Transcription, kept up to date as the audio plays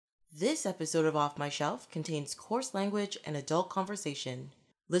This episode of Off My Shelf contains coarse language and adult conversation.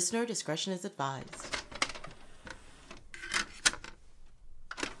 Listener discretion is advised.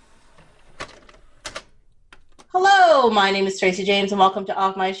 Hello, my name is Tracy James, and welcome to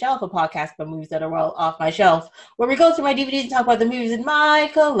Off My Shelf, a podcast about movies that are well off my shelf, where we go through my DVDs and talk about the movies in my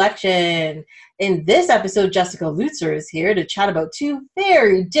collection. In this episode, Jessica Lutzer is here to chat about two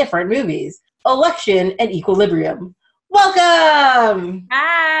very different movies, Election and Equilibrium. Welcome!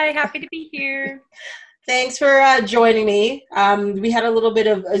 Hi, happy to be here. Thanks for joining me. We had a little bit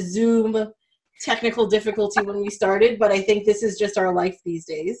of a Zoom technical difficulty when we started, but I think this is just our life these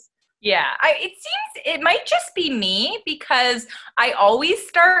days. Yeah, it seems it might just be me because I always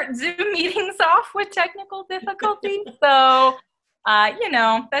start Zoom meetings off with technical difficulties. So,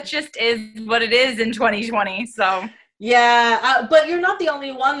 that just is what it is in 2020. So. Yeah, but you're not the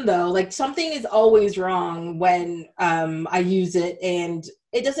only one though. Like something is always wrong when I use it, and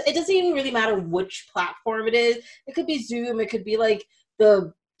it doesn't even really matter which platform it is. It could be Zoom. It could be like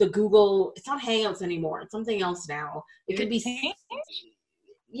the Google. It's not Hangouts anymore. It's something else now. It could be.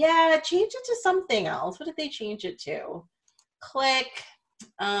 Yeah, change it to something else. What did they change it to? Click.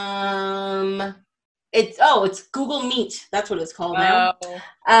 It's Google Meet. That's what it's called now.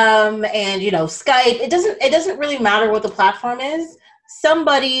 And Skype. It doesn't really matter what the platform is.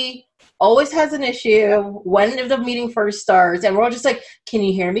 Somebody always has an issue when the meeting first starts, and we're all just like, "Can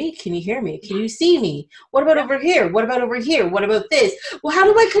you hear me? Can you hear me? Can you see me? What about over here? What about over here? What about this? Well, how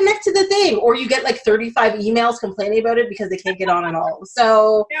do I connect to the thing?" Or you get like 35 emails complaining about it because they can't get on at all.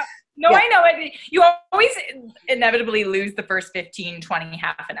 So. Yeah. No, yeah. I know it. You always inevitably lose the first 15, 20,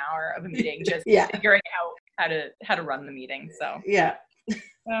 half an hour of a meeting just figuring out how to run the meeting. So yeah.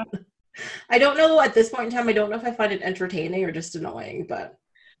 I don't know at this point in time. I don't know if I find it entertaining or just annoying, but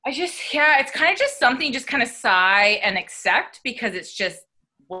it's kind of just something you just kind of sigh and accept because it's just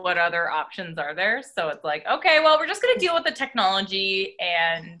what other options are there. So it's like, okay, well, we're just going to deal with the technology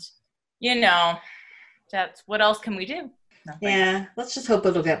and, that's what else can we do? Nothing. Yeah, let's just hope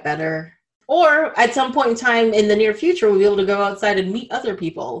it'll get better. Or at some point in time in the near future, we'll be able to go outside and meet other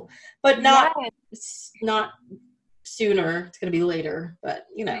people. But not sooner. It's going to be later, but,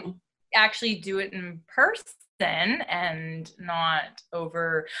 Actually do it in person and not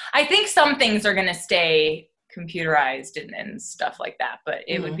over. I think some things are going to stay computerized and stuff like that, but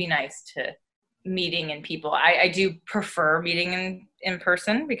it would be nice to meeting in people. I do prefer meeting in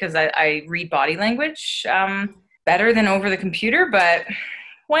person because I read body language better than over the computer, but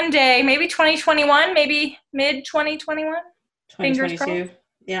one day, maybe 2021, maybe mid 2021. 2022.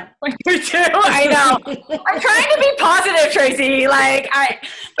 Yeah. 2022, I know. I'm trying to be positive, Tracy.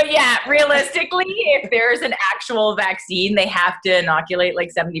 But yeah, realistically, if there's an actual vaccine, they have to inoculate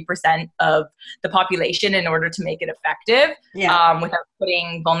like 70% of the population in order to make it effective, without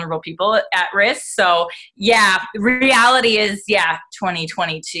putting vulnerable people at risk. So yeah, reality is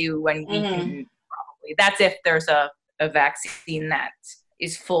 2022 when we can. That's if there's a vaccine that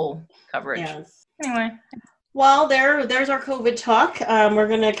is full coverage. Yes. Anyway. Well, there's our COVID talk. We're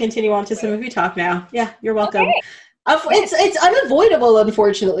going to continue on to some movie talk now. Yeah, you're welcome. Okay. It's unavoidable,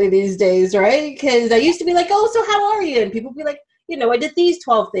 unfortunately, these days, right? Because I used to be like, oh, so how are you? And people be like, I did these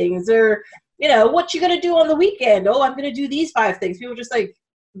 12 things. Or, what you going to do on the weekend? Oh, I'm going to do these 5 things. People are just like,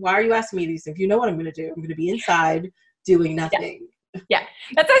 why are you asking me these things? You know what I'm going to do. I'm going to be inside doing nothing. Yeah,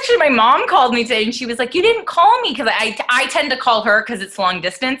 that's actually my mom called me today and she was like, you didn't call me because I tend to call her because it's long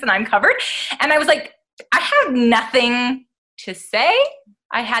distance and I'm covered. And I was like, I have nothing to say.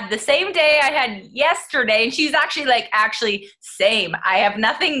 I had the same day I had yesterday. And she's actually same. I have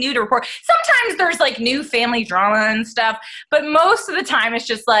nothing new to report. Sometimes there's like new family drama and stuff, but most of the time it's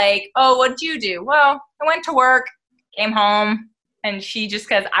just like, oh, what'd you do? Well, I went to work, came home, and she just,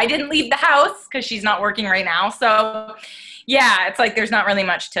 because I didn't leave the house because she's not working right now. So yeah, it's like there's not really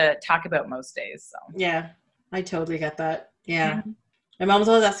much to talk about most days. So yeah, I totally get that. Yeah. Mm-hmm. My mom's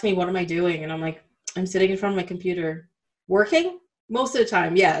always asking me, what am I doing? And I'm like, I'm sitting in front of my computer working most of the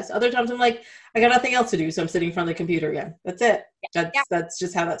time. Yes. Other times I'm like, I got nothing else to do. So I'm sitting in front of the computer again. That's it. That's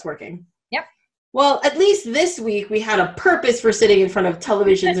just how that's working. Yep. Well, at least this week we had a purpose for sitting in front of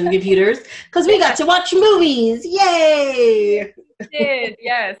televisions and computers because we got to watch movies. Yay. We did.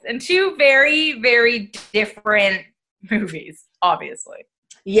 Yes. And two very, very different movies, obviously.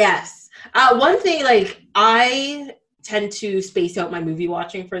 Yes. One thing, I tend to space out my movie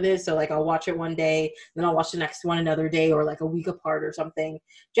watching for this. So I'll watch it one day, then I'll watch the next one another day or a week apart or something,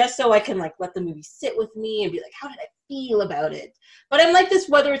 just so I can let the movie sit with me and be like, how did I feel about it? But I'm like this,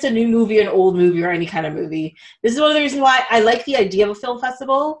 whether it's a new movie, an old movie, or any kind of movie. This is one of the reasons why I like the idea of a film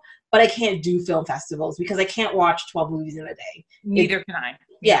festival, but I can't do film festivals because I can't watch 12 movies in a day. Neither can I.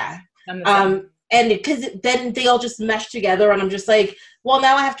 Yeah. And because then they all just mesh together, and I'm just like, well,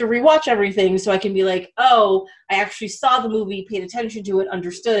 now I have to rewatch everything so I can be like, oh, I actually saw the movie, paid attention to it,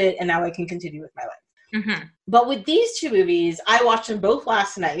 understood it, and now I can continue with my life. Mm-hmm. But with these two movies, I watched them both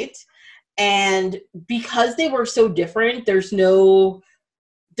last night, and because they were so different, there's no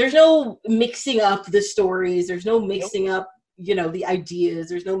mixing up the stories, there's no mixing up, the ideas,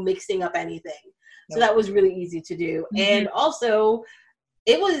 there's no mixing up anything. So that was really easy to do. Mm-hmm. And also,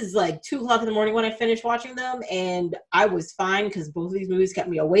 it was like 2:00 in the morning when I finished watching them, and I was fine because both of these movies kept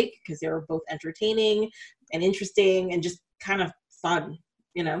me awake because they were both entertaining and interesting and just kind of fun,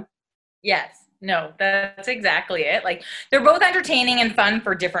 Yes. No, that's exactly it. Like, they're both entertaining and fun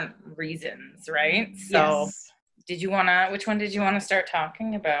for different reasons, right? So, yes. Which one did you want to start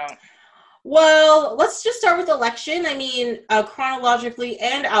talking about? Well, let's just start with Election. I mean, chronologically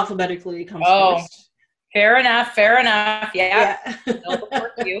and alphabetically comes first. Fair enough. Yeah.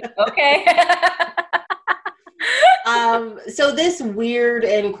 Okay. So this weird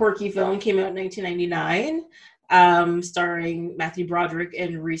and quirky film came out in 1999, starring Matthew Broderick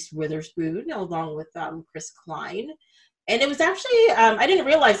and Reese Witherspoon, along with Chris Klein. And it was actually, I didn't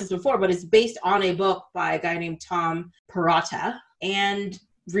realize this before, but it's based on a book by a guy named Tom Perrotta. And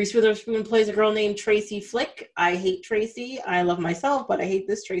Reese Witherspoon plays a girl named Tracy Flick. I hate Tracy. I love myself, but I hate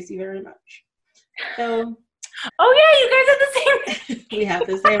this Tracy very much. So, oh yeah, you guys have the same name. We have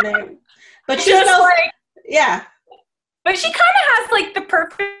the same name, but she smells yeah. But she kind of has like the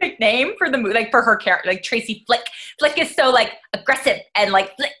perfect name for the movie, like for her character, like Tracy Flick. Flick is so like aggressive and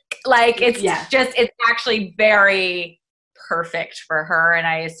like flick, like it's it's actually very perfect for her, and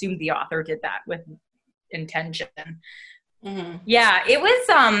I assume the author did that with intention. Mm-hmm. Yeah, it was,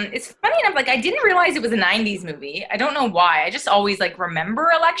 it's funny enough, like, I didn't realize it was a 90s movie. I don't know why. I just always, like,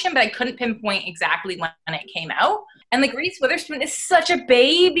 remember Election, but I couldn't pinpoint exactly when it came out. And, like, Reese Witherspoon is such a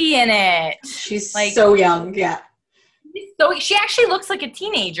baby in it. She's like so young, yeah. So she actually looks like a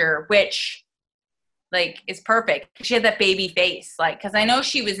teenager, which, like, is perfect. She had that baby face, like, because I know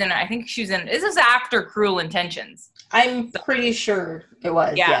she was in, I think she was in, this is after Cruel Intentions. I'm pretty sure it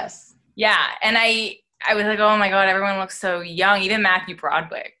was, yes. Yeah, and I was like, oh my God, everyone looks so young. Even Matthew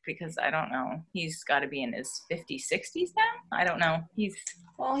Broderick, because I don't know. He's got to be in his 50s, 60s now? I don't know.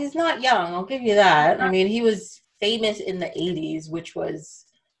 Well, he's not young. I'll give you that. I mean, he was famous in the 80s, which was,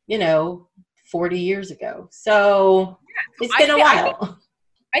 40 years ago. So it's been a while.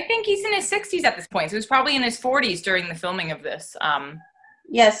 I think he's in his 60s at this point. So he was probably in his 40s during the filming of this.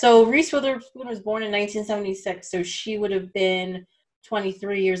 Yeah, so Reese Witherspoon was born in 1976, so she would have been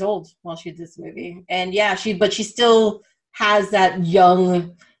 23 years old while she did this movie. And yeah, she still has that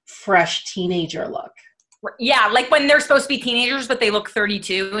young, fresh teenager look. Yeah, like when they're supposed to be teenagers, but they look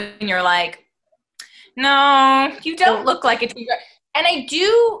 32, and you're like, no, you don't look like a teenager. And I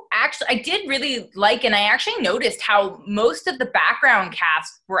did really like, and I actually noticed how most of the background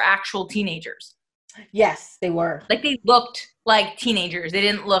cast were actual teenagers. Yes, they were. Like, they looked like teenagers. They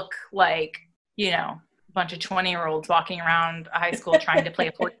didn't look like, a bunch of 20-year-olds walking around a high school trying to play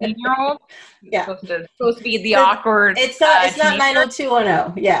a 14-year-old. Yeah. Supposed to be the awkward. It's not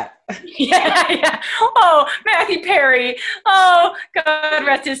 90210. Yeah. Yeah. Oh, Matthew Perry. Oh, God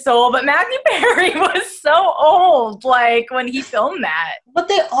rest his soul. But Matthew Perry was so old, like, when he filmed that. But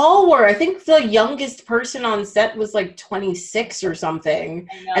they all were. I think the youngest person on set was like 26 or something.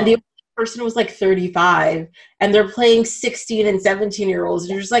 And the person was like 35. And they're playing 16 and 17-year-olds.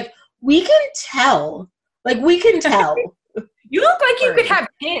 And you're just like, we can tell. Like, we can tell. You look like you could have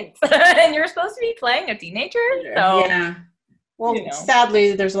kids. And you're supposed to be playing a teenager. So. Yeah. Well,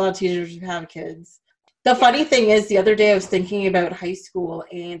 sadly, there's a lot of teenagers who have kids. The funny thing is, the other day I was thinking about high school,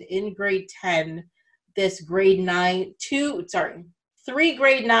 and in grade 10, three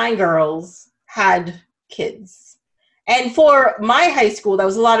grade 9 girls had kids. And for my high school, that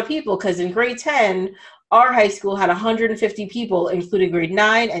was a lot of people, because in grade 10, our high school had 150 people, including grade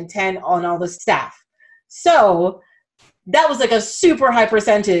 9 and 10 on all the staff. So that was like a super high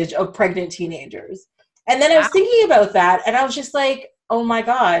percentage of pregnant teenagers. And then I was thinking about that, and I was just like, oh my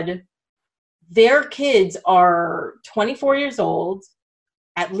God, their kids are 24 years old,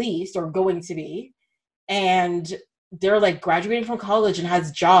 at least, or going to be, and they're like graduating from college and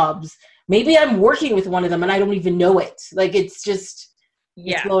has jobs. Maybe I'm working with one of them and I don't even know it. Like, it's just,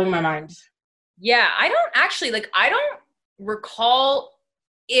 it's blowing my mind. Yeah, I don't recall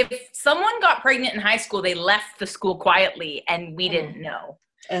if someone got pregnant in high school, they left the school quietly and we didn't know.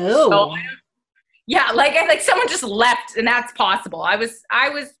 Oh. So like someone just left, and that's possible. I was,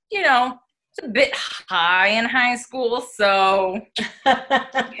 a bit high in high school, so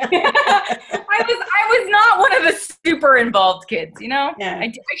I was not one of the super involved kids, you know? Yeah.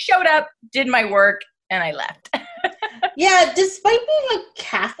 I showed up, did my work, and I left. Yeah, despite being a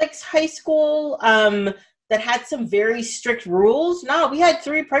Catholic high school that had some very strict rules, no, we had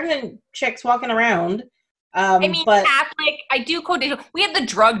 3 pregnant chicks walking around. But Catholic, I do quotation. We had the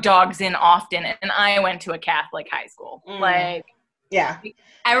drug dogs in often, and I went to a Catholic high school. Yeah.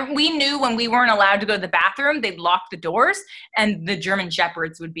 We knew when we weren't allowed to go to the bathroom, they'd lock the doors, and the German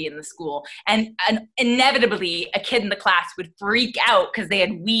Shepherds would be in the school. And inevitably, a kid in the class would freak out because they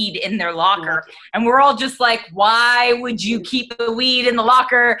had weed in their locker. And we're all just like, why would you keep the weed in the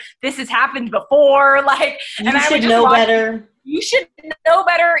locker? This has happened before. Like, you should know better. You should know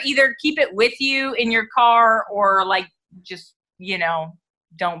better. Either keep it with you in your car or, like, just, you know,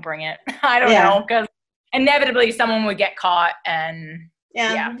 don't bring it. I don't know, because inevitably someone would get caught. And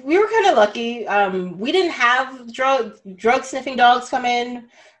yeah, we were kind of lucky. We didn't have drug sniffing dogs come in,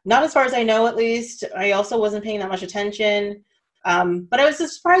 not as far as I know, at least. I also wasn't paying that much attention. But I was a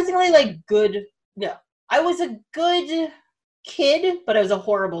surprisingly good. No, I was a good kid, but I was a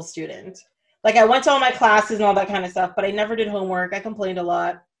horrible student. Like, I went to all my classes and all that kind of stuff, but I never did homework. I complained a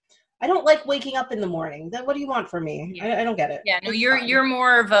lot. I don't like waking up in the morning. What do you want from me? Yeah. I don't get it. Yeah, no, you're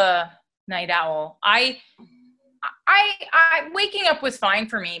more of a night owl. I waking up was fine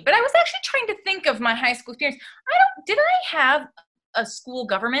for me, but I was actually trying to think of my high school experience. Did I have a school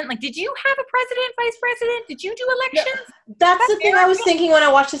government? Like, did you have a president, vice president? Did you do elections? No, that's the thing I was thinking when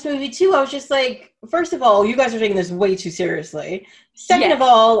I watched this movie too. I was just like, first of all, you guys are taking this way too seriously. Second of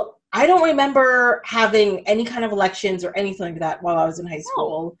all, I don't remember having any kind of elections or anything like that while I was in high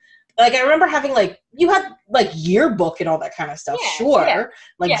school. Like, I remember having, you had, yearbook and all that kind of stuff.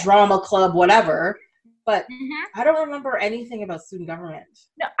 Drama club, whatever. But I don't remember anything about student government.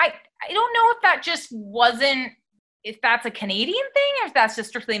 No, I don't know if that just wasn't, if that's a Canadian thing or if that's just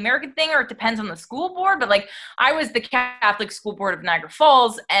strictly American thing, or it depends on the school board. But, I was the Catholic School Board of Niagara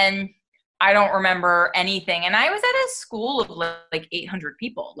Falls, and I don't remember anything. And I was at a school of 800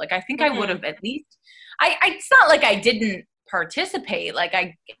 people. I think I would have at least, it's not like I didn't participate.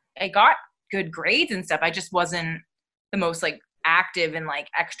 I got good grades and stuff. I just wasn't the most active in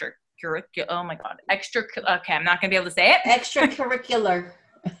extracurricular. Oh my God. Okay. I'm not going to be able to say it. Extracurricular.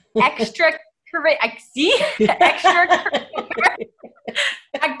 I see. Extracurricular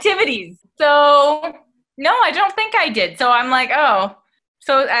activities. So no, I don't think I did. So I'm like, oh,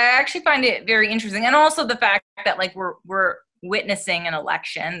 so I actually find it very interesting. And also the fact that we're witnessing an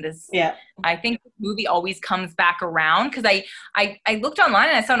election. I think the movie always comes back around, because I looked online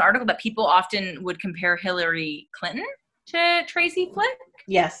and I saw an article that people often would compare Hillary Clinton to Tracy Flick.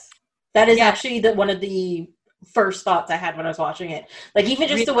 Yes. That is actually one of the first thoughts I had when I was watching it. Even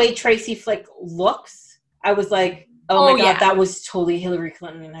just the way Tracy Flick looks, I was like, oh my God, that was totally Hillary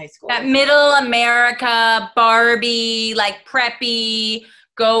Clinton in high school. That middle America, Barbie, preppy,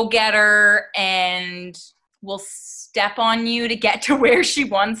 go-getter, and will step on you to get to where she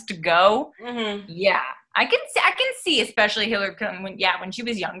wants to go. Mm-hmm. Yeah. I can see, especially Hillary Clinton, when she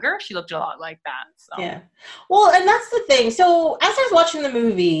was younger, she looked a lot like that. So. Yeah. Well, and that's the thing. So as I was watching the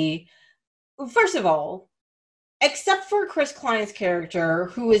movie, first of all, except for Chris Klein's character,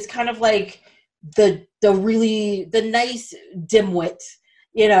 who is kind of the nice dimwit,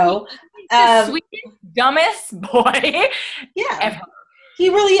 the sweetest, dumbest boy ever. He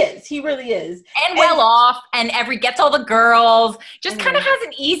really is. And well off, and gets all the girls, just kind of has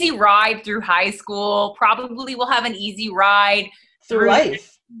an easy ride through high school, probably will have an easy ride through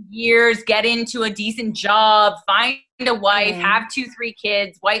life. Years, get into a decent job, find a wife, have 2-3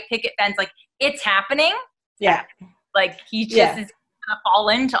 kids, white picket fence, it's happening. Yeah. He just is gonna fall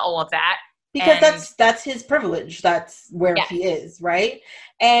into all of that. Because that's his privilege. That's where he is, right?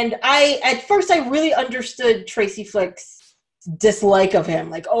 And at first I really understood Tracy Flick's dislike of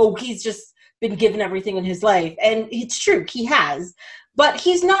him. He's just been given everything in his life. And it's true, he has. But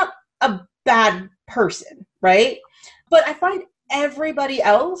he's not a bad person, right? But I find everybody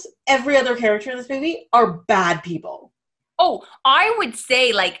else, every other character in this movie, are bad people. Oh, I would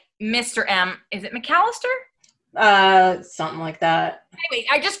say Mr. M. Is it McAllister? Something like that. Anyway,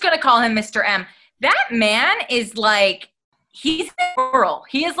 I just gonna call him Mr. M. That man is he's a girl.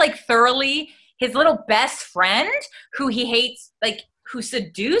 He is thoroughly his little best friend who he hates, who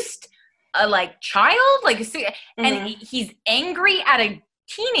seduced a child, and he's angry at a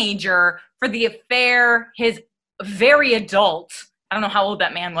teenager for the affair his very adult, I don't know how old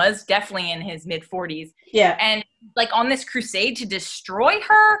that man was, definitely in his mid-40s. Yeah. And on this crusade to destroy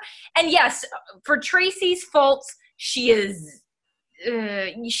her. And yes, for Tracy's faults, she is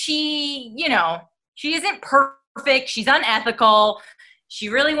she, she isn't perfect. She's unethical. She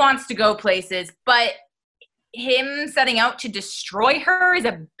really wants to go places, but him setting out to destroy her is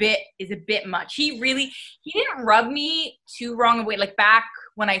a bit much. He didn't rub me too wrong away. Like back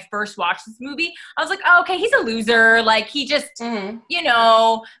when I first watched this movie, I was like, oh, okay, he's a loser. Like he just,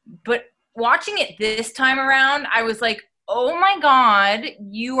 but watching it this time around, I was like, oh my God,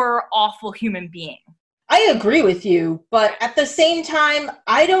 you are an awful human being. I agree with you, but at the same time,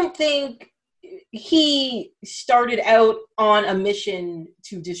 I don't think he started out on a mission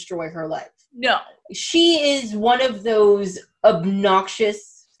to destroy her life. No. She is one of those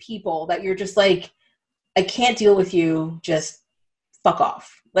obnoxious people that you're just like, I can't deal with you, just fuck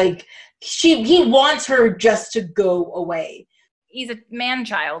off. Like, he wants her just to go away. He's a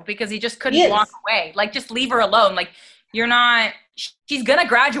man-child because he just couldn't walk away. Like, just leave her alone. Like, she's gonna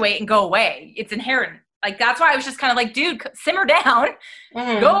graduate and go away. It's inherent. Like, that's why I was just kind of like, dude, simmer down,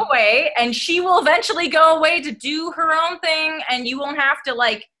 go away, and she will eventually go away to do her own thing, and you won't have to,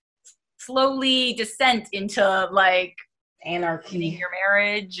 like, slowly descent into, like, anarchy, your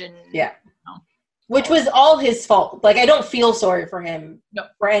marriage, and which was all his fault. Like, I don't feel sorry for him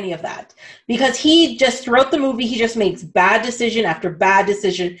for any of that, because he just, throughout the movie, he just makes bad decision after bad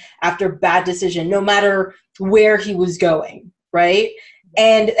decision after bad decision, no matter where he was going, right?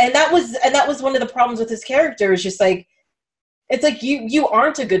 And that was one of the problems with his character, is just like, it's like you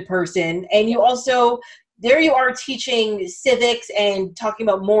aren't a good person, and you also, there you are teaching civics and talking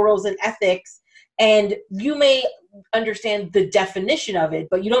about morals and ethics, and you may understand the definition of it,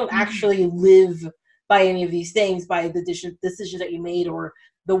 but you don't actually live by any of these things, by the decisions that you made or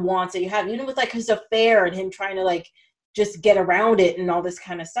the wants that you have, even with like his affair and him trying to like just get around it and all this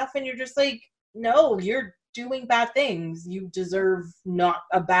kind of stuff. And you're just like, no, you're doing bad things. You deserve not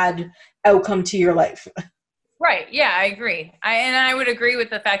a bad outcome to your life. Right. Yeah, I agree. I would agree with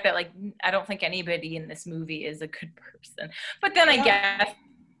the fact that, like, I don't think anybody in this movie is a good person. But then I guess,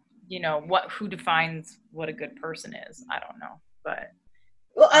 who defines what a good person is? I don't know. But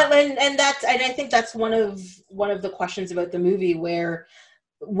well, and I think that's one of the questions about the movie, where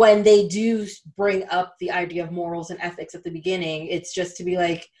when they do bring up the idea of morals and ethics at the beginning, it's just to be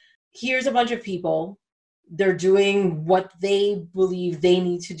like, here's a bunch of people. They're doing what they believe they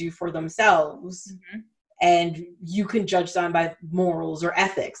need to do for themselves. Mm-hmm. And you can judge them by morals or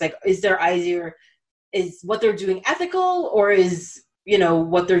ethics. Like, is what they're doing ethical, or is,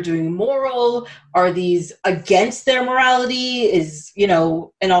 what they're doing moral? Are these against their morality? Is, and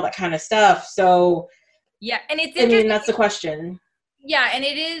all that kind of stuff. So, yeah. And it's interesting. I mean, that's the question. Yeah. And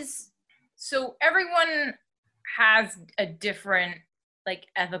it is. So everyone has a different, like,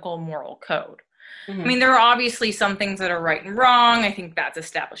 ethical moral code. Mm-hmm. I mean, there are obviously some things that are right and wrong. I think that's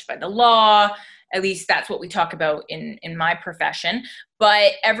established by the law. At least that's what we talk about in my profession.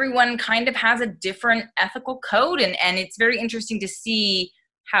 But everyone kind of has a different ethical code. And it's very interesting to see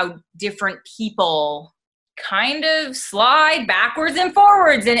how different people kind of slide backwards and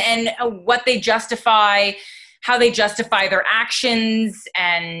forwards, and what they justify, how they justify their actions.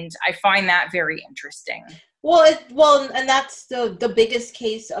 And I find that very interesting. Well, and that's the biggest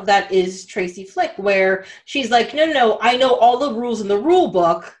case of that is Tracy Flick, where she's like, no, I know all the rules in the rule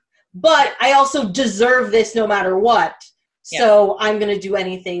book, but I also deserve this no matter what. So I'm going to do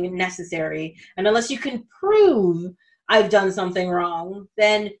anything necessary. And unless you can prove I've done something wrong,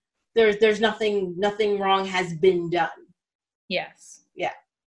 then there's nothing wrong has been done. Yes. Yeah.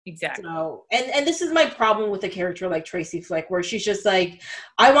 Exactly. So, and this is my problem with a character like Tracy Flick, where she's just like,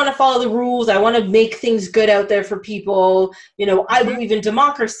 I want to follow the rules. I want to make things good out there for people. I believe in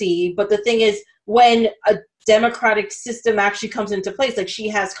democracy. But the thing is, when a democratic system actually comes into place, like, she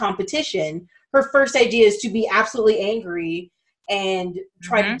has competition, her first idea is to be absolutely angry and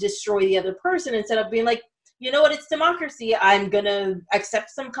try to destroy the other person, instead of being like, you know what, it's democracy. I'm going to accept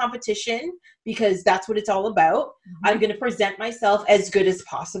some competition because that's what it's all about. Mm-hmm. I'm going to present myself as good as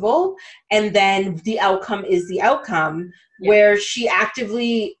possible. And then the outcome is the outcome, where she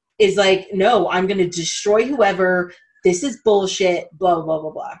actively is like, no, I'm going to destroy whoever. This is bullshit, blah, blah,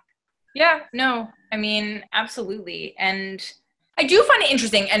 blah, blah. Yeah, no, I mean, absolutely. And I do find it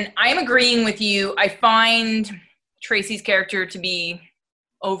interesting, and I'm agreeing with you. I find Tracy's character to be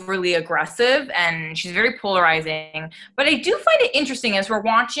overly aggressive, and she's very polarizing. But I do find it interesting, as we're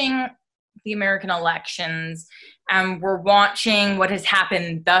watching the American elections and we're watching what has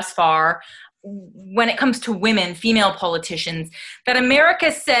happened thus far when it comes to women, female politicians, that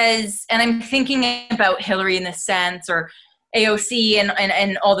America says, and I'm thinking about Hillary in this sense, or AOC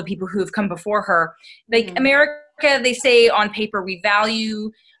and all the people who have come before her, like, America they say on paper, we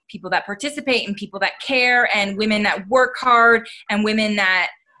value people that participate and people that care and women that work hard and women that,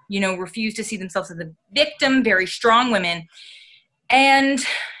 refuse to see themselves as a victim, very strong women. And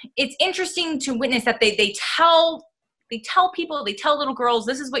it's interesting to witness that they tell people, they tell little girls,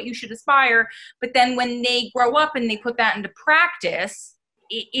 this is what you should aspire. But then when they grow up and they put that into practice,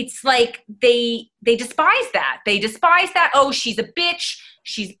 it's like they despise that. They despise that. Oh, she's a bitch.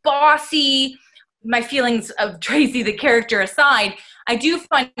 She's bossy. My feelings of Tracy, the character aside, I do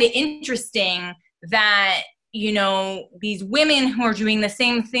find it interesting that, these women who are doing the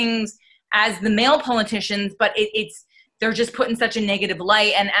same things as the male politicians, but they're just put in such a negative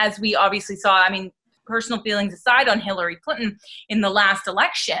light. And as we obviously saw, personal feelings aside on Hillary Clinton in the last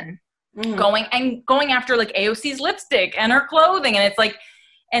election, going after like AOC's lipstick and her clothing. And it's like,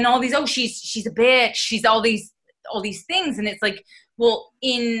 and all these, oh, she's a bitch. She's all these things. And it's like, well,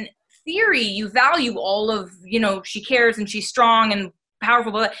 in theory, you value all of, she cares and she's strong and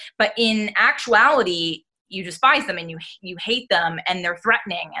powerful, but in actuality, you despise them and you hate them and they're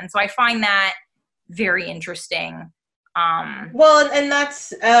threatening. And so I find that very interesting. Well, and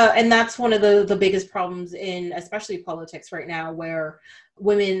that's one of the biggest problems in especially politics right now, where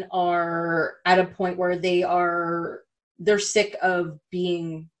women are at a point where they're sick of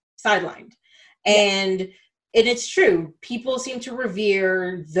being sidelined. And it's true. People seem to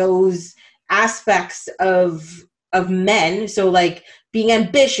revere those aspects of men. So like being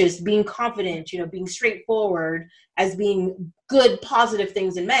ambitious, being confident, being straightforward as being good, positive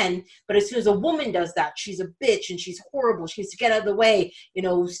things in men. But as soon as a woman does that, she's a bitch and she's horrible. She needs to get out of the way,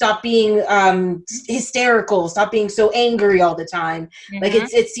 stop being hysterical, stop being so angry all the time. Mm-hmm. Like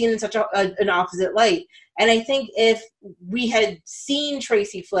it's seen in such an opposite light. And I think if we had seen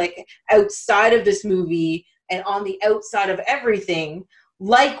Tracy Flick outside of this movie and on the outside of everything,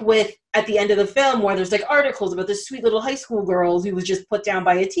 like with at the end of the film where there's like articles about this sweet little high school girl who was just put down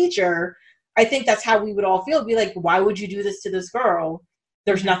by a teacher, I think that's how we would all feel. Be like, why would you do this to this girl?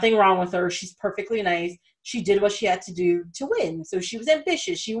 There's nothing wrong with her. She's perfectly nice. She did what she had to do to win. So she was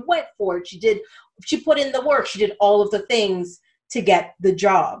ambitious. She went for it. She put in the work. She did all of the things to get the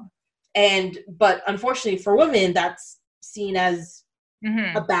job. But unfortunately for women, that's seen as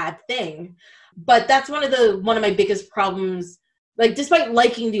a bad thing. But that's one of my biggest problems. Like, despite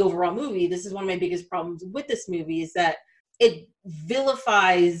liking the overall movie, this is one of my biggest problems with this movie is that it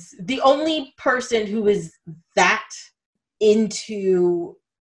vilifies the only person who is that into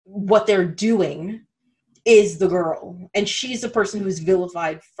what they're doing is the girl. And she's the person who's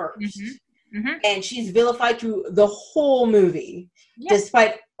vilified first. And she's vilified through the whole movie,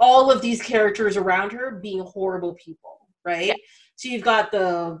 despite all of these characters around her being horrible people, right? Yeah. So you've got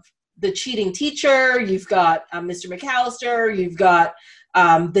the cheating teacher, you've got Mr. McAllister, you've got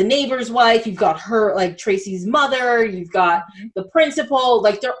the neighbor's wife, you've got her, like Tracy's mother, you've got the principal,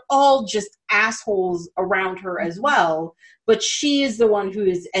 like they're all just assholes around her as well. But she is the one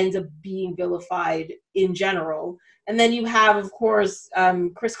who ends up being vilified in general. And then you have, of course,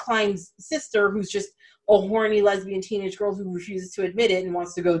 Chris Klein's sister, who's just a horny lesbian teenage girl who refuses to admit it and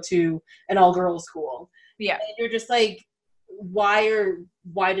wants to go to an all-girls school. Yeah. And you're just like, why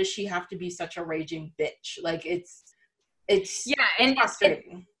does she have to be such a raging bitch? Like it's and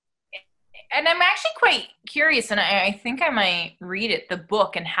frustrating. And I'm actually quite curious, and I think I might read it, the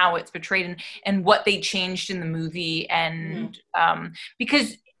book, and how it's portrayed and what they changed in the movie. And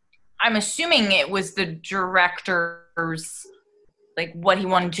because I'm assuming it was the director's, like, what he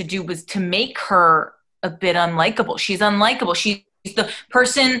wanted to do was to make her a bit unlikable. She's unlikable. She's the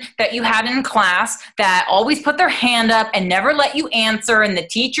person that you had in class that always put their hand up and never let you answer, and the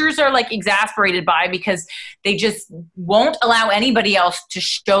teachers are like exasperated by because they just won't allow anybody else to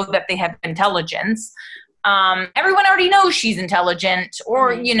show that they have intelligence. Everyone already knows she's intelligent,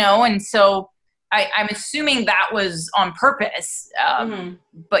 or and so I'm assuming that was on purpose.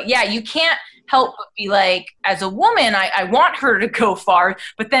 But yeah, you can't help but be like, as a woman, I want her to go far,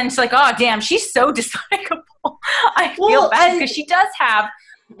 but then it's like, oh damn, she's so dislikable. I feel bad because she does have,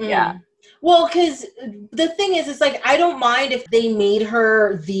 Well, because the thing is, it's like, I don't mind if they made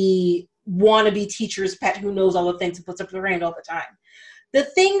her the wannabe teacher's pet who knows all the things and puts up her hand all the time. The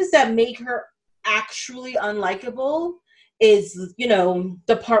things that make her actually unlikable is,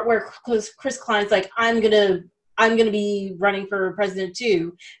 the part where Chris Klein's like, I'm gonna be running for president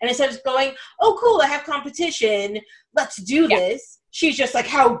too. And instead of going, oh cool, I have competition, let's do this. She's just like,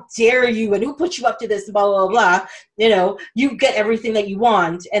 how dare you, and who put you up to this, blah, blah, blah. You get everything that you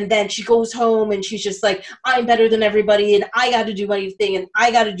want. And then she goes home and she's just like, I'm better than everybody and I got to do my thing and I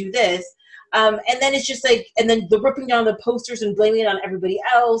got to do this. And then it's just like, and then the ripping down the posters and blaming it on everybody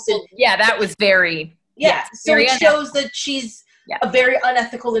else. And that was very... Yeah. So it shows that she's a very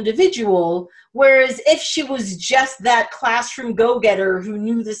unethical individual. Whereas if she was just that classroom go-getter who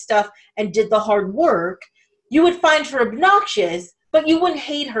knew the stuff and did the hard work, you would find her obnoxious, but you wouldn't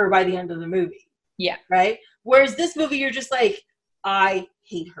hate her by the end of the movie. Yeah. Right? Whereas this movie, you're just like, I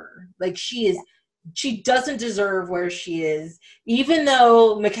hate her. Like, she doesn't deserve where she is. Even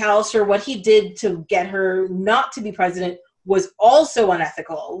though McAllister, what he did to get her not to be president was also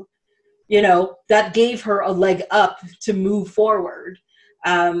unethical, you know, that gave her a leg up to move forward.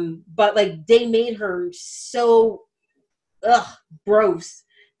 But like, they made her so gross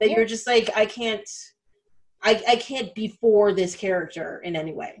that you're just like, I can't be for this character in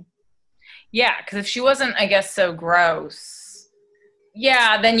any way. Yeah, because if she wasn't, I guess, so gross,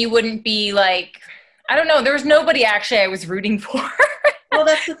 then you wouldn't be like, I don't know, there was nobody actually I was rooting for. Well,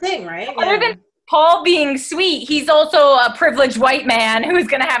 that's the thing, right? Other than Paul being sweet, he's also a privileged white man who's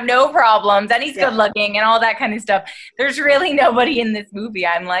going to have no problems, and he's good looking and all that kind of stuff. There's really nobody in this movie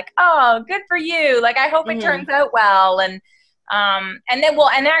I'm like, oh, good for you. Like, I hope it turns out well. And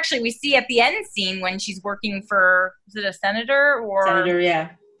actually we see at the end scene when she's working for, is it a senator or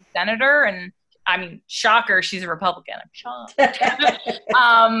senator? And I mean, shocker, she's a Republican. I'm shocked.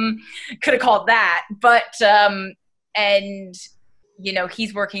 Could have called that. But, and, you know,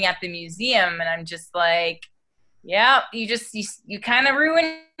 he's working at the museum, and I'm just like, yeah, you kind of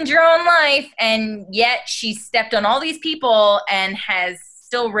ruined your own life. And yet she stepped on all these people and has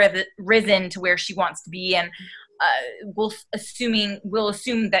still risen to where she wants to be. And we'll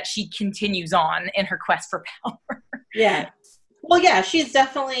assume that she continues on in her quest for power. Yeah. Well, yeah, she has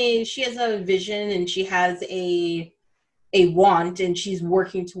a vision, and she has a want, and she's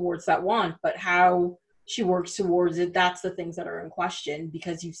working towards that want, but how she works towards it, that's the things that are in question,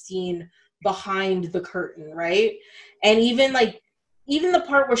 because you've seen behind the curtain, right? And even the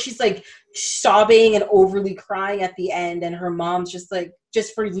part where she's like sobbing and overly crying at the end, and her mom's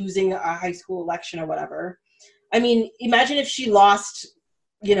just for losing a high school election or whatever. I mean, imagine if she lost,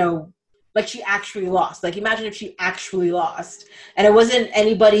 you know, like she actually lost. Like, imagine if she actually lost. And it wasn't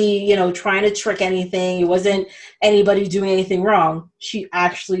anybody, you know, trying to trick anything. It wasn't anybody doing anything wrong. She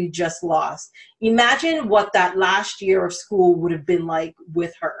actually just lost. Imagine what that last year of school would have been like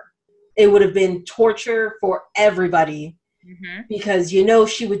with her. It would have been torture for everybody. Mm-hmm. Because, you know,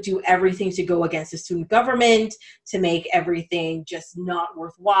 she would do everything to go against the student government, to make everything just not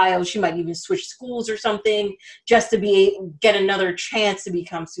worthwhile. She might even switch schools or something just to get another chance to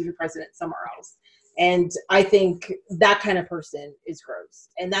become student president somewhere else. And I think that kind of person is gross.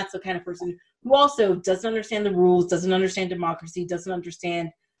 And that's the kind of person who also doesn't understand the rules, doesn't understand democracy, doesn't understand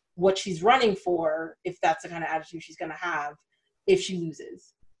what she's running for, if that's the kind of attitude she's going to have if she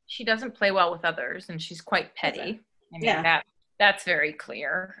loses. She doesn't play well with others, and she's quite petty. Okay. I mean, that's very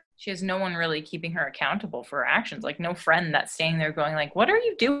clear. She has no one really keeping her accountable for her actions. Like, no friend that's staying there going like, what are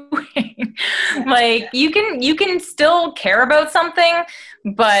you doing? Like, you can still care about something,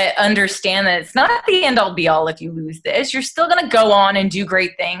 but understand that it's not the end all be all if you lose this. You're still going to go on and do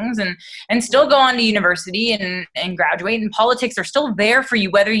great things and still go on to university and graduate. And politics are still there for you,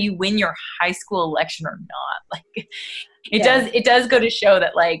 whether you win your high school election or not. Like, it does go to show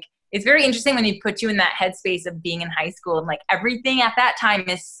that, like, it's very interesting when they put you in that headspace of being in high school, and like everything at that time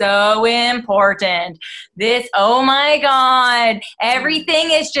is so important. Oh my God,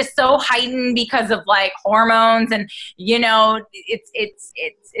 everything is just so heightened because of like hormones, and you know,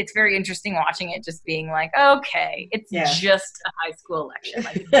 it's very interesting watching it, just being like, okay, it's just a high school election.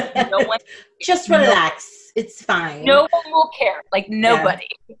 Like, no one, just relax, it's fine. No one will care. Like, nobody.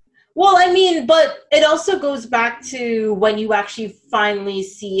 Yeah. Well, I mean, but it also goes back to when you actually finally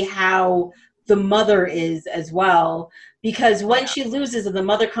see how the mother is as well. Because when she loses and the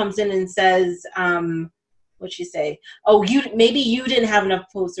mother comes in and says, what'd she say? Oh, maybe you didn't have enough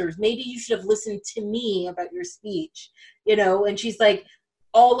posters. Maybe you should have listened to me about your speech. You know, and she's like,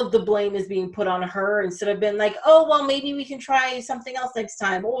 all of the blame is being put on her instead of being like, oh, well, maybe we can try something else next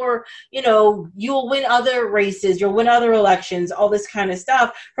time. Or, you know, you'll win other races, you'll win other elections, all this kind of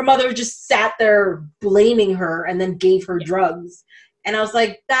stuff. Her mother just sat there blaming her and then gave her drugs. And I was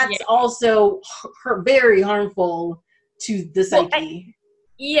like, that's also very harmful to the psyche.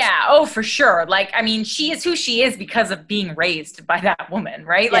 Yeah, oh, for sure. Like, I mean, she is who she is because of being raised by that woman,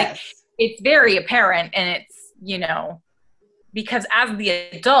 right? Yes. Like, it's very apparent, and it's, you know, because as the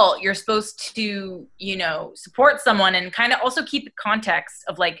adult, you're supposed to, you know, support someone and kind of also keep the context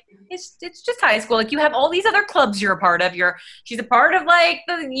of like, it's just high school. Like, you have all these other clubs you're a part of. She's a part of like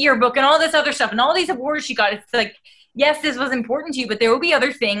the yearbook and all this other stuff and all these awards she got. It's like, yes, this was important to you, but there will be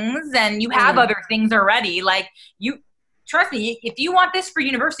other things, and you have other things already. Like, you trust me, if you want this for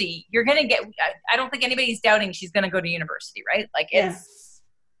university, you're going to get, I don't think anybody's doubting she's going to go to university, right? Like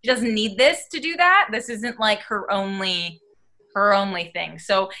she doesn't need this to do that. This isn't like her only thing.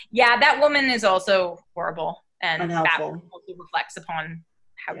 So yeah, that woman is also horrible. And unhelpful. That also reflects upon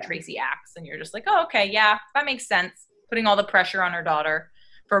how Tracy acts. And you're just like, oh, okay, yeah, that makes sense. Putting all the pressure on her daughter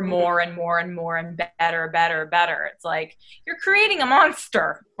for more and more and more and better. It's like, you're creating a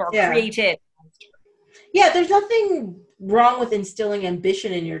monster or created. Yeah, there's nothing wrong with instilling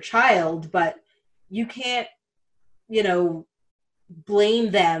ambition in your child, but you can't,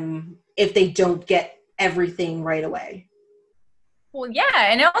 blame them if they don't get everything right away. Well,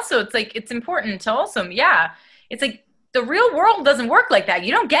 yeah. And also it's like, it's important to also, it's like the real world doesn't work like that.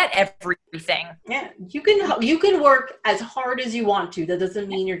 You don't get everything. Yeah. You can work as hard as you want to. That doesn't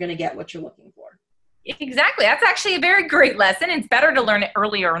mean you're going to get what you're looking for. Exactly. That's actually a very great lesson. It's better to learn it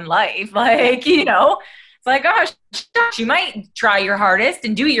earlier in life. Like, it's like, gosh, you might try your hardest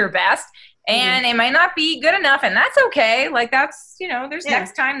and do your best. And it might not be good enough, and that's okay. Like there's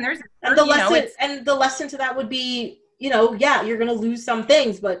next time. And the lesson to that would be, you're going to lose some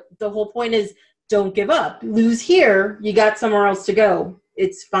things, but the whole point is don't give up. Lose here, you got somewhere else to go.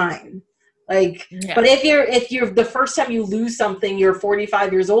 It's fine. Like, but if you're the first time you lose something, you're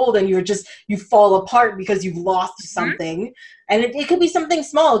 45 years old and you fall apart because you've lost something. And it could be something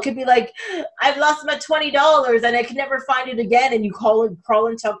small. It could be like, I've lost my $20 and I can never find it again. And you crawl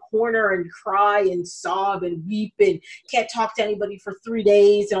into a corner and cry and sob and weep and can't talk to anybody for 3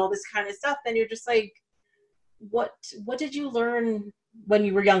 days and all this kind of stuff. Then you're just like, what did you learn when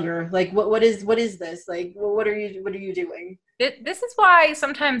you were younger? Like, what is this? Like, what are you doing? This is why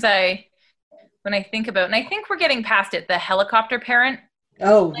sometimes when I think about, and I think we're getting past it, the helicopter parent.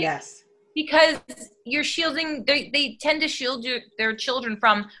 Oh, yes. Because you're shielding, they tend to shield their children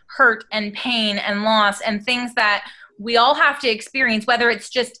from hurt and pain and loss and things that we all have to experience, whether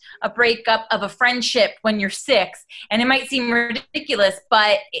it's just a breakup of a friendship when you're 6. And it might seem ridiculous,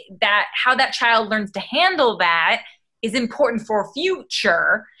 but how that child learns to handle that is important for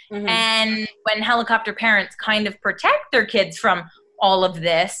future. Mm-hmm. And when helicopter parents kind of protect their kids from all of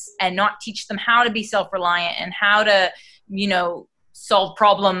this and not teach them how to be self-reliant and how to, solve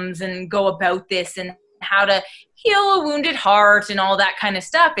problems and go about this and how to heal a wounded heart and all that kind of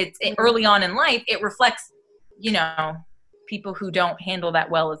stuff. Early on in life, it reflects, people who don't handle that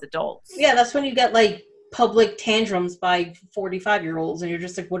well as adults. Yeah, that's when you get like public tantrums by 45-year-olds and you're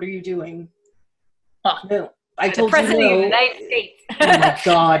just like, what are you doing? No, I told you no. The President of the United States. Oh my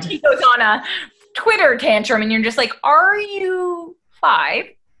God. He goes on a Twitter tantrum and you're just like, are you 5?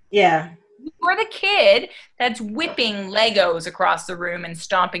 Yeah. You're the kid that's whipping Legos across the room and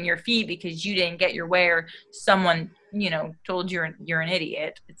stomping your feet because you didn't get your way or someone, told you're an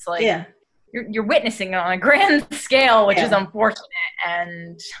idiot. It's like you're witnessing it on a grand scale, which is unfortunate.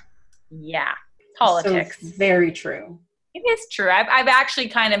 And politics. So very true. It is true. I've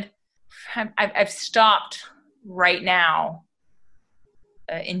actually I've stopped right now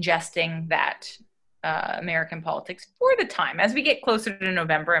ingesting that American politics for the time. As we get closer to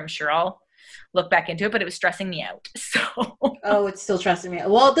November, I'm sure I'll look back into it, but it was stressing me out. So oh, it's still stressing me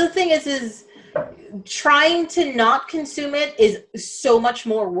out. Well, the thing is trying to not consume it is so much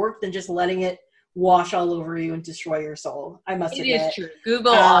more work than just letting it wash all over you and destroy your soul. I must admit. It is true.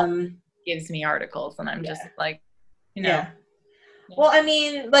 Google gives me articles and I'm just like, Well, I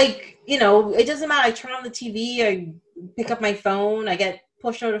mean, like, it doesn't matter. I turn on the TV, I pick up my phone, I get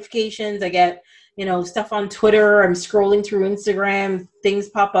push notifications, I get stuff on Twitter, I'm scrolling through Instagram, things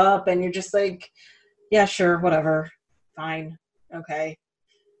pop up, and you're just like, yeah, sure, whatever, fine, okay.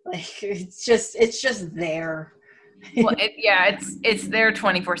 Like, it's just there. Well, it's there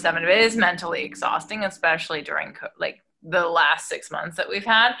 24/7. It is mentally exhausting, especially during the last 6 months that we've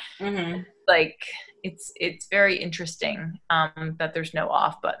had. Mm-hmm. Like, it's very interesting that there's no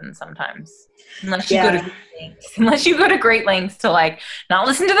off button sometimes, unless you go to great lengths to not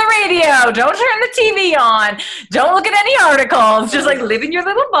listen to the radio, don't turn the TV on, don't look at any articles, just live in your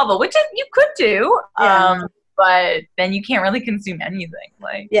little bubble, which you could do, but then you can't really consume anything.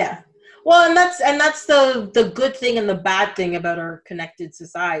 Well, and that's the good thing and the bad thing about our connected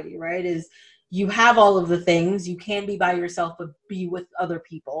society, right? Is you have all of the things, you can be by yourself, but be with other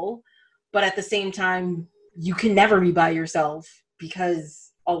people. But at the same time, you can never be by yourself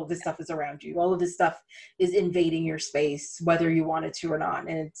because all of this stuff is around you. All of this stuff is invading your space, whether you want it to or not.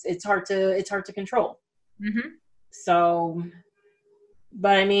 And it's hard to control. Mm-hmm. So,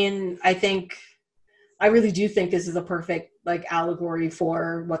 but I mean, I really do think this is a perfect allegory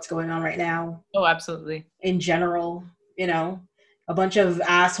for what's going on right now. Oh, absolutely. In general, a bunch of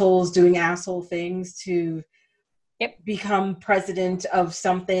assholes doing asshole things to become president of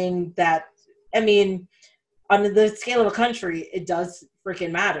something that, I mean, on the scale of a country, it does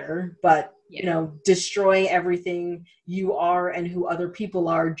freaking matter, but you know, destroying everything you are and who other people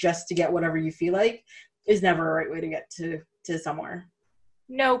are just to get whatever you feel like is never a right way to get to somewhere.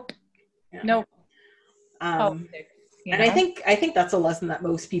 Nope. Yeah. Nope. And I think that's a lesson that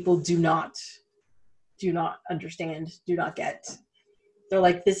most people do not understand, do not get. They're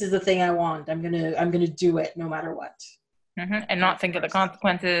like, this is the thing I want. I'm gonna do it no matter what. Mm-hmm. And not think of the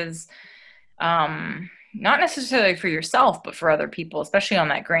consequences, not necessarily for yourself, but for other people, especially on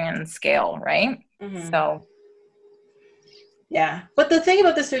that grand scale, right? Mm-hmm. So, yeah. But the thing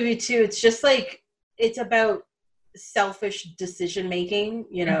about this movie too, it's just like, it's about selfish decision making,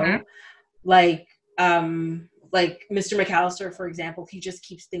 you know, mm-hmm. like Mr. McAllister, for example, he just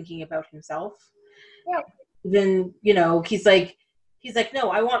keeps thinking about himself. Yeah. Then, you know, he's like, no,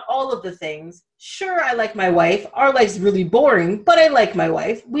 I want all of the things. Sure, I like my wife. Our life's really boring, but I like my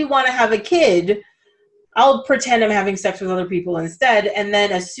wife. We want to have a kid. I'll pretend I'm having sex with other people instead. And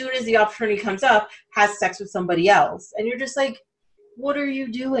then as soon as the opportunity comes up, has sex with somebody else. And you're just like, what are you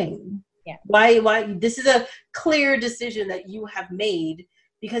doing? Yeah. Why? This is a clear decision that you have made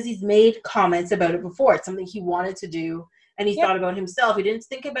because he's made comments about it before. It's something he wanted to do. And he thought about himself. He didn't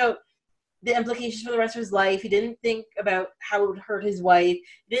think about the implications for the rest of his life. He didn't think about how it would hurt his wife.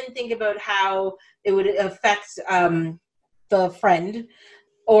 He didn't think about how it would affect the friend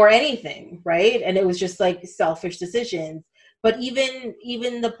or anything, right? And it was just like selfish decisions. But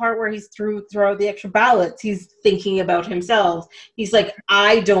even the part where he's throw out the extra ballots, he's thinking about himself. He's like,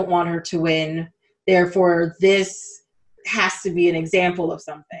 I don't want her to win. Therefore, this has to be an example of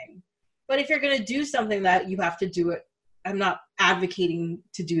something. But if you're going to do something, that you have to do it. I'm not advocating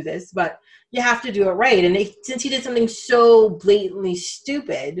to do this, but you have to do it right. And since he did something so blatantly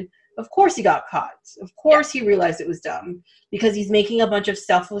stupid, of course he got caught. Of course he realized it was dumb because he's making a bunch of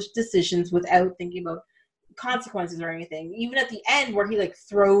selfish decisions without thinking about consequences or anything. Even at the end where he like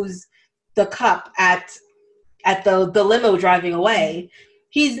throws the cup at the limo driving away,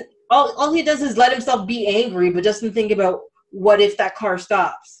 he's all he does is let himself be angry, but doesn't think about what if that car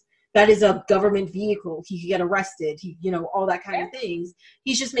stops. That is a government vehicle. He could get arrested. He, you know, all that kind of things.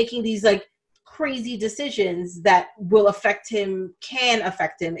 He's just making these like crazy decisions that will can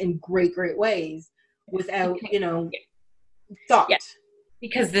affect him in great, great ways without, you know, thought. Yeah.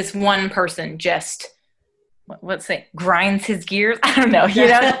 Because this one person just, let's say, grinds his gears. I don't know. You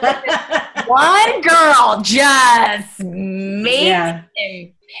know, one girl just makes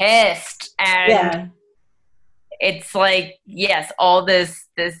him pissed, and it's like, yes, all the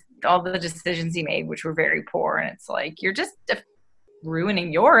decisions he made, which were very poor, and it's like, you're just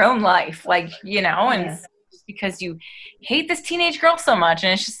ruining your own life, like, you know, and just because you hate this teenage girl so much,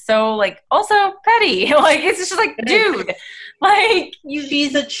 and it's just so like also petty. Like, it's just like, dude, like,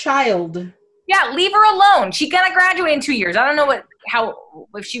 she's a child. Yeah, leave her alone. She's gonna graduate in 2 years. I don't know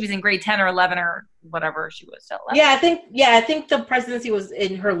if she was in grade 10 or 11 or whatever she was. 11. I think the presidency was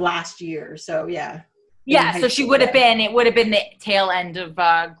in her last year. So yeah, so she would have been, it would have been the tail end of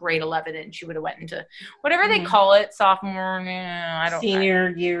grade 11, and she would have went into whatever they call it, sophomore,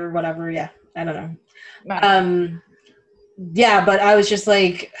 senior year, whatever, I don't know. But I was just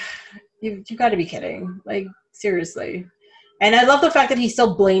like, you got to be kidding, like, seriously. And I love the fact that he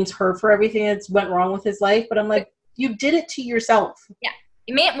still blames her for everything that's went wrong with his life, but I'm like, you did it to yourself. Yeah.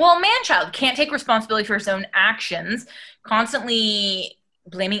 Man-child can't take responsibility for his own actions, constantly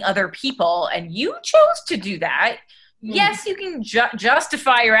blaming other people, and you chose to do that. Yes, you can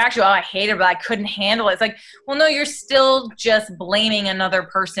justify your action. Oh, I hate it, but I couldn't handle it. It's like, well, no, you're still just blaming another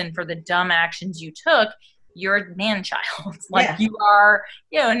person for the dumb actions you took. You're a man-child. Like, you are,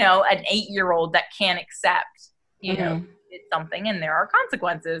 you know, an 8-year-old that can't accept, you know, did something, and there are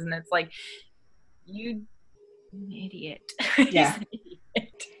consequences. And it's like, you idiot. Yeah.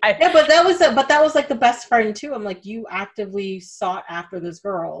 But that was like the best friend too. I'm like, you actively sought after this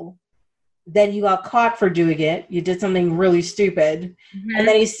girl, then you got caught for doing it. You did something really stupid, and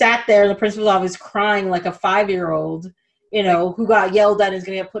then he sat there in the principal's office crying like a 5-year-old, you know, who got yelled at and is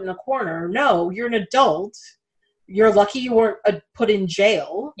going to get put in a corner. No, you're an adult. You're lucky you weren't put in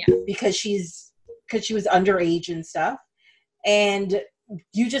jail because she was underage and stuff, and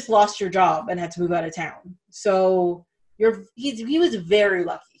you just lost your job and had to move out of town. So he was very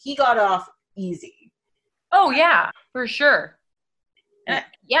lucky. He got off easy. Oh yeah, for sure. And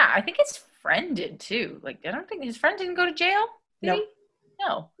I think his friend did too. Like, I don't think his friend didn't go to jail. Did he?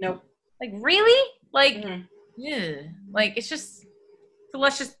 No. Nope. Like, really? Like, like, it's just, so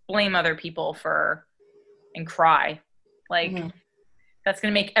let's just blame other people and cry. Like, that's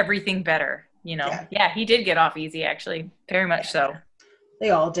going to make everything better. you know, yeah, he did get off easy, actually. Very much so. They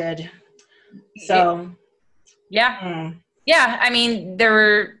all did. So, yeah. Yeah, I mean,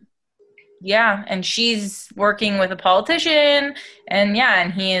 and she's working with a politician,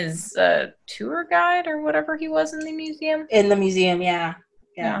 and he is a tour guide or whatever he was in the museum. In the museum, yeah.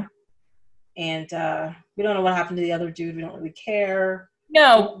 And we don't know what happened to the other dude. We don't really care.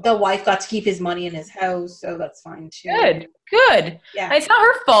 No. The wife got to keep his money in his house, so that's fine too. Good. Yeah. It's not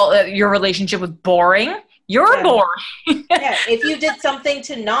her fault that your relationship was boring. You're boring. If you did something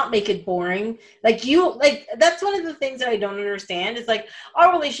to not make it boring, that's one of the things that I don't understand. It's like,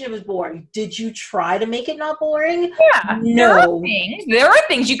 our relationship was boring. Did you try to make it not boring? Yeah. No. There are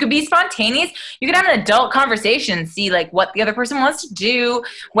things you could be spontaneous. You could have an adult conversation, see like what the other person wants to do,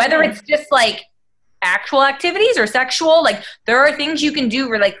 whether it's just like actual activities or sexual. Like, there are things you can do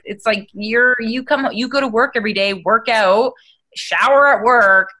where like it's like you go to work every day, work out, shower at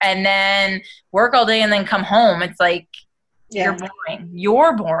work, and then work all day and then come home. It's like you're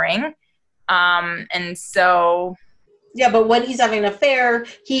boring. And so but when he's having an affair,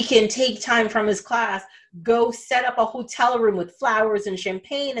 he can take time from his class, go set up a hotel room with flowers and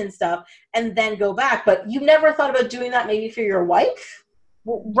champagne and stuff, and then go back. But you never thought about doing that maybe for your wife?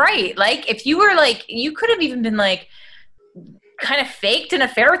 Right. Like, if you were like, you could have even been like kind of faked an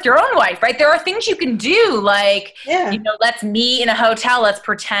affair with your own wife, right? There are things you can do, like, you know, let's meet in a hotel, let's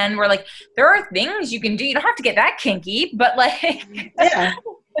pretend we're like, there are things you can do. You don't have to get that kinky, but like,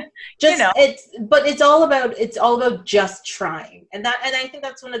 just, you know, it's all about just trying. And I think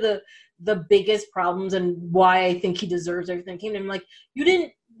that's one of the biggest problems, and why I think he deserves everything that came to him. Like, you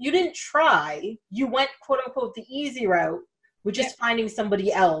didn't try, you went quote unquote the easy route, with just finding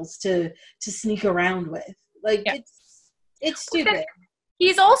somebody else to sneak around with. Like, it's stupid.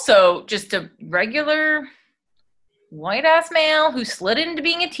 He's also just a regular white ass male who slid into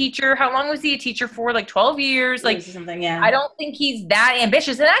being a teacher. How long was he a teacher for? Like 12 years. Like, something, I don't think he's that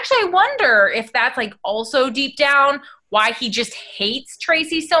ambitious. And actually, I wonder if that's like also deep down why he just hates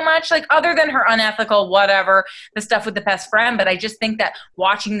Tracy so much, like, other than her unethical, whatever, the stuff with the best friend. But I just think that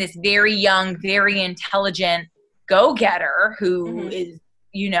watching this very young, very intelligent go-getter who is,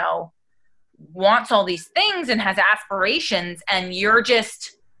 you know, wants all these things and has aspirations, and you're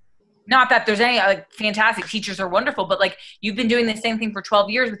just, not that there's any like fantastic teachers are wonderful, but like, you've been doing the same thing for 12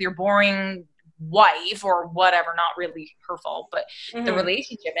 years with your boring wife or whatever, not really her fault, but the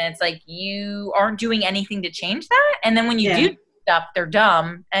relationship, and it's like, you aren't doing anything to change that, and then when you do stuff, they're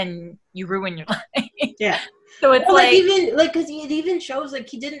dumb and you ruin your life. So it's because it even shows like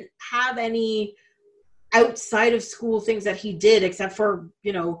he didn't have any outside of school things that he did, except for,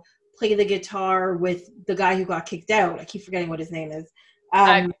 you know, play the guitar with the guy who got kicked out. I keep forgetting what his name is.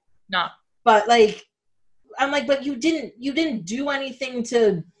 But like, I'm like, but you didn't do anything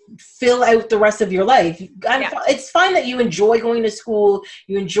to fill out the rest of your life. It's fine that you enjoy going to school,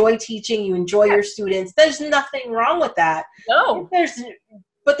 you enjoy teaching, you enjoy your students. There's nothing wrong with that. No.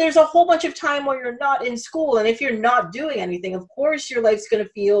 But there's a whole bunch of time where you're not in school, and if you're not doing anything, of course your life's going to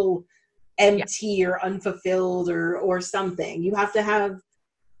feel empty or unfulfilled or something. You have to have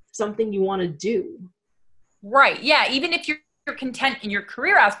something you want to do. Right. Yeah. Even if you're content in your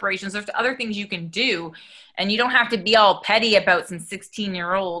career aspirations, there's other things you can do, and you don't have to be all petty about some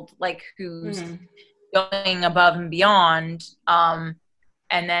 16-year-old like who's going above and beyond. And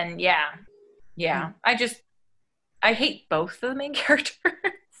then I hate both of the main characters.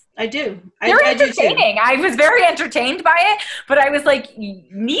 I do. They're entertaining. I was very entertained by it, but I was like,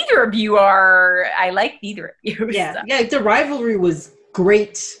 neither of you are. I like neither of you. Yeah, so. The rivalry was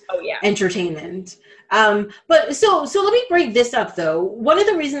great. Entertainment. But so let me bring this up though. One of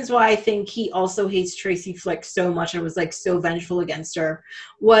the reasons why I think he also hates Tracy Flick so much and was like so vengeful against her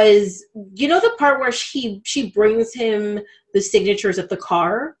was, you know, the part where she brings him the signatures of the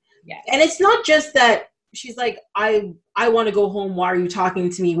car. Yeah. And it's not just that she's like, I want to go home. Why are you talking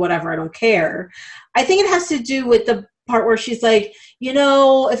to me? Whatever. I don't care. I think it has to do with the part where she's like, you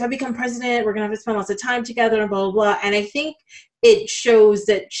know, if I become president, we're going to have to spend lots of time together and blah, blah, blah. And I think it shows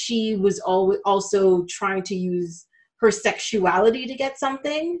that she was also trying to use her sexuality to get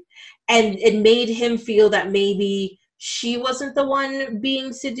something. And it made him feel that maybe she wasn't the one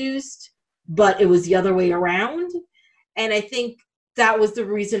being seduced, but it was the other way around. And I think that was the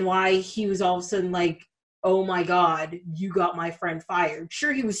reason why he was all of a sudden like, oh my God, you got my friend fired.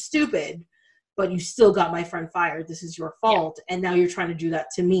 Sure, he was stupid, but you still got my friend fired. This is your fault. Yeah. And now you're trying to do that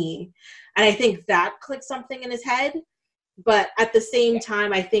to me. And I think that clicked something in his head. But at the same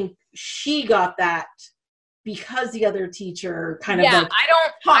time, I think she got that because the other teacher kind of like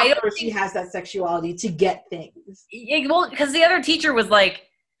I don't think she has that sexuality to get things. Yeah, well, because the other teacher was like,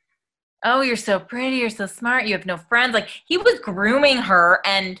 oh, you're so pretty, you're so smart, you have no friends. Like, he was grooming her.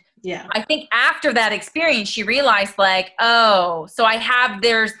 And Yeah. I think after that experience, she realized, like, oh, so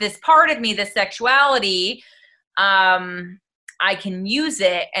there's this part of me, this sexuality, I can use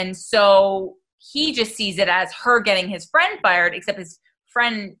it. And so he just sees it as her getting his friend fired, except his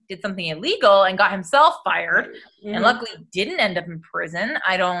friend did something illegal and got himself fired. Mm-hmm. And luckily didn't end up in prison.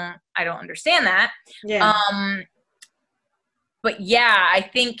 I don't understand that. Yeah. But yeah, I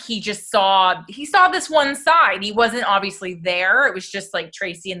think he saw this one side. He wasn't obviously there. It was just like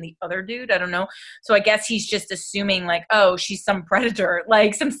Tracy and the other dude. I don't know. So I guess he's just assuming like, oh, she's some predator,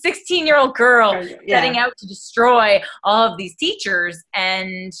 like some 16-year-old girl setting out to destroy all of these teachers.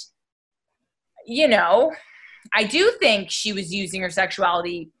 And, you know, I do think she was using her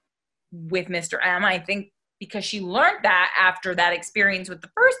sexuality with Mr. M. I think because she learned that after that experience with the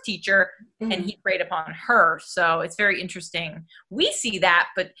first teacher, mm-hmm. and he preyed upon her. So it's very interesting. We see that,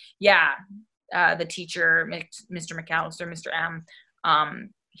 but yeah, the teacher, Mr. McAllister, Mr. M,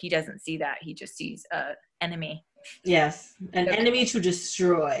 he doesn't see that. He just sees an enemy. Yes, an enemy to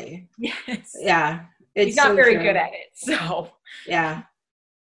destroy. Yes. Yeah. He's not very good at it, so. Yeah.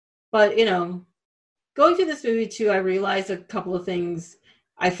 But, you know, going through this movie too, I realized a couple of things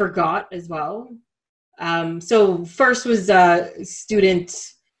I forgot as well. So first was student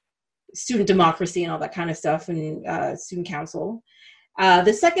democracy and all that kind of stuff, and student council.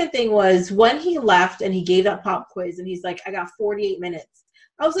 The second thing was when he left and he gave that pop quiz and he's like, I got 48 minutes.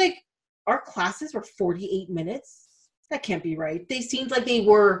 I was like, our classes were 48 minutes? That can't be right. They seemed like they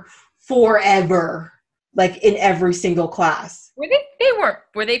were forever, like in every single class. Were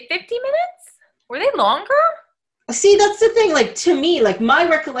they 50 minutes? Were they longer? See, that's the thing. Like, to me, like, my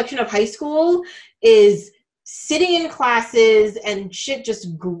recollection of high school is sitting in classes and shit just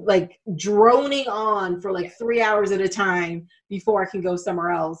like droning on for like 3 hours at a time before I can go somewhere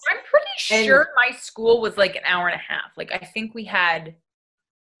else. I'm pretty sure my school was like an hour and a half. Like, I think we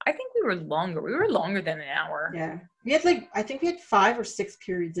were longer. We were longer than an hour. Yeah. We had I think we had 5 or 6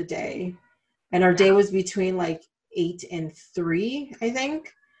 periods a day. And our day was between like 8 and 3, I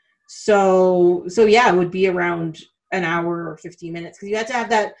think. So yeah, it would be around an hour or 15 minutes because you had to have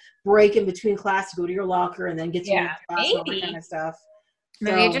that break in between class to go to your locker and then get to your class and all that kind of stuff.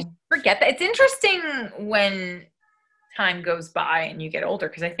 Maybe I just forget that. It's interesting when time goes by and you get older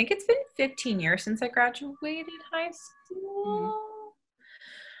because I think it's been 15 years since I graduated high school.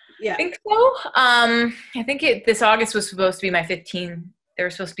 Mm-hmm. Yeah, I think so. I think this August was supposed to be my 15. There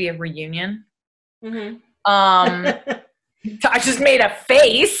was supposed to be a reunion. Mm-hmm. I just made a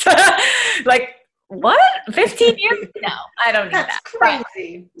face. Like, what? 15 years? No, I don't need that.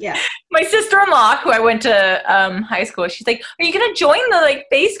 Crazy. Yeah. My sister-in-law, who I went to high school, she's like, are you going to join the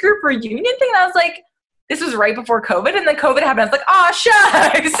face group reunion thing? And I was like, this was right before COVID. And then COVID happened. I was like, oh,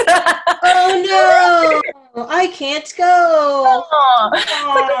 shucks. Oh, no. I can't go. Like,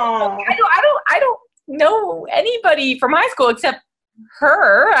 I don't know anybody from high school except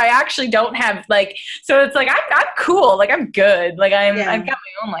her. I actually don't have so it's like I'm cool, like I'm good, like I've got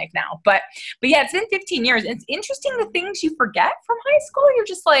my own life now, but yeah, it's been 15 years. It's interesting the things you forget from high school. You're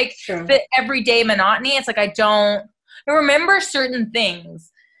just like the everyday monotony. It's like I remember certain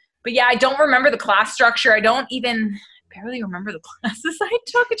things, but yeah, I don't remember the class structure. I don't even barely remember the classes I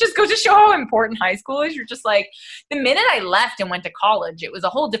took. It just goes to show how important high school is. You're just like, the minute I left and went to college, it was a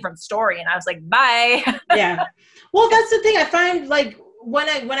whole different story. And I was like, bye. Yeah. Well, that's the thing. I find when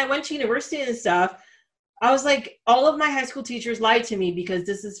I went to university and stuff, I was like, all of my high school teachers lied to me because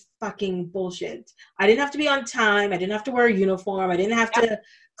this is fucking bullshit. I didn't have to be on time. I didn't have to wear a uniform. I didn't have to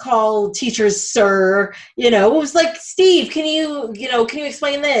call teachers sir. It was like, Steve, can you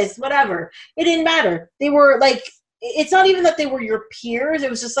explain this? Whatever. It didn't matter. They were like, it's not even that they were your peers. It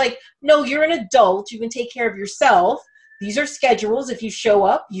was just like, no, you're an adult. You can take care of yourself. These are schedules. If you show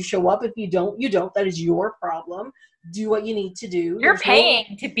up, you show up. If you don't, you don't. That is your problem. Do what you need to do. You're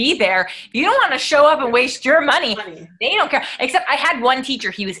paying to be there. If you don't want to show up and waste your money, they don't care. Except I had one teacher.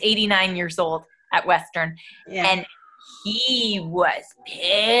 He was 89 years old at Western. Yeah. And he was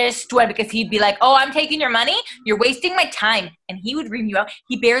pissed because he'd be like, oh, I'm taking your money. You're wasting my time. And he would ring you out.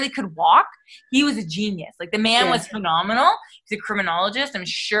 He barely could walk. He was a genius. Like, the man was phenomenal. He's a criminologist. I'm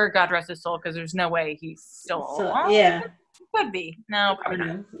sure, God rest his soul, because there's no way he's still alive. Yeah. Could be. No, probably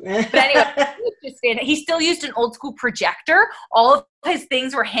not. But anyway, he still used an old school projector. All of his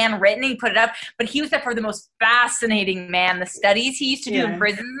things were handwritten. He put it up. But he was there for the most fascinating man. The studies he used to do in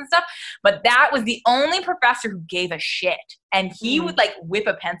prisons and stuff. But that was the only professor who gave a shit. And he would whip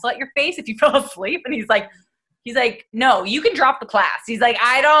a pencil at your face if you fell asleep. And he's like, no, you can drop the class. He's like,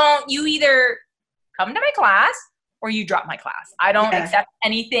 you either come to my class or you drop my class. I don't accept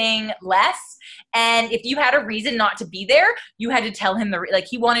anything less. And if you had a reason not to be there, you had to tell him like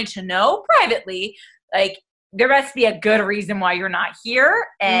he wanted to know privately, like there must be a good reason why you're not here.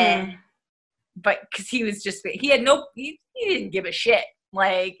 And but because he was just, he didn't give a shit.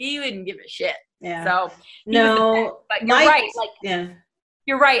 Like he didn't give a shit. Yeah. So no, but you're right. Like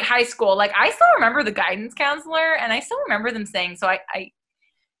you're right. High school. Like I still remember the guidance counselor, and I still remember them saying, so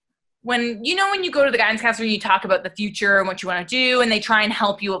when you go to the guidance counselor, you talk about the future and what you want to do, and they try and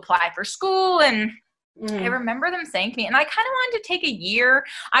help you apply for school. And I remember them saying to me, and I kind of wanted to take a year.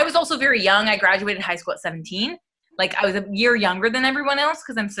 I was also very young. I graduated high school at 17. Like I was a year younger than everyone else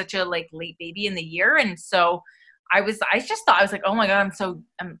because I'm such a like late baby in the year. And so I just thought, I was like, oh my God,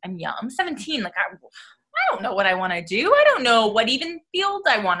 I'm young. I'm 17. Like I don't know what I want to do. I don't know what even field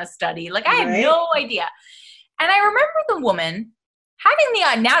I want to study. Like I have no idea. And I remember the woman having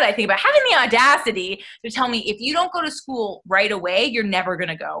now that I think about it, having the audacity to tell me, if you don't go to school right away, you're never going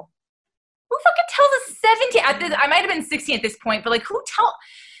to go. Who fucking tells a 17? I might have been 16 at this point, but like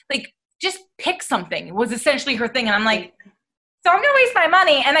just pick something was essentially her thing. And I'm like, so I'm going to waste my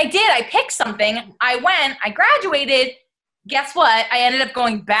money. And I did. I picked something. I went, I graduated. Guess what? I ended up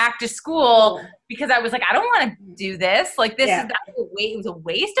going back to school because I was like, I don't want to do this. Like it was a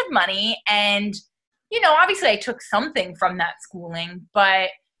waste of money. And, obviously I took something from that schooling,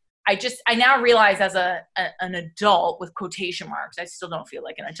 but I now realize as an adult with quotation marks, I still don't feel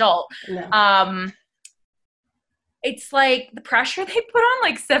like an adult. No. It's like the pressure they put on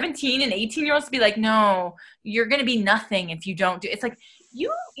like 17 and 18-year-olds to be like, no, you're going to be nothing if you don't do it. It's like,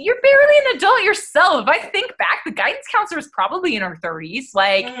 you're barely an adult yourself. If I think back, the guidance counselor is probably in her 30s.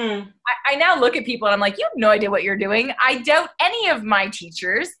 Like I now look at people and I'm like, you have no idea what you're doing. I doubt any of my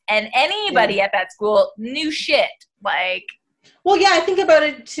teachers and anybody at that school knew shit. Like, well, yeah, I think about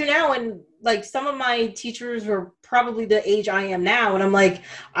it too now, and like some of my teachers were probably the age I am now, and I'm like,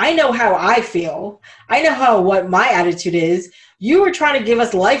 I know how I feel. I know what my attitude is. You were trying to give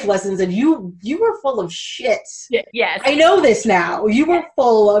us life lessons, and you were full of shit. Yes. I know this now. You were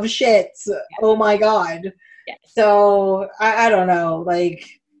full of shit. Yes. Oh my God. Yes. So I don't know. Like,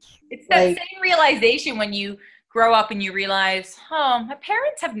 it's that same realization when you grow up and you realize, oh, my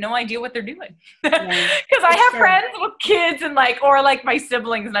parents have no idea what they're doing. Because I have friends with kids and or my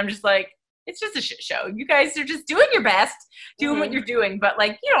siblings, and I'm just like, it's just a shit show. You guys are just doing your best, doing what you're doing, but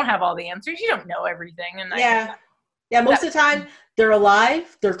you don't have all the answers. You don't know everything. And most of the time they're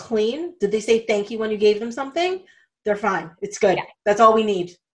alive, they're clean. Did they say thank you when you gave them something? They're fine. It's good. Yeah. That's all we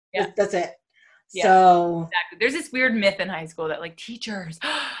need. Yeah. That's it. Yeah, so exactly. There's this weird myth in high school that teachers,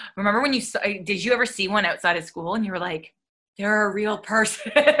 remember when did you ever see one outside of school and you were like, they're a real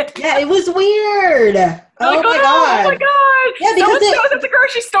person? Yeah, it was weird. Oh my God. Oh my God. Yeah, because they goes at the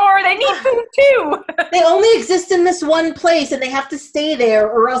grocery store. They need food too. They only exist in this one place and they have to stay there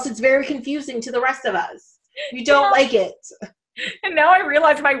or else it's very confusing to the rest of us. You don't like it. And now I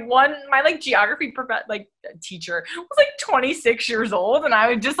realize my geography teacher was 26 years old, and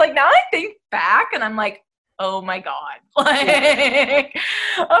I was just now I think back and I'm like, oh my God.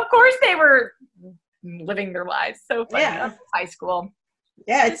 Of course they were living their lives. So funny. Yeah. That's high school.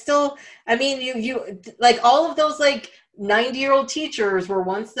 Yeah, it's still, I mean, you all of those 90-year-old teachers were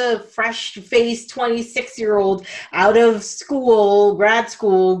once the fresh-faced 26-year-old out of school, grad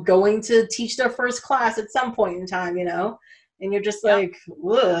school, going to teach their first class at some point in time, And you're just like,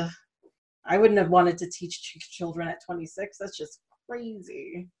 ugh, I wouldn't have wanted to teach children at 26. That's just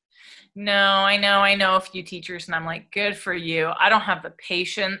crazy. No, I know a few teachers, and I'm like, good for you. I don't have the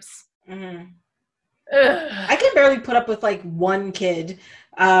patience. Mm-hmm. I can barely put up with one kid,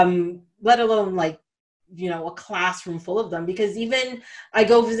 let alone a classroom full of them, because even I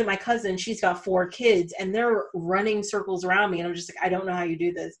go visit my cousin, she's got 4 kids and they're running circles around me. And I'm just like, I don't know how you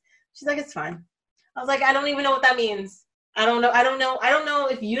do this. She's like, it's fine. I was like, I don't even know what that means. I don't know. I don't know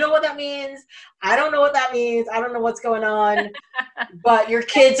if you know what that means. I don't know what that means. I don't know what's going on, but your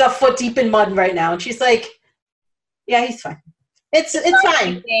kid's a foot deep in mud right now. And she's like, yeah, he's fine. It's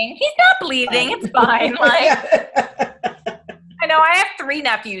fine. Bleeding. He's not bleeding. It's fine. I know I have 3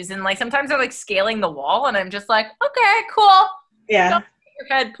 nephews, and sometimes they're scaling the wall, and I'm just like, okay, cool. Yeah. Don't hit your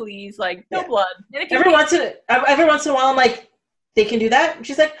head, please. No blood. Every once in a while, I'm like, they can do that. And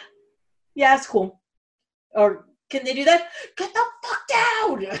she's like, yeah, it's cool. Or can they do that? Get the fuck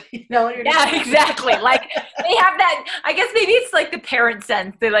down. Yeah, exactly. They have that. I guess maybe it's the parent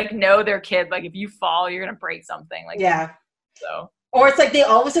sense. They know their kid. If you fall, you're gonna break something. Yeah. So. Or it's they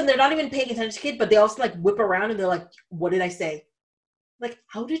all of a sudden they're not even paying attention to the kid, but they also whip around and they're like, "What did I say?"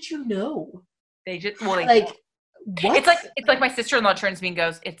 How did you know? They just what? It's like my sister-in-law turns to me and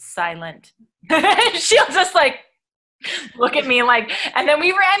goes, "It's silent." She'll just look at me like, and then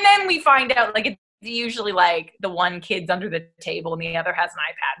we find out like it's usually like the one kid's under the table and the other has an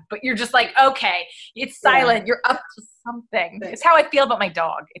iPad, but you're just like, okay, it's silent. You're up to something. It's how I feel about my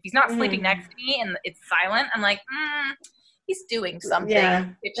dog. If he's not sleeping next to me and it's silent, I'm like, he's doing something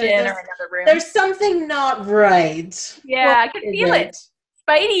in the kitchen or another room. There's something not right. Yeah, I can feel it.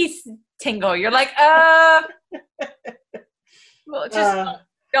 Spidey tingle. You're like, well, just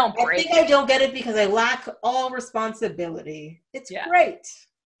don't break. I think I don't get it because I lack all responsibility. It's great.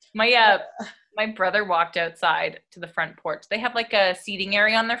 My brother walked outside to the front porch. They have like a seating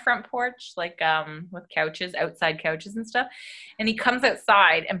area on their front porch, like with couches, outside couches and stuff. And he comes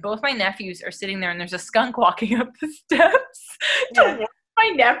outside and both my nephews are sitting there and there's a skunk walking up the steps towards my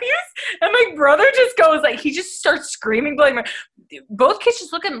nephews. And my brother just goes like, he just starts screaming. Both kids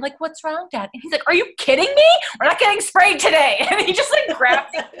just look at him like, what's wrong, Dad? And he's like, are you kidding me? We're not getting sprayed today. And he just like grabs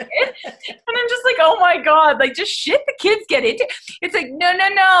the kid. And I'm just like, oh my God, like just shit the kids get into. It's like,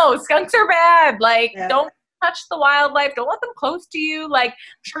 no, skunks are bad. Like, don't touch the wildlife. Don't let them close to you. Like,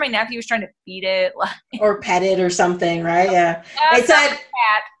 I'm sure my nephew was trying to feed it. Or pet it or something, right? Yeah. It's that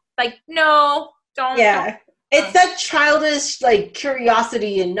like, no, don't. Yeah. Don't. It's that childish, like,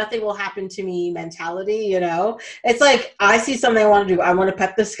 curiosity and nothing will happen to me mentality, you know? It's like, I see something I want to do. I want to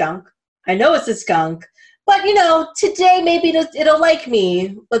pet the skunk. I know it's a skunk. But, you know, today maybe it'll like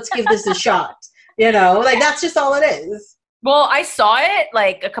me. Let's give this a shot. You know? Like, that's just all it is. Well, I saw it,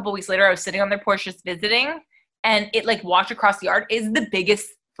 like, a couple weeks later. I was sitting on their porch just visiting. And it, like, walked across the yard. It's the biggest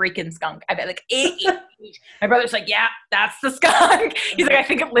freaking skunk. I bet, like, 8 feet. My brother's like, yeah, that's the skunk. He's like, I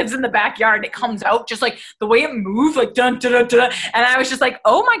think it lives in the backyard. It comes out just like the way it moved, like dun dun dun dun. And I was just like,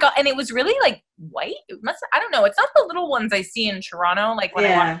 oh my God. And it was really like white. I don't know. It's not the little ones I see in Toronto. Like when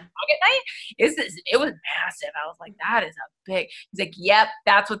I walk the dog at night, it was massive. I was like, that is a big. He's like, yep,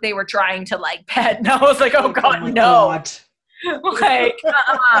 that's what they were trying to like pet. And I was like, oh God, no. God. Like,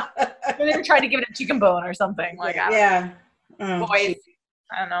 they were trying to give it a chicken bone or something. Like, boys.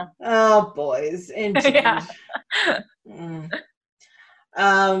 I don't know. Oh, boys. Indeed.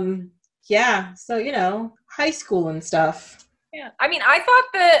 So, you know, high school and stuff. Yeah. I mean, I thought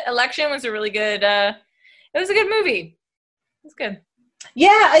the election was a really good, it was a good movie. It was good.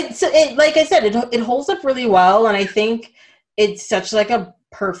 Yeah. Like I said, it holds up really well. And I think it's such like a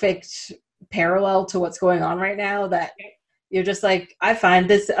perfect parallel to what's going on right now that you're just like, I find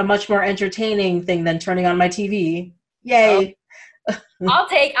this a much more entertaining thing than turning on my TV. Yay. I'll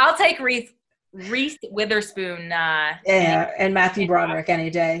take Reese Witherspoon. And Matthew Broderick any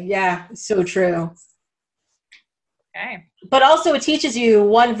day. Yeah, so true. Okay. But also it teaches you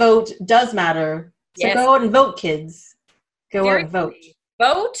one vote does matter. So go out and vote, kids. Go out and vote.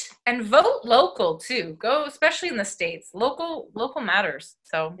 Vote local too. Go, especially in the States. Local matters.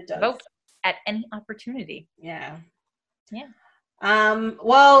 So vote at any opportunity. Yeah. Yeah.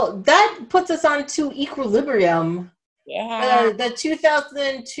 Well, that puts us on to Equilibrium. Yeah. The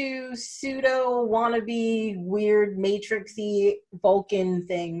 2002 pseudo wannabe weird matrixy Vulcan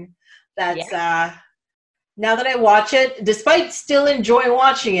thing. That's now that I watch it, despite still enjoying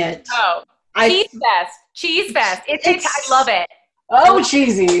watching it. Oh, Cheese Fest. I love it. Oh,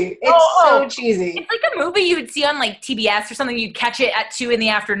 cheesy. It's so cheesy. It's like a movie you would see on like TBS or something. You'd catch it at 2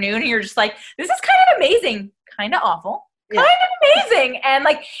 p.m. and you're just like, this is kind of amazing, kind of awful. Kind of amazing. And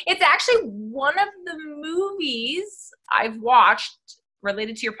like, it's actually one of the movies I've watched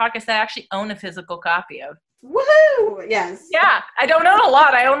related to your podcast that I actually own a physical copy of. Woohoo! Yes. Yeah. I don't own a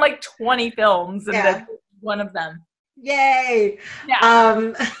lot. I own like 20 films and that's one of them. Yay.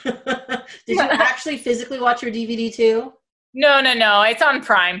 Yeah. Did you actually physically watch your DVD too? No. It's on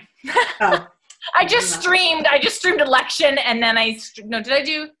Prime. Oh. I just streamed Election and then I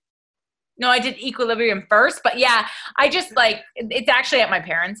did Equilibrium first, but yeah, I just like, it's actually at my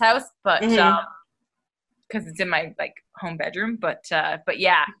parents' house, but, cause it's in my like home bedroom, but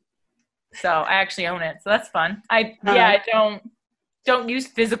yeah, so I actually own it. So that's fun. I don't use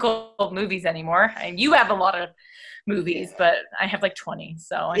physical movies anymore. And you have a lot of movies, but I have like 20.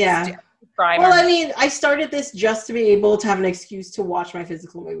 So I just Well, I mean, I started this just to be able to have an excuse to watch my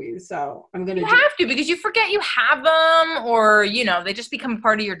physical movies. So I'm going to have to, because you forget you have them, or, you know, they just become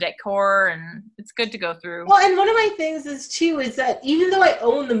part of your decor, and it's good to go through. Well, and one of my things is that even though I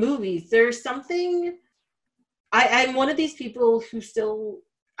own the movies, there's something, I'm one of these people who still,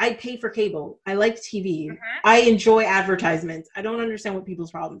 I pay for cable. I like TV. I enjoy advertisements. I don't understand what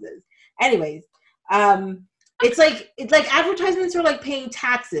people's problems is. Anyways, it's like advertisements are like paying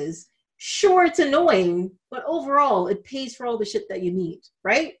taxes. Sure, it's annoying, but overall, it pays for all the shit that you need,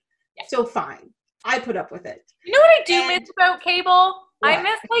 right? Yeah. So fine. I put up with it. You know what I do miss about cable? What? I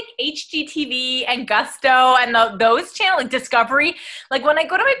miss like HGTV and Gusto and those channels, like Discovery. Like when I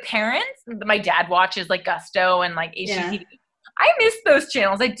go to my parents, my dad watches like Gusto and like HGTV. Yeah. I miss those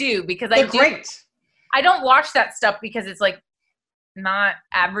channels. I do because They're great. I don't watch that stuff because it's like not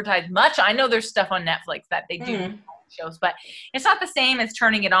advertised much. I know there's stuff on Netflix that they do shows, but it's not the same as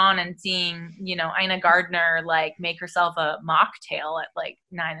turning it on and seeing, you know, Ina Gardner like make herself a mocktail at like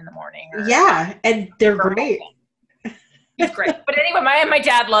 9 a.m. Yeah, and they're great. It's great. But anyway, my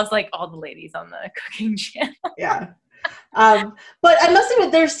dad loves like all the ladies on the cooking channel. Yeah. But I must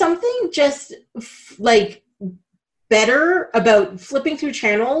admit, there's something just like better about flipping through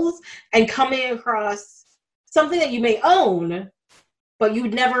channels and coming across something that you may own, but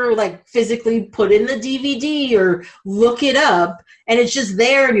you'd never like physically put in the DVD or look it up, and it's just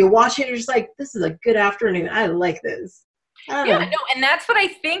there and you watch it and you're just like, this is a good afternoon. I like this. I don't know. No, and that's what I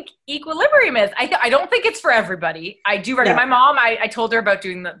think Equilibrium is. I don't think it's for everybody. I do recommend. My mom, I told her about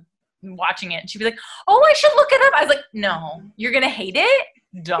watching it, and she'd be like, "Oh, I should look it up." I was like, "No, you're gonna hate it.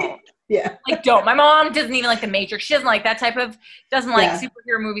 Don't." Yeah. Like, don't. My mom doesn't even like The Matrix. She doesn't like that doesn't like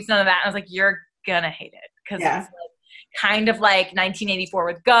superhero movies, none of that. And I was like, you're gonna hate it because it's like, kind of like 1984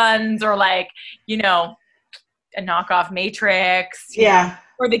 with guns, or like, you know, a knockoff Matrix. Yeah.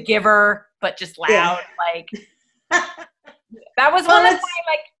 Or The Giver, but just loud. Yeah. Like. That was one of my,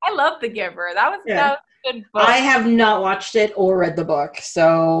 like, I love The Giver. That was a good book. I have not watched it or read the book,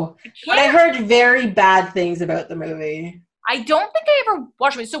 so I heard very bad things about the movie. I don't think I ever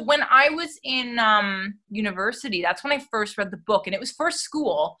watched it. So when I was in university, that's when I first read the book, and it was for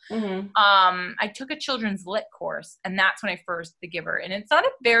school. Mm-hmm. I took a children's lit course, and that's when I first The Giver. And it's not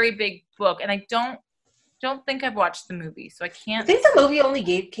a very big book, and I don't think I've watched the movie, so I can't. I think the movie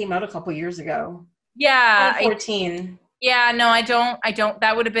only came out a couple years ago. Yeah, 2014. Yeah, no, I don't.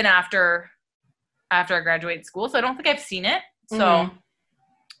 That would have been after I graduated school, so I don't think I've seen it. So,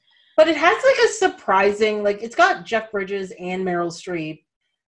 but it has like a surprising, like it's got Jeff Bridges and Meryl Streep,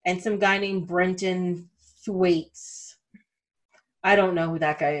 and some guy named Brenton Thwaites. I don't know who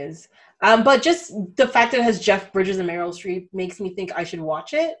that guy is, but just the fact that it has Jeff Bridges and Meryl Streep makes me think I should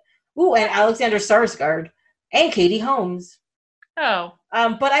watch it. Ooh, and Alexander Skarsgård and Katie Holmes. Oh,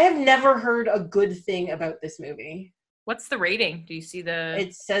 but I have never heard a good thing about this movie. What's the rating? Do you see the...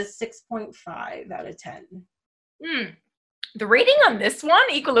 It says 6.5 out of 10. The rating on this one,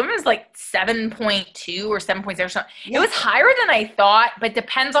 Equilibrium, is like 7.2 or 7.0 or something. Yeah. It was higher than I thought, but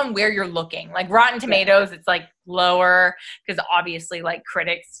depends on where you're looking. Like Rotten Tomatoes, it's like lower because obviously like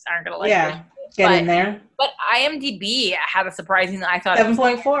critics aren't going to like it. Get in there. But IMDb had a surprising, I thought...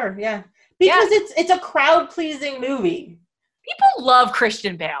 7.4, Because it's a crowd-pleasing movie. People love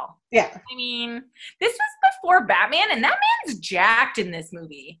Christian Bale. Yeah. I mean, this was before Batman, and that man's jacked in this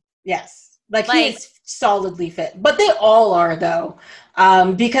movie. Yes. Like he's solidly fit. But they all are, though.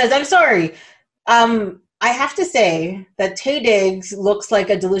 Because, I'm sorry, I have to say that Taye Diggs looks like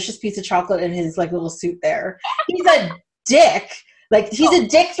a delicious piece of chocolate in his, like, little suit there. He's a dick. Like, he's a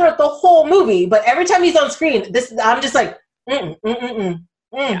dick throughout the whole movie. But every time he's on screen, I'm just like,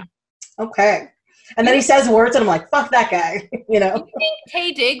 Yeah. Okay. And then he says words, and I'm like, fuck that guy, you know? Do you think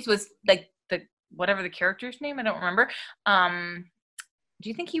Taye Diggs was, like, whatever the character's name, I don't remember. Do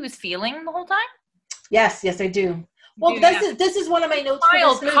you think he was feeling the whole time? Yes, I do. Well, this is one of my notes for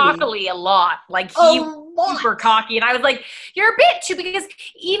this movie. Cockily a lot. Like, he was super cocky. And I was like, you're a bit too, because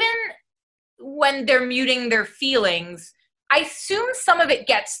even when they're muting their feelings, I assume some of it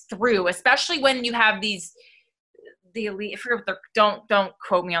gets through, especially when you have the elite, I forget what don't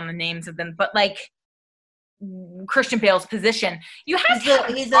quote me on the names of them, but like Christian Bale's position. You have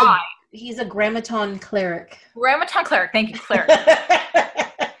he's a grammaton cleric. Grammaton cleric, thank you, cleric.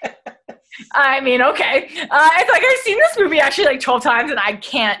 I mean, okay. It's like I've seen this movie actually like 12 times, and I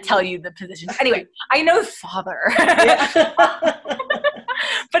can't tell you the positions. Anyway, I know father.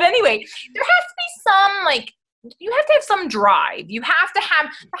 But anyway, there has to be some like, you have to have some drive. You have to have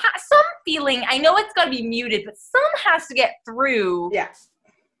some feeling. I know it's got to be muted, but some has to get through. Yes.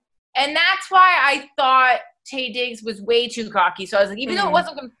 And that's why I thought Taye Diggs was way too cocky. So I was like, even though it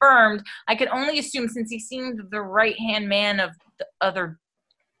wasn't confirmed, I could only assume, since he seemed the right-hand man of the other,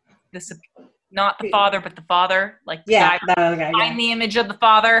 not the father, but the father. Like the guy behind the image of the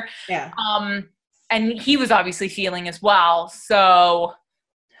father. Yeah. And he was obviously feeling as well. So.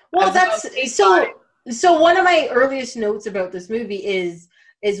 Well, So one of my earliest notes about this movie is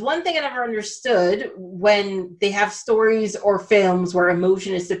one thing I never understood when they have stories or films where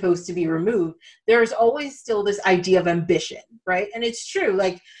emotion is supposed to be removed. There's always still this idea of ambition, right? And it's true.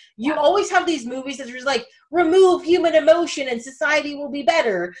 Like, You always have these movies that are just like, remove human emotion and society will be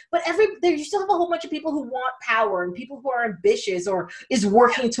better. But you still have a whole bunch of people who want power and people who are ambitious or is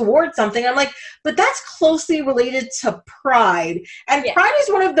working towards something. I'm like, but that's closely related to pride. And pride is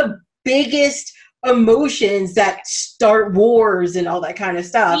one of the biggest emotions that start wars and all that kind of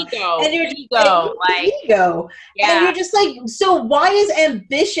stuff. Ego. And ego. Yeah. And you're just like, so why is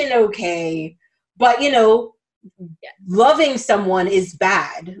ambition okay? But, loving someone is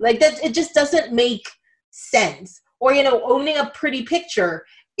bad. Like that, it just doesn't make sense. Or, owning a pretty picture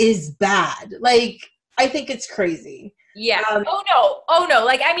is bad. Like, I think it's crazy. Yeah. Oh no.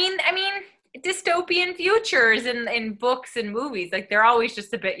 Like, I mean, dystopian futures in books and movies, like they're always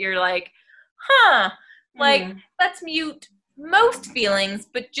just a bit, you're like, like, let's mute most feelings,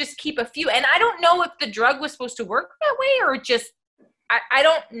 but just keep a few. And I don't know if the drug was supposed to work that way or just, I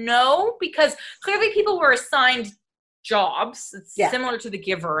don't know, because clearly people were assigned jobs. It's similar to The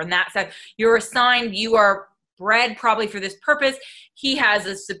Giver in that sense. You're assigned, you are bred probably for this purpose. He has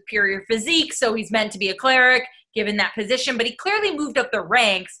a superior physique, so he's meant to be a cleric given that position, but he clearly moved up the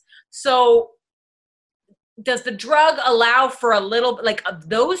ranks. So does the drug allow for a little like of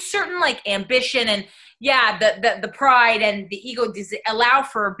those certain like ambition and the pride and the ego? Does it allow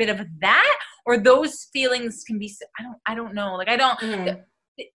for a bit of that, or those feelings can be, I don't know. Like I don't,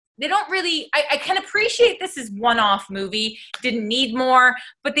 they don't really, I can appreciate this is one-off movie, didn't need more,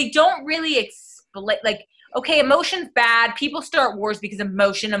 but they don't really explain, like, okay, emotion's bad. People start wars because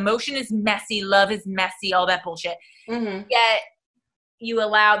emotion is messy. Love is messy, all that bullshit. Yet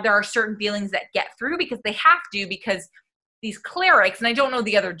there are certain feelings that get through because they have to, because these clerics, and I don't know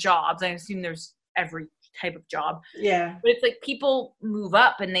the other jobs, I assume there's every type of job. Yeah. But it's like people move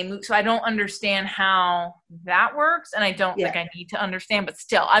up and they move. So I don't understand how that works. And I don't think I need to understand, but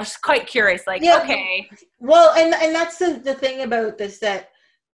still, I'm just quite curious. Like, okay. Well, and that's the thing about this, that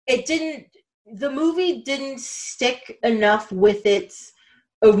the movie didn't stick enough with its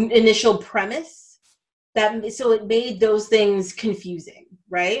initial premise. So it made those things confusing,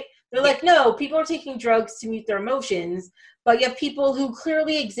 right? They're like, no, people are taking drugs to mute their emotions, but you have people who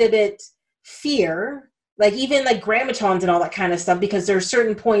clearly exhibit fear, like even like grammatons and all that kind of stuff, because there are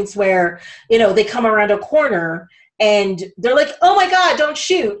certain points where, they come around a corner and they're like, oh my God, don't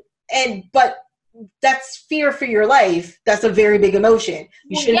shoot. But that's fear for your life. That's a very big emotion.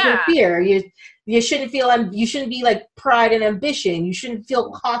 You shouldn't feel fear. You shouldn't you shouldn't be like pride and ambition. You shouldn't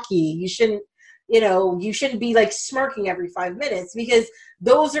feel cocky. You shouldn't be like smirking every 5 minutes, because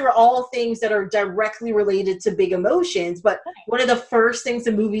those are all things that are directly related to big emotions. But one of the first things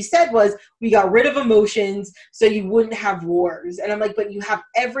the movie said was, we got rid of emotions so you wouldn't have wars. And I'm like, but you have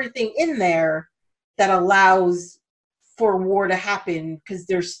everything in there that allows for war to happen, because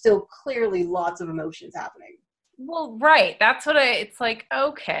there's still clearly lots of emotions happening. Well, right. That's what it's like,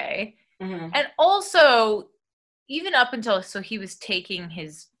 okay. And also, even up until, so he was taking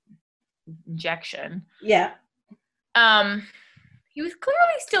his injection. Yeah. He was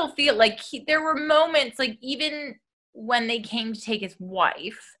clearly still feel like there were moments, like even when they came to take his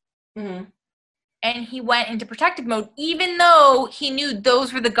wife, and he went into protective mode, even though he knew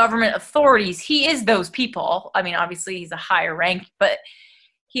those were the government authorities. He is those people. I mean, obviously he's a higher rank, but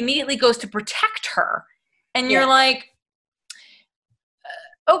he immediately goes to protect her. And you're like,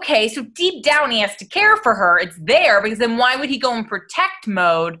 okay, so deep down he has to care for her. It's there, because then why would he go in protect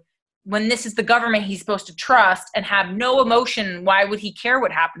mode when this is the government he's supposed to trust and have no emotion? Why would he care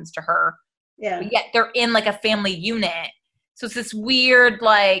what happens to her? Yeah. But yet they're in like a family unit. So it's this weird,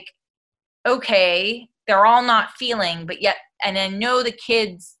 like, okay, they're all not feeling, but yet, and I know the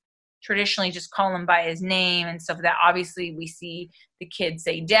kids traditionally just call him by his name and stuff like that. Obviously we see the kids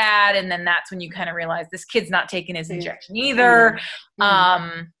say dad, and then that's when you kind of realize this kid's not taking his injection either.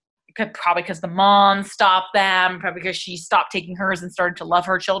 Probably because the mom stopped them, probably because she stopped taking hers and started to love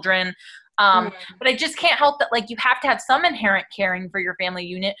her children. But I just can't help that, like, you have to have some inherent caring for your family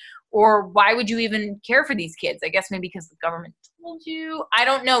unit, or why would you even care for these kids? I guess maybe because the government told you. I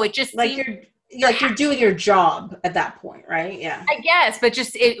don't know. It just like you're doing your job at that point, right? Yeah. I guess, but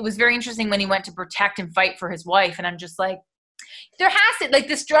just it was very interesting when he went to protect and fight for his wife, and I'm just like, there has to, like,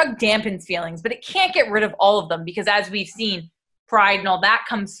 this drug dampens feelings, but it can't get rid of all of them, because as we've seen, pride and all that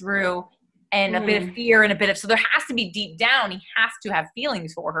comes through, and a bit of fear and a bit of, so there has to be deep down, he has to have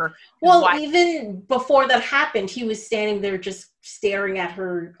feelings for her. Well, even before that happened, he was standing there just staring at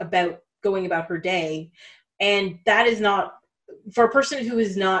her going about her day. And that is not, for a person who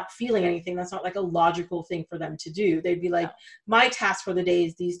is not feeling anything, that's not like a logical thing for them to do. They'd be like, my task for the day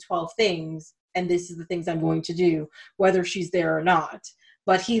is these 12 things, and this is the things I'm going to do, whether she's there or not.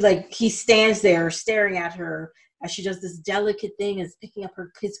 But he stands there staring at her, as she does this delicate thing is picking up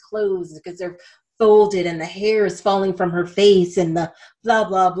his clothes because they're folded and the hair is falling from her face and the blah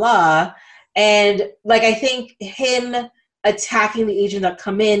blah blah. And like I think him attacking the agent that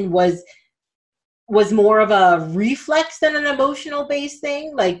come in was more of a reflex than an emotional based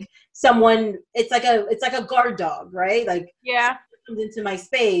thing. Like someone, it's like a guard dog, right? Like yeah, comes into my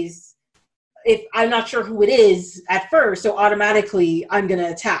space, if I'm not sure who it is at first, so automatically I'm going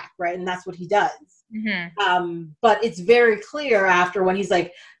to attack, right? And that's what he does. Mm-hmm. But it's very clear after when he's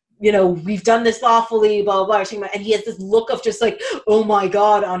like, you know, we've done this lawfully, blah, blah, blah. And he has this look of just like, oh my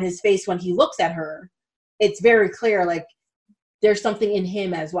God, on his face when he looks at her. It's very clear, like, there's something in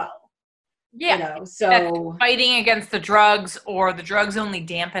him as well. Yeah. You know, so fighting against the drugs, or the drugs only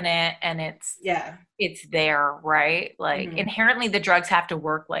dampen it, and it's there, right? Like inherently the drugs have to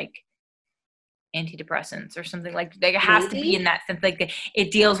work like antidepressants or something, like it has to be in that sense, like it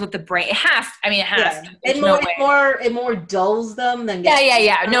deals with the brain. It has to. It more dulls them than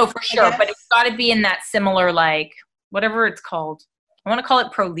no, for sure, but it's got to be in that similar, like whatever it's called. I want to call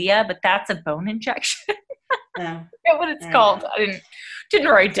it Prolia, but that's a bone injection. I forget what it's called. I didn't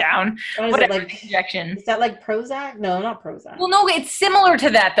write down. Whatever injection. Is that like Prozac? No, not Prozac. Well, no, it's similar to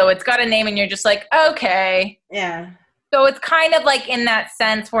that though. It's got a name and you're just like, okay. Yeah. So it's kind of like in that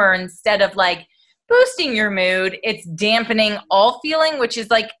sense where instead of like boosting your mood, it's dampening all feeling, which is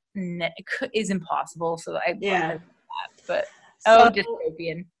like is impossible. So but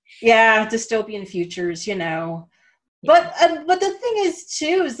dystopian. Yeah, dystopian futures, you know. But the thing is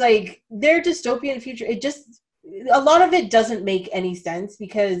too is like their dystopian future. It just a lot of it doesn't make any sense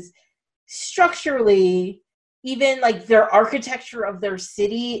because structurally, even like their architecture of their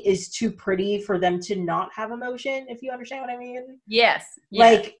city is too pretty for them to not have emotion. If you understand what I mean? Yes.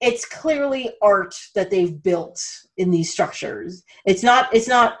 Like it's clearly art that they've built in these structures. It's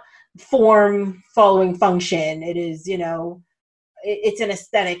not form following function. It is, you know. It's an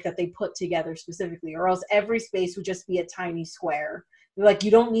aesthetic that they put together specifically, or else every space would just be a tiny square. Like you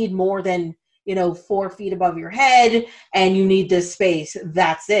don't need more than, you know, 4 feet above your head and you need this space.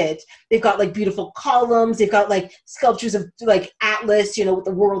 That's it. They've got like beautiful columns. They've got like sculptures of like Atlas, you know, with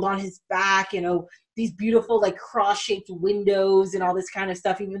the world on his back, you know, these beautiful like cross-shaped windows and all this kind of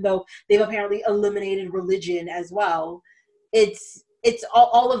stuff, even though they've apparently eliminated religion as well. It's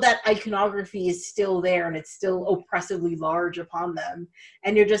all of that iconography is still there and it's still oppressively large upon them.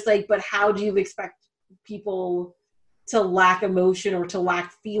 And you're just like, but how do you expect people to lack emotion or to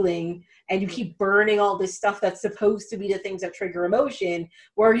lack feeling? And you keep burning all this stuff that's supposed to be the things that trigger emotion,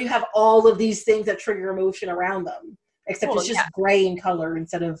 where you have all of these things that trigger emotion around them, except it's just gray in color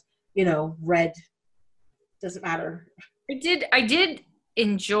instead of, you know, red. Doesn't matter. I did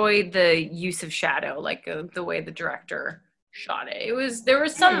enjoy the use of shadow, like the way the director shot it. There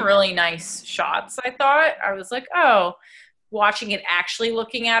was some really nice shots. I thought I was like, oh, watching it, actually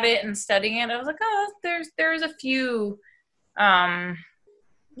looking at it and studying it, I was like, oh, there's a few. I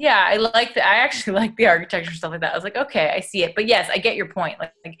actually like the architecture, stuff like that. I was like, okay, I see it. But yes, I get your point.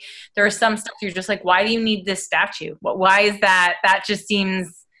 Like there are some stuff you're just like, why do you need this statue? Why is that? That just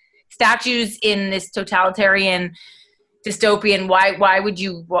seems, statues in this totalitarian dystopian, why would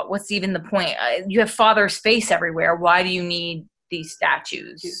you, what's even the point? You have Father's face everywhere. Why do you need these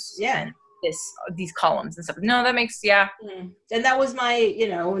statues? And these columns and stuff? No, that makes And that was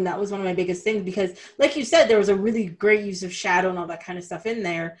that was one of my biggest things, because like you said, there was a really great use of shadow and all that kind of stuff in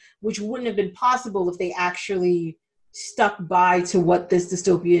there, which wouldn't have been possible if they actually stuck by to what this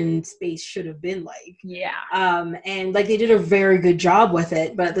dystopian space should have been like. And like they did a very good job with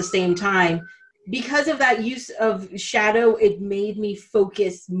it, but at the same time, because of that use of shadow, it made me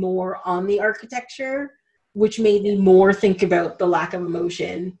focus more on the architecture, which made me more think about the lack of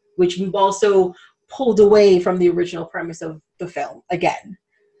emotion, which also pulled away from the original premise of the film again.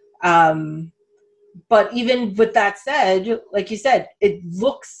 But even with that said, like you said, it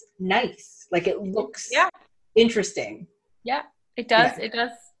looks nice. Like it looks interesting. Yeah, it does. Yeah. It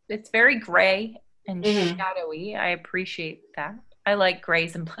does. It's very gray and shadowy. I appreciate that. I like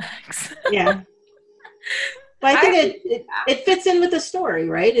grays and blacks. Yeah. But I think it fits in with the story,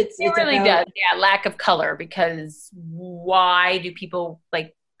 right? It really does. Yeah, lack of color, because why do people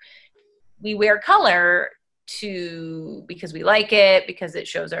we wear color because we like it, because it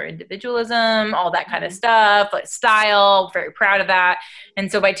shows our individualism, all that kind of stuff, like style, very proud of that.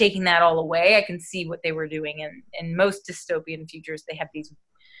 And so by taking that all away, I can see what they were doing. In most dystopian futures, they have these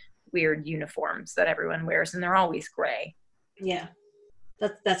weird uniforms that everyone wears, and they're always gray. Yeah.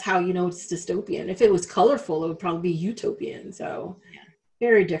 That's how you know it's dystopian. If it was colorful, it would probably be utopian. So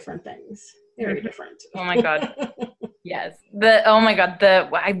very different things. Very different. Oh my God. Yes.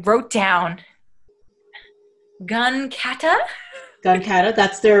 I wrote down gun kata. Gun kata,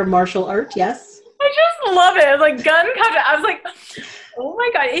 that's their martial art, yes. I just love it. It's like gun kata. I was like, oh my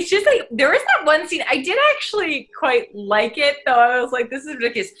God. It's just like, there is that one scene. I did actually quite like it, though. I was like, this is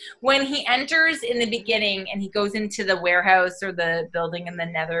ridiculous. When he enters in the beginning and he goes into the warehouse or the building in the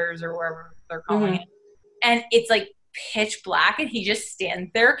Nethers or wherever they're calling it, and it's like pitch black and he just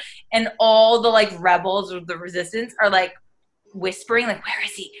stands there and all the like rebels or the resistance are like whispering, like, where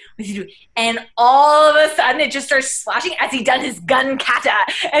is he? What is he doing? And all of a sudden it just starts slashing as he does his gun kata.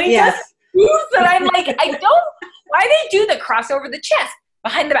 And he does moves that I'm like, I don't, why they do the cross over the chest,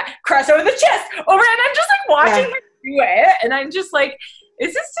 behind the back, cross over the chest, over, and I'm just like watching him do it, and I'm just like,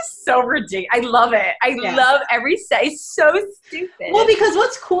 this is just so ridiculous. I love it. I love every set. It's so stupid. Well, because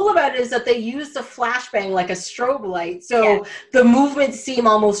what's cool about it is that they use the flashbang like a strobe light, so the movements seem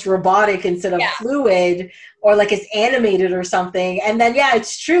almost robotic instead of fluid, or like it's animated or something. And then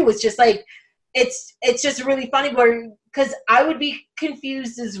it's true. It's just like it's just really funny, because I would be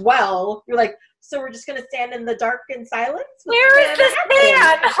confused as well. You're like, so we're just gonna stand in the dark in silence? Where is this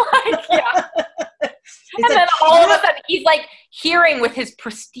man? Like, and then all of a sudden he's like hearing with his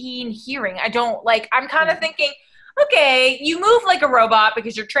pristine hearing. I'm kind of thinking, okay, you move like a robot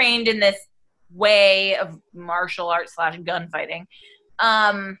because you're trained in this way of martial arts / gunfighting.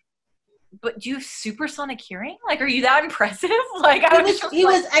 But do you have supersonic hearing? Like, are you that impressive? Like, he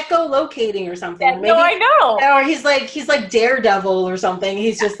was echolocating or something. Yeah, maybe, no, I know. Or he's like Daredevil or something.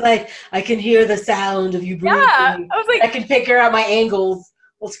 He's just like, I can hear the sound of you breathing. Yeah, I was like, I can figure out my angles.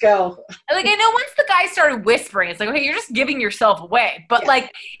 Let's go. Like, I know once the guy started whispering, it's like, okay, you're just giving yourself away. But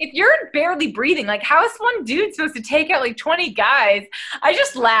like, if you're barely breathing, like, how is one dude supposed to take out like 20 guys? I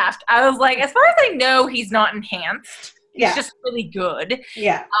just laughed. I was like, as far as I know, he's not enhanced. It's just really good.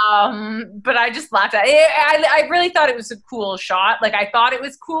 Yeah. But I just laughed at it. I really thought it was a cool shot. Like, I thought it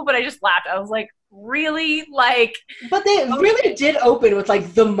was cool, but I just laughed. I was like, really? Like. But they really did open with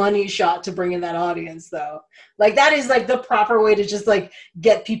like the money shot to bring in that audience, though. Like, that is like the proper way to just like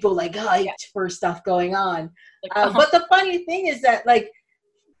get people like hyped for stuff going on. Like, but the funny thing is that like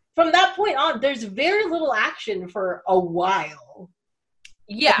from that point on, there's very little action for a while.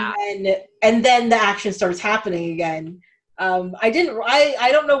 Yeah. And then the action starts happening again. I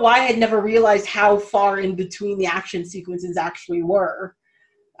don't know why I had never realized how far in between the action sequences actually were.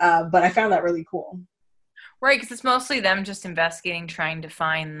 But I found that really cool. Right, because it's mostly them just investigating, trying to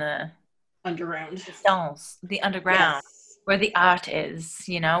find the underground. The underground, where the art is,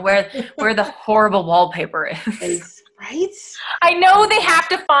 where the horrible wallpaper is. Right? I know they have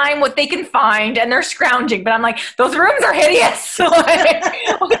to find what they can find, and they're scrounging, but I'm like, those rooms are hideous. Like,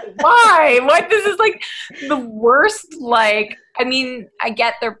 why? What? This is like the worst. Like, I mean, I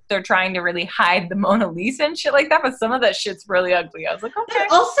get they're trying to really hide the Mona Lisa and shit like that, but some of that shit's really ugly. I was like, okay.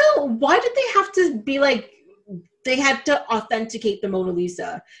 But also, why did they have to be like? They had to authenticate the Mona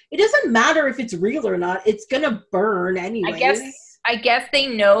Lisa. It doesn't matter if it's real or not. It's gonna burn anyway. I guess they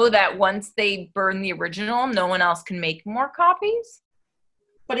know that once they burn the original, no one else can make more copies.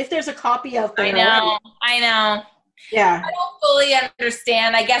 But if there's a copy out there, I know. Yeah. I don't fully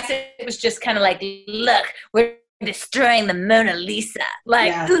understand. I guess it was just kind of like, look, we're destroying the Mona Lisa.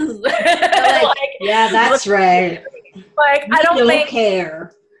 Like, ooh. Like, yeah, that's right. Like, I don't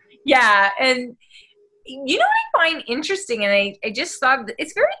care. Yeah, and you know what I find interesting, and I just thought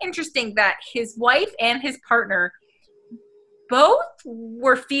it's very interesting that his wife and his partner both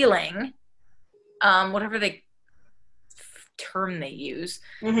were feeling whatever term they use.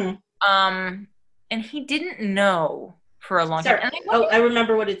 Mm-hmm. And he didn't know for a long time. And I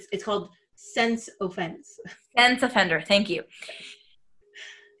remember what it's called. Sense offense. Sense offender. Thank you.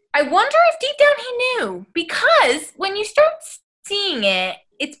 I wonder if deep down he knew, because when you start seeing it,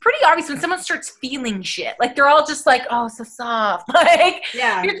 it's pretty obvious when someone starts feeling shit. Like, they're all just like, oh, so soft. Like,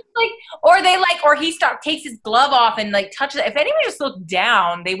 yeah. You're just like, or he takes his glove off and like touches it. If anyone just looked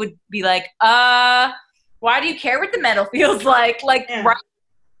down, they would be like, why do you care what the metal feels like? Like, right?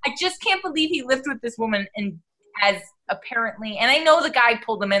 I just can't believe he lived with this woman and has apparently, and I know the guy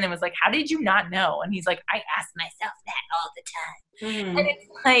pulled him in and was like, how did you not know? And he's like, I ask myself that all the time. Mm-hmm. And it's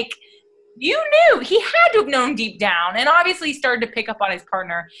like, you knew. He had to have known deep down. And obviously he started to pick up on his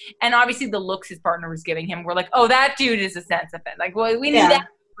partner. And obviously the looks his partner was giving him were like, oh, that dude is a sense offender. Like, well, we knew that in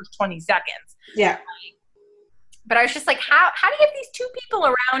the first 20 seconds. Yeah. But I was just like, how do you have these two people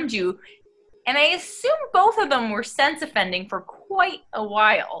around you? And I assume both of them were sense offending for quite a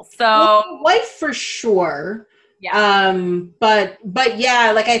while. So, well, wife for sure. Yeah. But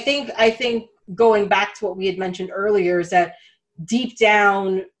yeah, like I think going back to what we had mentioned earlier is that deep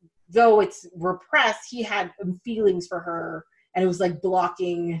down, though it's repressed, he had feelings for her, and it was like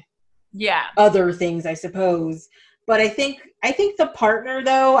blocking Yeah. other things, I suppose. But I think the partner,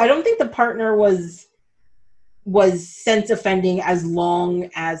 though, I don't think the partner was sense offending as long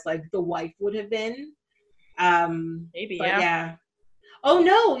as like the wife would have been. Maybe, but yeah. Oh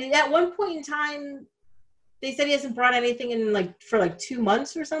no, at one point in time they said he hasn't brought anything in like for like 2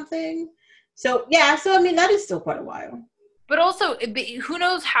 months or something. So yeah, so I mean that is still quite a while. But also, who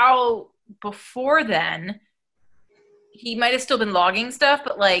knows how before then he might have still been logging stuff,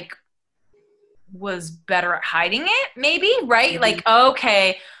 but like was better at hiding it, maybe, right? Mm-hmm. Like,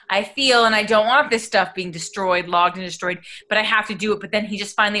 okay, I feel and I don't want this stuff being destroyed, logged and destroyed, but I have to do it. But then he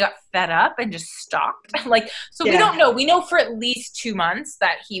just finally got fed up and just stopped. Like, so we don't know. We know for at least 2 months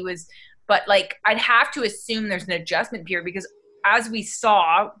that he was, but like, I'd have to assume there's an adjustment period because as we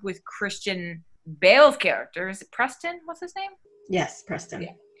saw with Christian Bale's character, is it Preston? What's his name? Yes, Preston.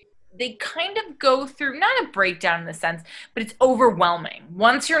 Yeah. They kind of go through, not a breakdown in the sense, but it's overwhelming.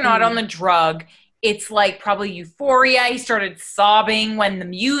 Once you're not on the drug, it's like probably euphoria. He started sobbing when the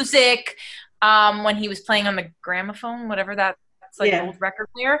music, when he was playing on the gramophone, whatever that's like old record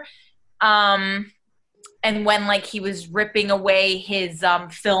player. And when like he was ripping away his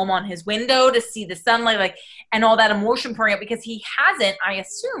film on his window to see the sunlight, like, and all that emotion pouring out because he hasn't, I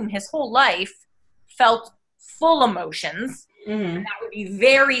assume, his whole life felt full emotions. Mm-hmm. That would be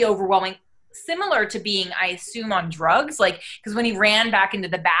very overwhelming, similar to being, I assume, on drugs. Like, because when he ran back into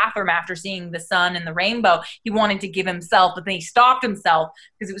the bathroom after seeing the sun and the rainbow, he wanted to give himself, but then he stopped himself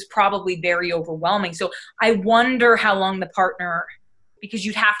because it was probably very overwhelming. So I wonder how long the partner, because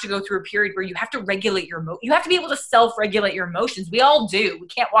you'd have to go through a period where you have to regulate your you have to be able to self-regulate your emotions. We all do. We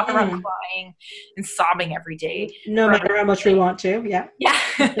can't walk around crying and sobbing every day. No matter how much we want to. Yeah. Yeah.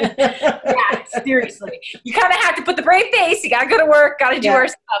 Yeah, seriously. You kind of have to put the brave face. You got to go to work, got to do our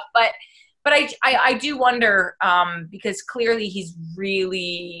stuff. But I do wonder, because clearly he's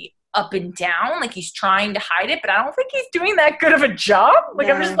really up and down. Like he's trying to hide it, but I don't think he's doing that good of a job. Like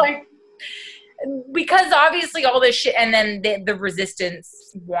I'm just like, because obviously all this shit, and then the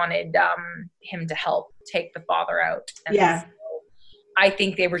resistance wanted him to help take the father out. And so I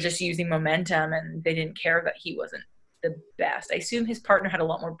think they were just using momentum and they didn't care that he wasn't the best. I assume his partner had a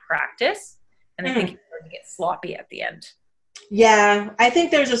lot more practice, and I think he started to get sloppy at the end. Yeah, I think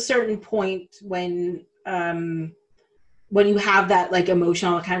there's a certain point when you have that like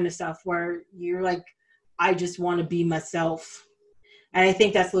emotional kind of stuff where you're like, I just want to be myself. And I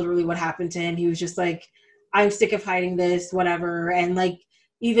think that's literally what happened to him. He was just like, I'm sick of hiding this, whatever. And like,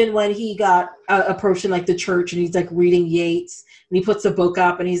 even when he got approaching like the church and he's like reading Yeats and he puts the book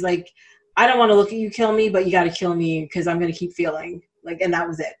up and he's like, I don't want to look at you kill me, but you got to kill me because I'm going to keep feeling like, and that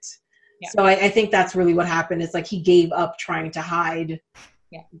was it. Yeah. So I think that's really what happened. It's like he gave up trying to hide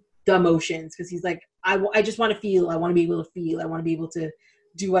the emotions because he's like, I just want to feel. I want to be able to feel. I want to be able to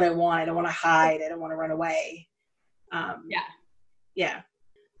do what I want. I don't want to hide. I don't want to run away. Yeah.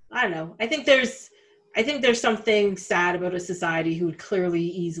 I don't know. I think there's something sad about a society who would clearly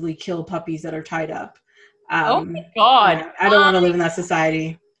easily kill puppies that are tied up. Oh my God. Yeah, I don't want to live in that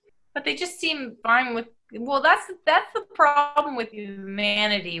society. But they just seem fine with, well, that's the problem with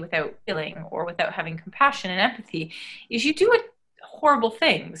humanity without feeling or without having compassion and empathy is you do horrible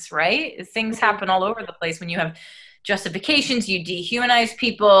things, right? Things happen all over the place when you have justifications, you dehumanize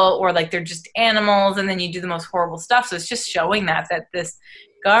people, or like they're just animals, and then you do the most horrible stuff. So it's just showing that this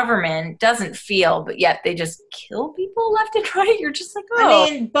government doesn't feel, but yet they just kill people left and right. You're just like, oh.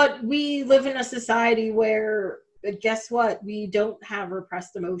 I mean, but we live in a society where, guess what? We don't have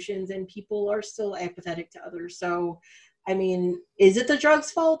repressed emotions, and people are still empathetic to others. So, I mean, is it the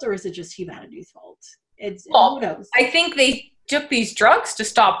drugs' fault, or is it just humanity's fault? Who knows? I think they took these drugs to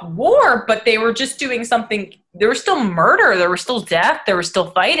stop war, but they were just doing something. There was still murder, there was still death, there was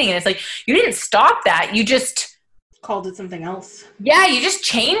still fighting, and it's like you didn't stop that. You just called it something else. Yeah, you just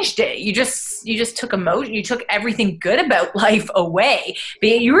changed it. You just took emotion. You took everything good about life away,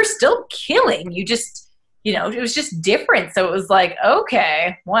 but you were still killing. You just, it was just different. So it was like,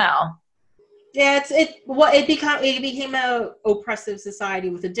 okay, well. Yeah, it became a oppressive society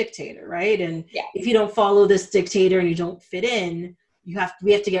with a dictator, right? And if you don't follow this dictator and you don't fit in, we have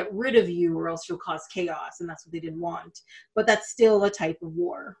to get rid of you, or else you'll cause chaos, and that's what they didn't want. But that's still a type of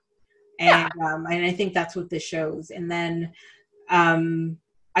war, and I think that's what this shows. And then, one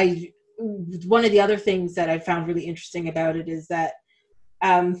of the other things that I found really interesting about it is that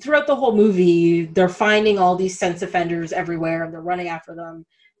throughout the whole movie, they're finding all these sex offenders everywhere, and they're running after them.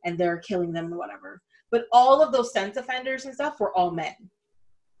 And they're killing them or whatever. But all of those sex offenders and stuff were all men.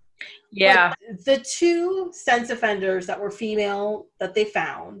 Yeah. But the 2 sex offenders that were female that they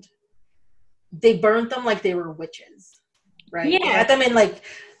found, they burnt them like they were witches. Right? Yeah. They had them in like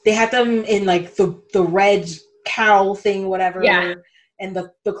they had them in like the red cowl thing, whatever. Yeah. And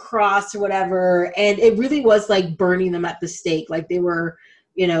the cross or whatever. And it really was like burning them at the stake. Like they were,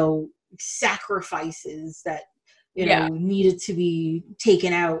 you know, sacrifices that, you know, needed to be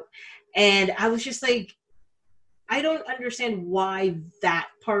taken out. And I was just like, I don't understand why that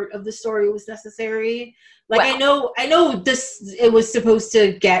part of the story was necessary. Like, well, I know this, it was supposed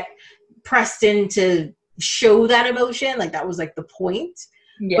to get Preston to show that emotion. Like that was like the point.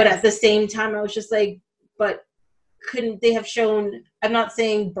 Yes. But at the same time, I was just like, but couldn't they have shown, I'm not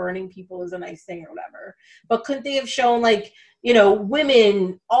saying burning people is a nice thing or whatever, but couldn't they have shown like, you know,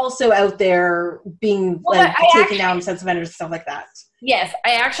 women also out there being like taken down, sex offenders and stuff like that? Yes,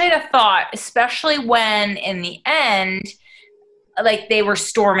 I actually had a thought, especially when in the end, like they were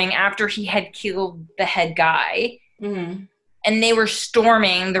storming after he had killed the head guy, and they were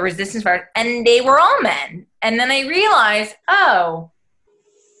storming the resistance fighters, and they were all men. And then I realized, oh,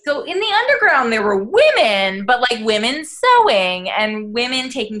 so in the underground there were women, but like women sewing and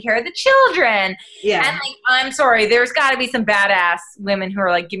women taking care of the children. Yeah. And like, I'm sorry, there's got to be some badass women who are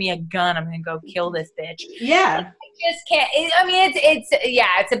like, give me a gun, I'm going to go kill this bitch. Yeah. Like, I just can't. I mean,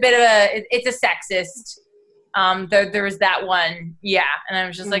 it's a bit of a, it's a sexist. There was that one. Yeah. And I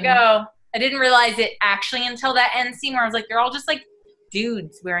was just like, oh, I didn't realize it actually until that end scene where I was like, they're all just like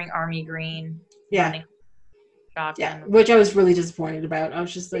dudes wearing army green. Yeah. Yeah, which I was really disappointed about. I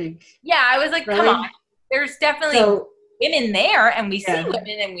was just like... Yeah, I was like, really? Come on. There's definitely women there, and we see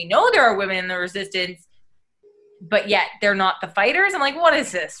women, and we know there are women in the resistance, but yet they're not the fighters. I'm like, what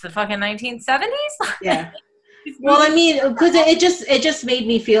is this, the fucking 1970s? Yeah. Well, I mean, because it just made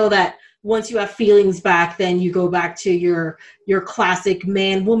me feel that once you have feelings back, then you go back to your classic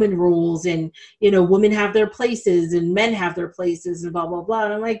man-woman rules, and, you know, women have their places, and men have their places, and blah, blah, blah.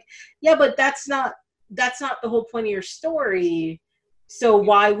 And I'm like, yeah, but that's not the whole point of your story. So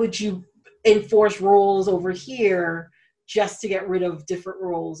why would you enforce rules over here just to get rid of different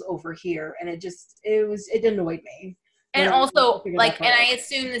rules over here? And it annoyed me. And also, like, and I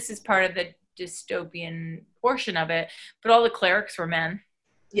assume this is part of the dystopian portion of it, but all the clerics were men.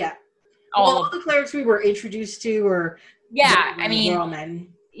 Yeah. All the clerics we were introduced to were all men.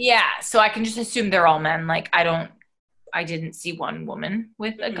 Yeah. So I can just assume they're all men. Like, I didn't see one woman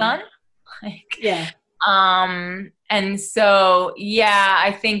with a gun. Like, yeah. And so, yeah,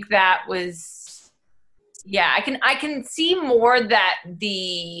 I think that was, yeah, I can see more that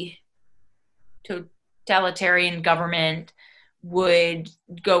the totalitarian government would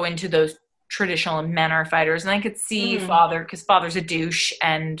go into those traditional men are fighters. And I could see Father, because Father's a douche,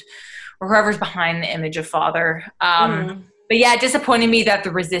 or whoever's behind the image of Father. But yeah, it disappointed me that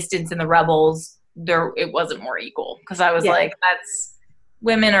the resistance and the rebels, it wasn't more equal. Because I was like,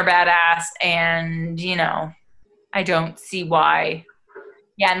 women are badass, and, you know, I don't see why.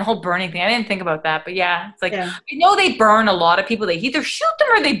 Yeah, and the whole burning thing, I didn't think about that, but yeah, it's like, I know they burn a lot of people. They either shoot them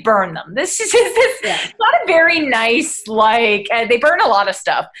or they burn them. This is not a very nice, like, they burn a lot of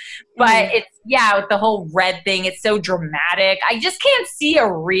stuff, but it's, with the whole red thing, it's so dramatic. I just can't see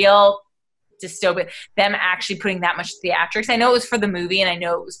a real dystopia, them actually putting that much theatrics. I know it was for the movie, and I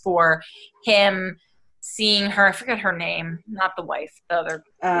know it was for him seeing her, I forget her name, not the wife, the other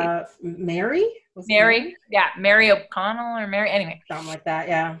Mary? Mary? Yeah, Mary O'Connell or Mary, anyway. Something like that,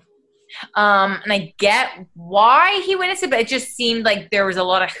 yeah. And I get why he witnessed it, but it just seemed like there was a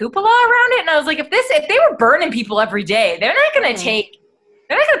lot of hoopla around it, and I was like, if they were burning people every day, they're not going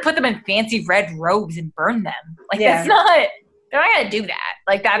to put them in fancy red robes and burn them. Like, they're not going to do that.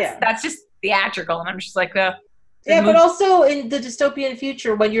 Like, that's just theatrical, and I'm just like, yeah, but also in the dystopian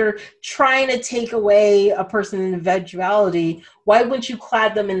future, when you're trying to take away a person's individuality, why wouldn't you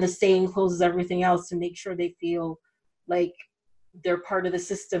clad them in the same clothes as everything else to make sure they feel like they're part of the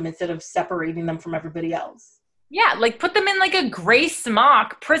system instead of separating them from everybody else? Yeah, like put them in like a gray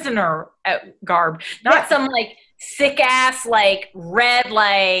smock prisoner garb, not some like sick ass like red,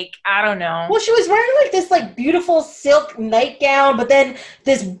 like, I don't know. Well, she was wearing like this like beautiful silk nightgown, but then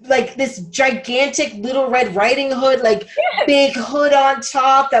this gigantic little Red Riding Hood, like big hood on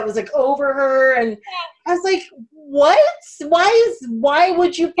top that was like over her, and I was like, what? Why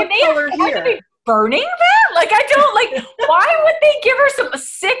would you put color here? Burning that? Like, I don't, like, why would they give her some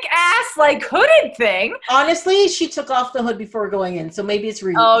sick ass, like, hooded thing? Honestly, she took off the hood before going in, so maybe it's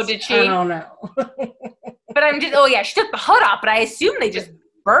reused. Oh, did she? I don't know. But I'm just, she took the hood off, but I assume they just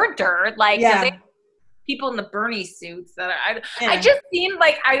burnt her. Like, people in the Bernie suits. I just seemed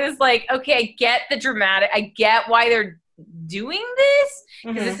like, I was like, okay, I get the dramatic, I get why they're doing this,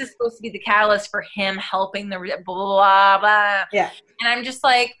 because this is supposed to be the catalyst for him helping the blah, blah, blah. Yeah. And I'm just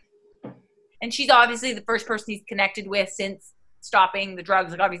like, and she's obviously the first person he's connected with since stopping the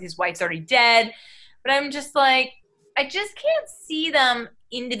drugs. Like, obviously his wife's already dead. But I'm just like, I just can't see them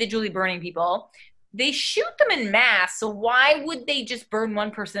individually burning people. They shoot them in mass, so why would they just burn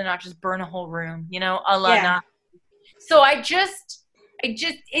one person and not just burn a whole room? You know, So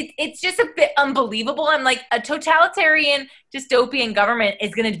it's just a bit unbelievable. I'm like, a totalitarian dystopian government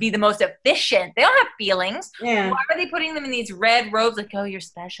is going to be the most efficient. They don't have feelings. Yeah. Why are they putting them in these red robes? Like, oh, you're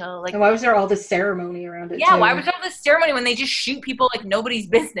special. Like, and why was there all this ceremony around it? Yeah. Too? Why was there all this ceremony when they just shoot people like nobody's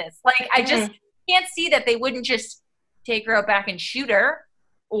business? Like, I just can't see that they wouldn't just take her out back and shoot her,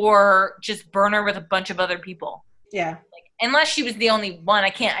 or just burn her with a bunch of other people. Yeah. Like, unless she was the only one. I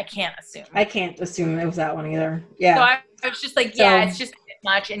can't assume. I can't assume it was that one either. Yeah. So I was just like, yeah, it's just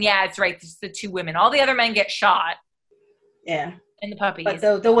much. And yeah, it's right. It's the two women. All the other men get shot. Yeah. And the puppies.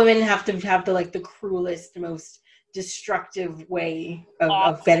 But the women have to have the cruelest, most destructive way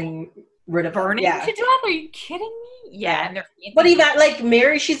of getting rid of burning them. Yeah. to death. Are you kidding me? Yeah. And they're but even like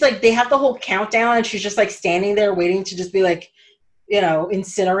Mary, she's like, they have the whole countdown and she's just like standing there waiting to just be like, you know,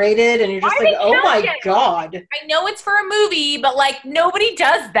 incinerated, and you're just like, oh my God. I know it's for a movie, but like nobody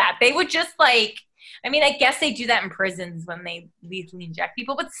does that. They would just like, I mean, I guess they do that in prisons when they lethally inject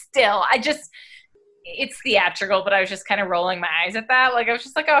people, but still, it's theatrical, but I was just kind of rolling my eyes at that. Like, I was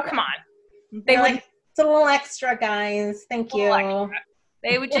just like, oh, come on. They would, it's a little extra, guys. Thank you. Extra.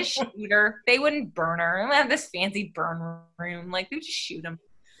 They would just shoot her. They wouldn't burn her. They don't have this fancy burn room. Like, they would just shoot them.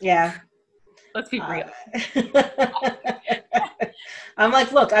 Yeah. Let's be real. I'm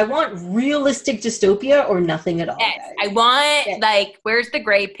like, look, I want realistic dystopia or nothing at all. Yes, I want, like, where's the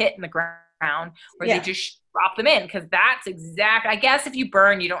gray pit in the ground where they just drop them in? Because that's I guess if you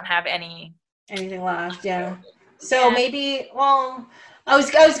burn, you don't have anything left. Yeah. So maybe, well, I was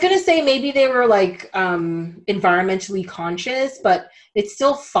going to say maybe they were like environmentally conscious, but it's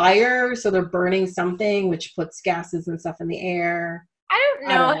still fire. So they're burning something, which puts gases and stuff in the air. I don't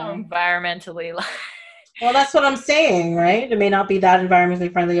know how environmentally. Well, that's what I'm saying, right? It may not be that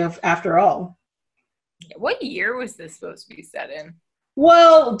environmentally friendly after all. What year was this supposed to be set in?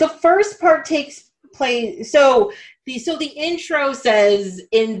 Well, the first part takes place. So the intro says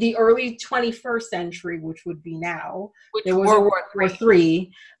in the early 21st century, which would be now. Which there was World War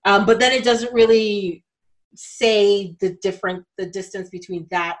III. But then it doesn't really say the distance between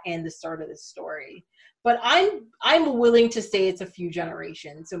that and the start of the story. But I'm willing to say it's a few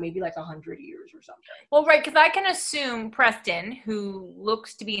generations, so maybe like 100 years or something. Well, right, because I can assume Preston, who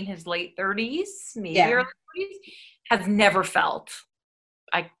looks to be in his late 30s, maybe early 30s, has never felt,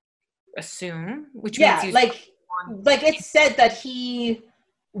 I assume, which means he's like it's said that he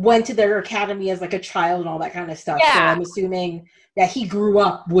went to their academy as like a child and all that kind of stuff. Yeah. So I'm assuming that he grew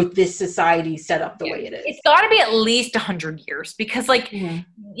up with this society set up the way it is. It's got to be at least 100 years because, like,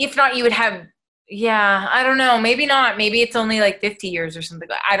 if not, you would have. Yeah, I don't know. Maybe not. Maybe it's only like 50 years or something.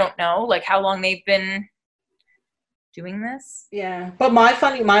 I don't know, like how long they've been doing this. Yeah, but my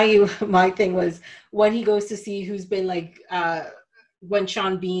thing was when he goes to see who's been like when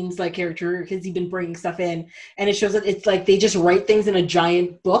Sean Bean's like character, because he's been bringing stuff in, and it shows that it's like they just write things in a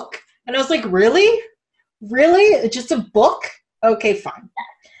giant book, and I was like, really, just a book? Okay, fine.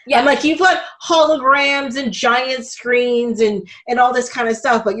 Yeah. I'm like, you've got holograms and giant screens and all this kind of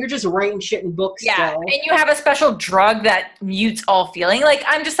stuff, but you're just writing shit in books still. And you have a special drug that mutes all feeling. Like,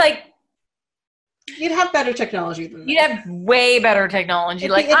 I'm just like... You'd have better technology than that. You'd have way better technology.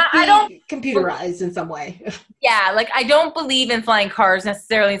 I don't... computerized in some way. Yeah, like, I don't believe in flying cars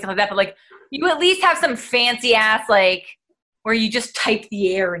necessarily and stuff like that, but, like, you at least have some fancy-ass, like... where you just type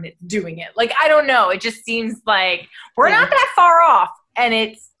the air and it's doing it. Like, I don't know. It just seems like we're not that far off. And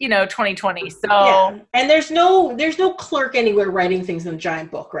it's, 2020. So and there's no clerk anywhere writing things in a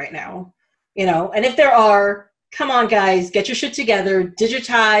giant book right now. And if there are, come on guys, get your shit together,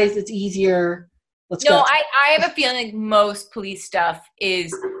 digitize, it's easier. Let's go. I have a feeling like most police stuff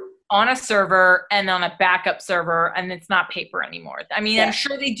is on a server and on a backup server, and it's not paper anymore. I mean, I'm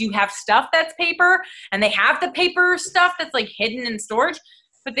sure they do have stuff that's paper, and they have the paper stuff that's like hidden in storage,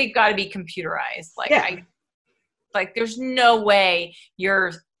 but they've got to be computerized. Like, there's no way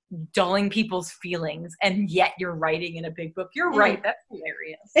you're dulling people's feelings and yet you're writing in a big book. You're right. That's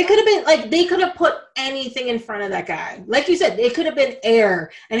hilarious. It could have been like, they could have put anything in front of that guy. Like you said, it could have been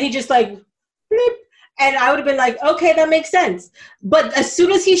air and he just like, bloop, and I would have been like, okay, that makes sense. But as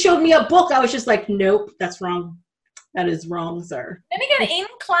soon as he showed me a book, I was just like, nope, that's wrong. That is wrong, sir. Then again, in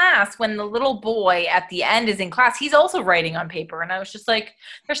class, when the little boy at the end is in class, he's also writing on paper. And I was just like,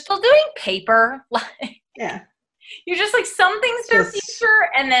 they're still doing paper. Yeah. You're just like, some things are future,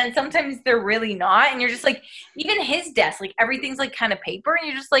 and then sometimes they're really not. And you're just like, even his desk, like everything's like kind of paper, and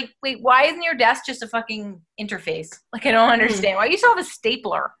you're just like, wait, why isn't your desk just a fucking interface? Like, I don't understand. Why you still have a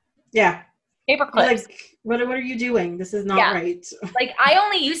stapler? Yeah. Paper clips. Like, what are you doing? This is not right. Like, I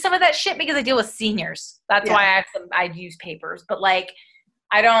only use some of that shit because I deal with seniors. That's why I use papers. But like,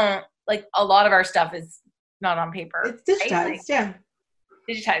 I don't, like, a lot of our stuff is not on paper. It's digitized, right?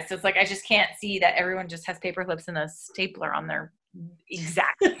 Digitized. So it's like, I just can't see that everyone just has paper clips and a stapler on their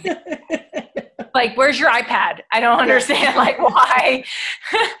exact like, where's your iPad? I don't understand. Like, why?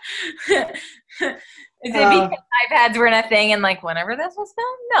 Is it because iPads weren't a thing and like whenever this was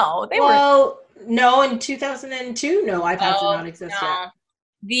filmed? No, they were. Well, no, in 2002, no, iPads did not exist yet.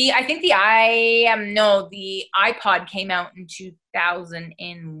 The iPod came out in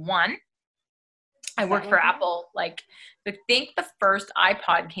 2001. I worked for Apple. Like, I think the first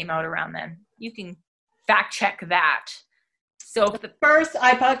iPod came out around then. You can fact check that. So the first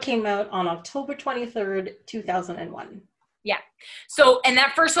iPod came out on October 23rd, 2001. Yeah. So, and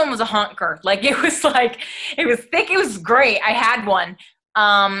that first one was a honker. Like, it was thick. It was great. I had one.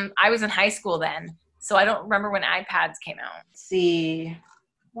 I was in high school then, so I don't remember when iPads came out. Let's see.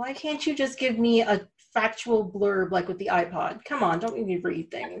 Why can't you just give me a factual blurb like with the iPod? Come on, don't make me read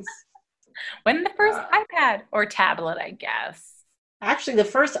things. When the first iPad or tablet, I guess. Actually, the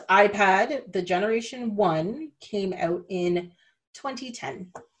first iPad, the Generation 1, came out in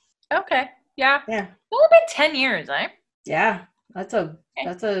 2010. Okay. Yeah. Yeah. It's only been 10 years, eh? Yeah. But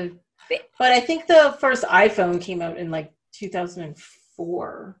I think the first iPhone came out in like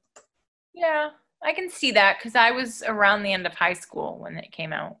 2004. Yeah. I can see that because I was around the end of high school when it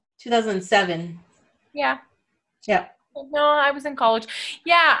came out. 2007. Yeah. Yeah. No, I was in college.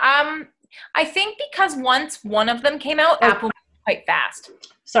 Yeah. I think because once one of them came out, Apple moved quite fast.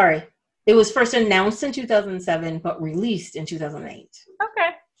 Sorry. It was first announced in 2007, but released in 2008.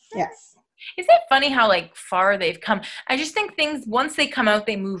 Okay. Yes. Isn't it funny how like far they've come? I just think things, once they come out,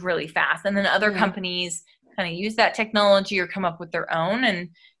 they move really fast. And then other companies kind of use that technology or come up with their own. And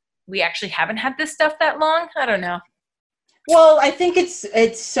we actually haven't had this stuff that long. I don't know. Well, I think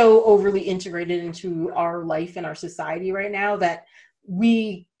it's so overly integrated into our life and our society right now that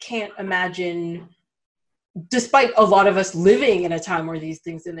we can't imagine, despite a lot of us living in a time where these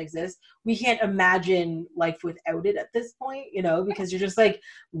things didn't exist, we can't imagine life without it at this point, because you're just like,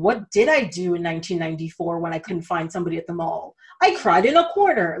 what did I do in 1994 when I couldn't find somebody at the mall? I cried in a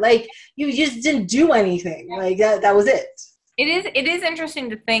corner. Like, you just didn't do anything. Like, that was it. It is interesting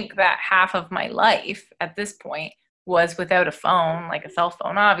to think that half of my life at this point was without a phone, like a cell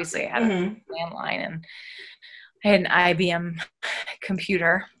phone. Obviously, I had a landline and I had an IBM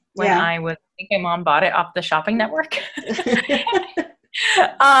computer when I think my mom bought it off the shopping network.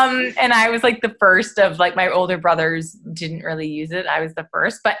 And I was like the first of like my older brothers didn't really use it. I was the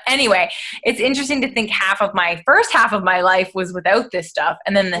first. But anyway, it's interesting to think first half of my life was without this stuff.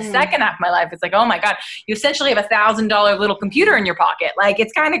 And then the second half of my life, it's like, oh my God, you essentially have $1,000 little computer in your pocket. Like,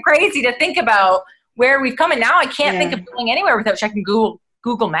 it's kind of crazy to think about where we've come. And now I can't think of going anywhere without checking Google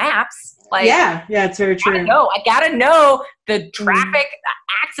Maps. Like, yeah, it's very true. I gotta know the traffic,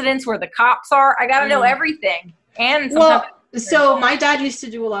 accidents, where the cops are. I gotta know everything. And so my dad used to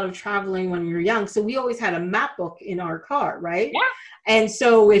do a lot of traveling when we were young. So we always had a map book in our car, right? Yeah. And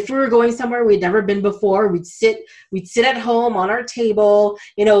so if we were going somewhere we'd never been before, we'd sit at home on our table,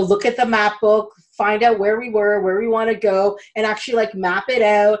 look at the map book, find out where we were, where we want to go, and actually like map it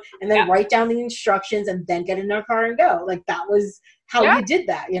out and then write down the instructions and then get in our car and go. Like, that was how we did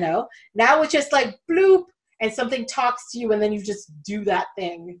that, Now it's just like bloop and something talks to you and then you just do that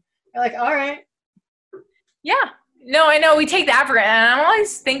thing. You're like, all right. Yeah. No, I know we take that for granted. And I'm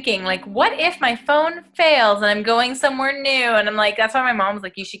always thinking, like, what if my phone fails and I'm going somewhere new? And I'm like, that's why my mom was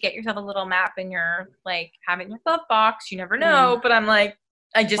like, you should get yourself a little map in your, like, have it in your glove box. You never know. But I'm like,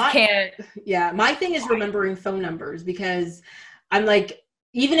 I just can't. Yeah. My thing is remembering phone numbers, because I'm like,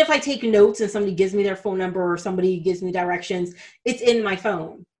 even if I take notes and somebody gives me their phone number or somebody gives me directions, it's in my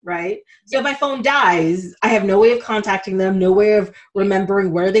phone, right? So if my phone dies, I have no way of contacting them, no way of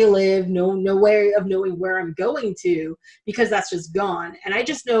remembering where they live, no way of knowing where I'm going to, because that's just gone. And I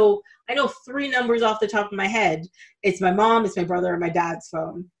know 3 numbers off the top of my head. It's my mom, it's my brother, and my dad's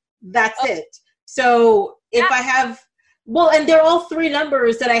phone. That's it. So if I have, and they're all 3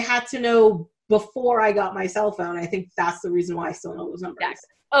 numbers that I had to know before I got my cell phone. I think that's the reason why I still know those numbers. Exactly.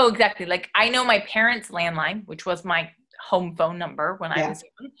 Oh, exactly. Like, I know my parents' landline, which was my home phone number when I was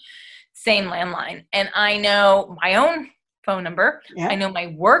young. Same landline. And I know my own phone number. Yeah. I know my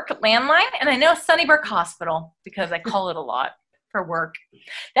work landline, and I know Sunnybrook Hospital because I call it a lot. for work.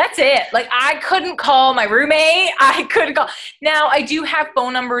 That's it. Like, I couldn't call my roommate. I couldn't call. Now, I do have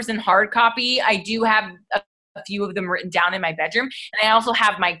phone numbers in hard copy. I do have a few of them written down in my bedroom. And I also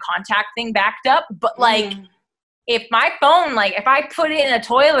have my contact thing backed up. But, like, if my phone, like, if I put it in a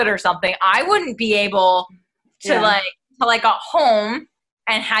toilet or something, I wouldn't be able to, like, got home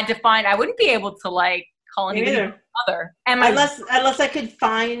and had to find, I wouldn't be able to, like, call anybody other. And unless I could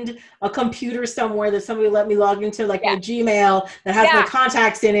find a computer somewhere that somebody let me log into, like my Gmail that has my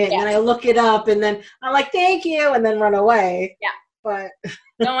contacts in it, and then I look it up, and then I'm like, thank you, and then run away. Yeah. But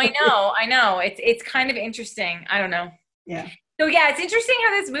no, I know. It's kind of interesting. I don't know. Yeah. So yeah, it's interesting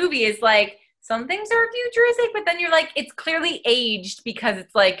how this movie is like, some things are futuristic, but then you're like, it's clearly aged because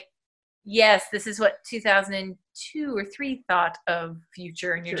it's like, yes, this is what 2002 or 3 thought of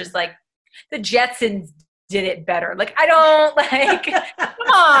future, and you're just like, the Jetsons did it better. Like, I don't like, come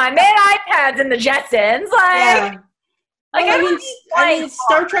on, they had iPads in the Jetsons. Like, I mean,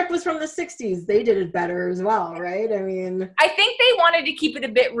 Star Trek was from the 60s. They did it better as well, right? I mean, I think they wanted to keep it a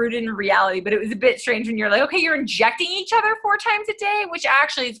bit rooted in reality, but it was a bit strange when you're like, okay, you're injecting each other 4 times a day, which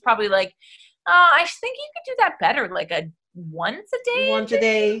actually is probably like, I think you could do that better, like a once a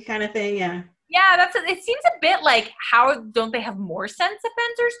day kind of thing. Yeah. Yeah, it seems a bit like, how don't they have more sense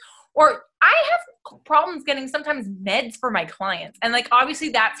offenders? Or I have problems getting sometimes meds for my clients. And like, obviously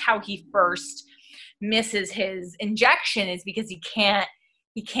that's how he first misses his injection, is because he can't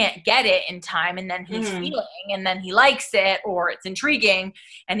get it in time. And then he's feeling, and then he likes it, or it's intriguing,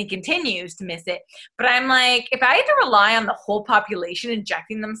 and he continues to miss it. But I'm like, if I had to rely on the whole population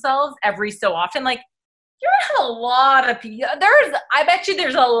injecting themselves every so often, like, you're gonna have a lot of people. I bet you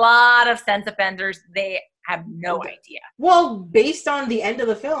there's a lot of sense offenders. They have no idea. Well, based on the end of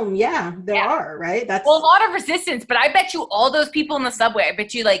the film, there are, right? That's a lot of resistance, but I bet you all those people in the subway, I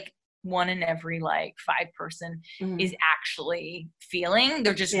bet you like 1 in every like 5 person is actually feeling.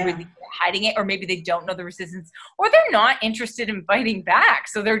 They're just really hiding it, or maybe they don't know the resistance, or they're not interested in fighting back.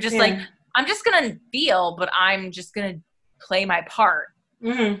 So they're just like, I'm just gonna feel, but I'm just gonna play my part.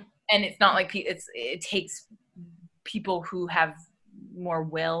 And it's not like it takes people who have more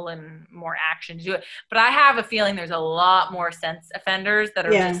will and more action to do it. But I have a feeling there's a lot more sense offenders that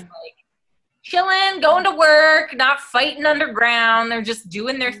are just like chilling, going to work, not fighting underground. They're just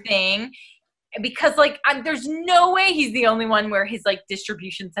doing their thing. Because like, there's no way he's the only one where his like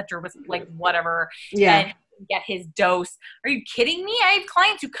distribution center was like whatever. And get his dose. Are you kidding me? I have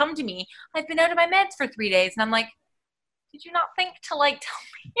clients who come to me, I've been out of my meds for 3 days, and I'm like, did you not think to like tell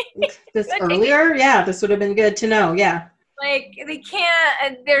me this earlier? Yeah, this would have been good to know. Yeah. Like, they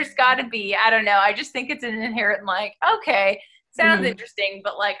can't, there's got to be, I don't know. I just think it's an inherent, like, okay, sounds interesting,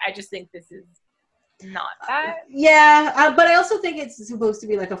 but like, I just think this is not that. Yeah, but I also think it's supposed to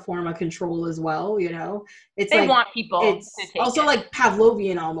be like a form of control as well, you know? It's they like, want people it's to take also it. Like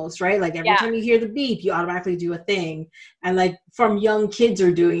Pavlovian almost, right? Like every time you hear the beep, you automatically do a thing. And like from young kids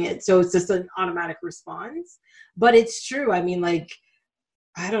are doing it, so it's just an automatic response. But it's true. I mean, like,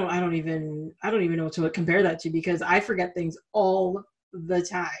 I don't even know what to compare that to, because I forget things all the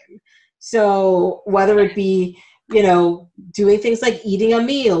time. So whether it be, you know, doing things like eating a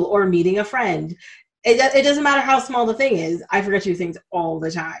meal or meeting a friend, it doesn't matter how small the thing is. I forget to do things all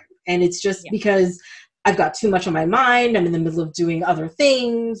the time. And it's just because I've got too much on my mind. I'm in the middle of doing other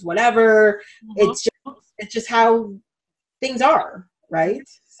things, whatever. It's just how things are, right?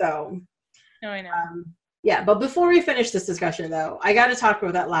 So. No, I know. Yeah, but before we finish this discussion, though, I got to talk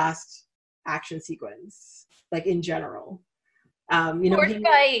about that last action sequence, like in general. You know,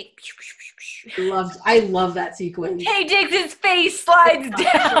 I love that sequence. Taye Diggs' face slides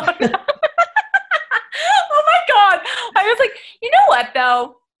down. Oh my God! I was like, you know what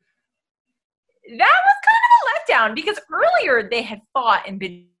though? That was kind of a letdown, because earlier they had fought and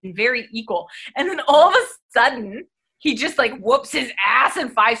been very equal, and then all of a sudden, he just like whoops his ass in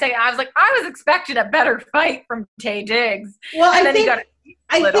 5 seconds. I was like, I was expecting a better fight from Taye Diggs. Well, I think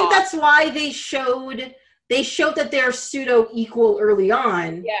that's why they showed that they're pseudo equal early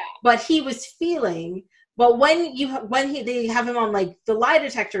on. Yeah. But he was feeling. But when they have him on like the lie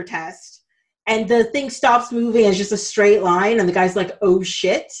detector test, and the thing stops moving, it's just a straight line, and the guy's like, oh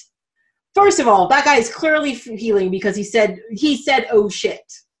shit. First of all, that guy is clearly feeling, because he said oh shit.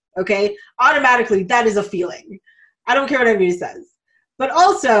 Okay? Automatically, that is a feeling. I don't care what anybody says. But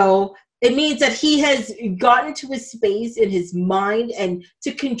also, it means that he has gotten to a space in his mind and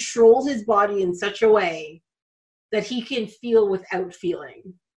to control his body in such a way that he can feel without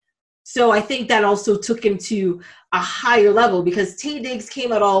feeling. So I think that also took him to a higher level, because Taye Diggs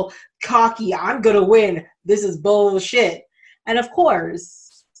came out all cocky. I'm going to win. This is bullshit. And of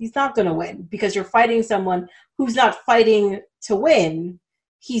course, he's not going to win because you're fighting someone who's not fighting to win.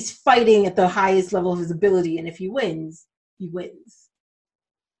 He's fighting at the highest level of his ability, and if he wins, he wins.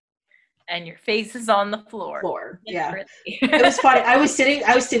 And your face is on the floor. Yeah. It was funny. I was sitting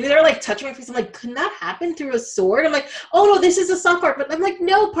there like touching my face. I'm like, couldn't that happen through a sword? I'm like, oh no, this is a soft part. But I'm like,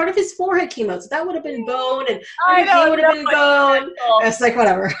 no, part of his forehead came out. So that would have been bone, and he would have been bone. It's like,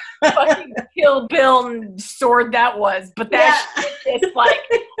 whatever. Fucking Kill Bill sword that was. But that shit just like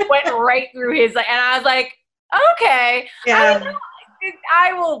went right through his, and I was like, okay. Yeah.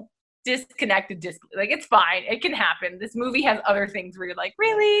 I will disconnect and like, it's fine. It can happen. This movie has other things where you're like,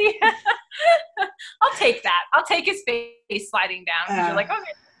 really? I'll take that. I'll take his face sliding down. You're like,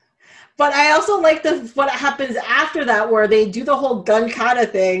 okay. But I also like what happens after that, where they do the whole gun kata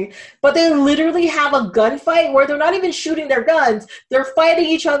thing, but they literally have a gunfight where they're not even shooting their guns. They're fighting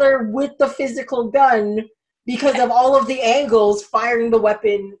each other with the physical gun because of all of the angles. Firing the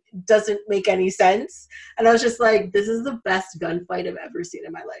weapon doesn't make any sense. And I was just like, this is the best gunfight I've ever seen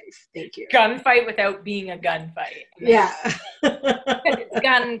in my life. Thank you. Gunfight without being a gunfight. Yeah.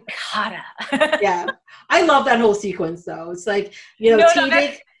 Gun kata. Yeah. I love that whole sequence, though. It's like,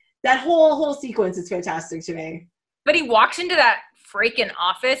 that whole sequence is fantastic to me. But he walks into that freaking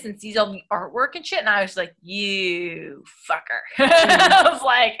office and sees all the artwork and shit, and I was like, you fucker. I was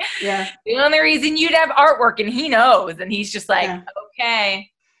like, the only reason you'd have artwork, and he knows, and he's just like, okay.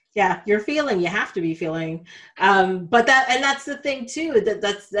 Yeah, you're feeling, you have to be feeling. But that's the thing too,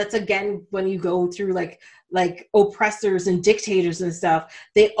 that's again, when you go through like oppressors and dictators and stuff,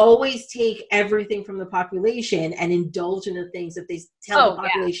 they always take everything from the population and indulge in the things that they tell the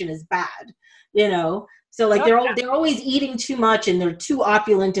population is bad, you know? So like they're always eating too much, and they're too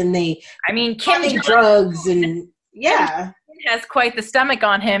opulent, and Kim drugs and Kim has quite the stomach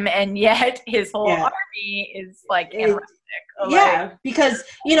on him, and yet his whole army is like anorexic. Yeah, because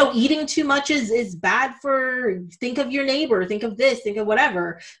eating too much is bad for. Think of your neighbor. Think of this. Think of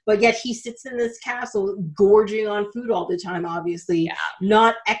whatever. But yet he sits in this castle, gorging on food all the time. Obviously,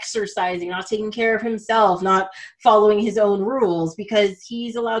 not exercising, not taking care of himself, not following his own rules, because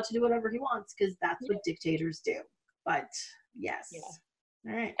he's allowed to do whatever he wants, because that's what dictators do. But yes,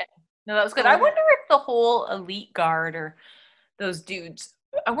 all right. No, that was good. I wonder if the whole elite guard or those dudes,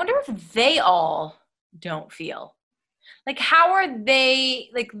 I wonder if they all don't feel. Like, how are they,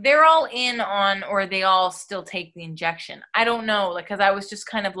 like, they're all in on, or they all still take the injection? I don't know, like, because I was just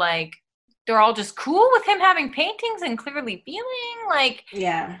kind of like, they're all just cool with him having paintings and clearly feeling, like,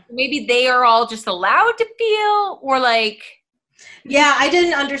 maybe they are all just allowed to feel, or like. Yeah, I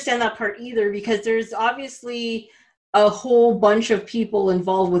didn't understand that part either, because there's obviously a whole bunch of people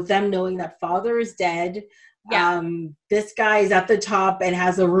involved with them knowing that father is dead. This guy is at the top and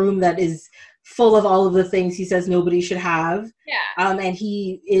has a room that is full of all of the things he says nobody should have. And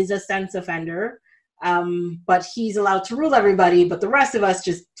he is a sex offender. But he's allowed to rule everybody, but the rest of us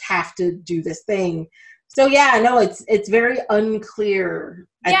just have to do this thing. So it's very unclear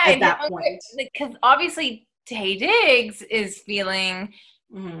at that point. Because obviously Taye Diggs is feeling,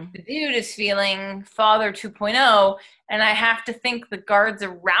 the dude is feeling Father 2.0, and I have to think the guards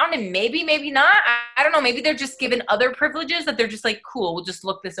around him, maybe not. I don't know. Maybe they're just given other privileges that they're just like, cool, we'll just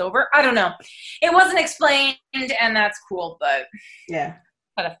look this over. I don't know. It wasn't explained, and that's cool, but yeah.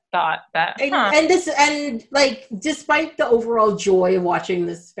 I have thought that. And despite the overall joy of watching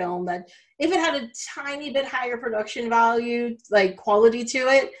this film, that if it had a tiny bit higher production value, like quality to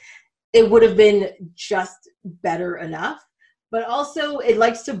it, it would have been just better enough. But also, it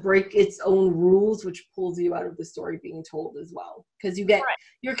likes to break its own rules, which pulls you out of the story being told as well. Because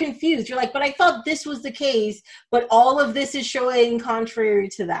you're confused. You're like, but I thought this was the case, but all of this is showing contrary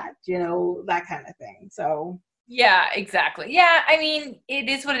to that, that kind of thing. So. Yeah, exactly. Yeah, I mean, it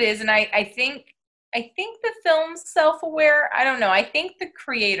is what it is. And I think the film's self-aware. I don't know. I think the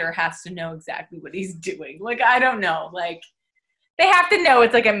creator has to know exactly what he's doing. Like, I don't know. Like, they have to know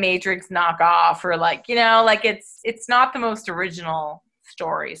it's like a Matrix knockoff, or like, like it's not the most original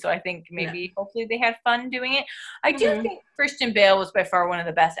story. So I think hopefully they had fun doing it. I do think Christian Bale was by far one of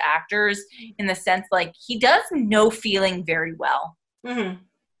the best actors, in the sense, like, he does no feeling very well.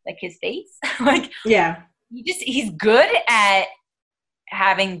 Like his face, like, he's good at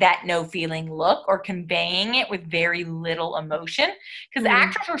having that no feeling look, or conveying it with very little emotion, because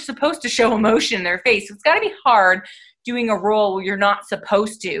actors are supposed to show emotion in their face. So it's got to be hard doing a role where you're not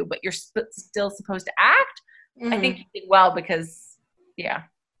supposed to, but you're still supposed to act. I think he did well, because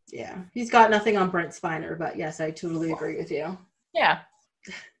he's got nothing on Brent Spiner, but yes, I totally agree with you.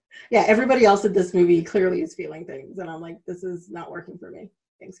 Everybody else in this movie clearly is feeling things, and I'm like, this is not working for me.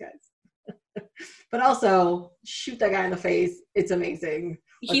 Thanks, guys. But also, shoot that guy in the face. It's amazing.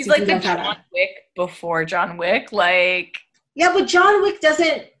 He's like the John Wick before John Wick. Like, yeah, but John Wick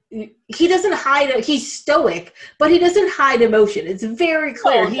doesn't hide. He's stoic, but he doesn't hide emotion. It's very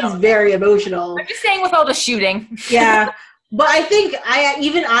clear he's very emotional. I'm just saying with all the shooting. Yeah, but I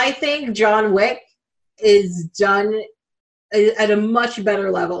think John Wick is done at a much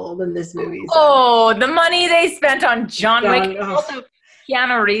better level than this movie. Oh, the money they spent on John Wick. Also,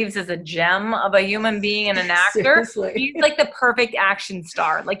 Keanu Reeves is a gem of a human being and an actor. Seriously. He's like the perfect action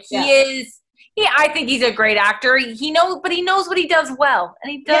star. Like he is. I think he's a great actor. He knows what he does well,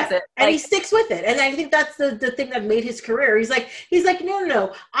 and he does it. And he sticks with it. And I think that's the thing that made his career. He's like,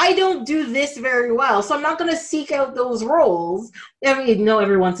 no, I don't do this very well, so I'm not going to seek out those roles.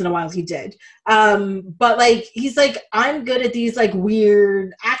 Every once in a while he did. But like, he's like, I'm good at these like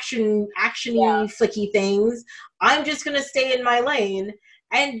weird actiony, flicky things. I'm just going to stay in my lane,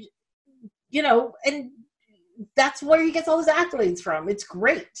 and and that's where he gets all his accolades from. It's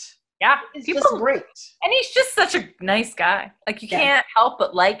great. Yeah, it's just great. And he's just such a nice guy. Like, you can't help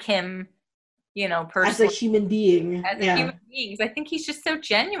but like him, personally. As a human being. As a human being. I think he's just so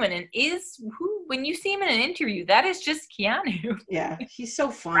genuine and when you see him in an interview, that is just Keanu. Yeah, he's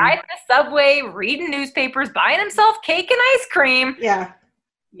so fun. Riding the subway, reading newspapers, buying himself cake and ice cream. Yeah.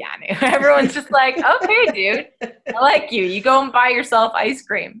 Keanu. Everyone's just like, okay, dude, I like you. You go and buy yourself ice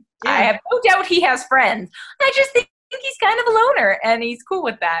cream. Yeah. I have no doubt he has friends. I just think he's kind of a loner, and he's cool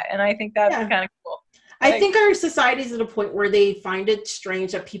with that, and I think that's kind of cool. I think our society's at a point where they find it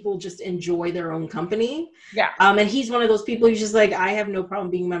strange that people just enjoy their own company. Yeah. And he's one of those people who's just like, I have no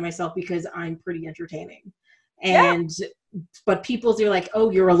problem being by myself because I'm pretty entertaining. And but are like, oh,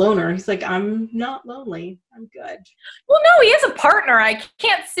 you're a loner. He's like, I'm not lonely. I'm good. Well, no, he has a partner. I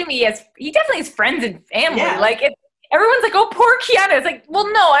can't assume he definitely has friends and family. Yeah. Like, everyone's like, oh, poor Keanu. It's like,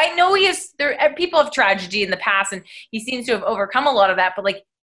 well, no, I know people have tragedy in the past, and he seems to have overcome a lot of that, but like,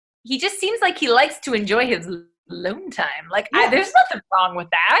 he just seems like he likes to enjoy his alone time. Like, there's nothing wrong with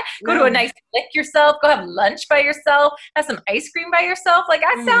that. Go to a nice lick yourself, go have lunch by yourself, have some ice cream by yourself. Like,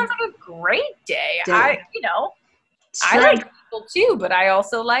 that sounds like a great day. I like people too, but I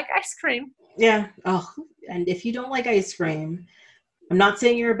also like ice cream. Yeah. Oh, and if you don't like ice cream, I'm not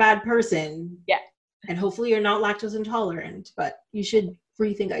saying you're a bad person. Yeah. And hopefully you're not lactose intolerant, but you should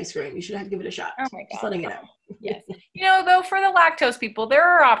rethink ice cream. You should give it a shot. Oh my God. Just letting you know. Yes. Though, for the lactose people, there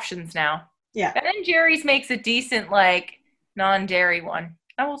are options now. Yeah. Ben & Jerry's makes a decent, like, non-dairy one.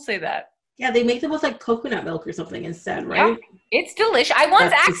 I will say that. Yeah, they make them with, like, coconut milk or something instead, right? Yeah. It's delicious. I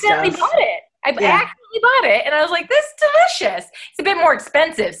once accidentally bought it. I accidentally bought it, and I was like, this is delicious. It's a bit more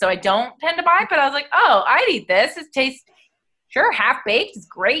expensive, so I don't tend to buy it, but I was like, oh, I'd eat this. It tastes... Sure, half-baked is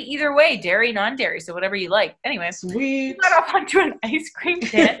great either way, dairy, non-dairy, so whatever you like. Anyway, sweet. We got off onto an ice cream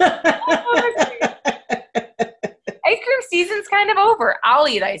tip. Ice cream season's kind of over. I'll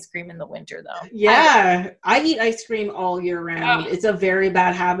eat ice cream in the winter, though. Yeah, I eat ice cream all year round. Oh. It's a very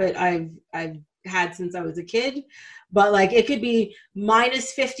bad habit I've had since I was a kid. But, like, it could be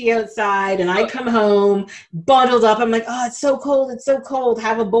minus 50 outside, and I come home, bundled up. I'm like, oh, it's so cold. It's so cold.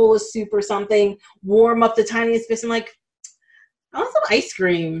 Have a bowl of soup or something. Warm up the tiniest bit. I'm like, I want some ice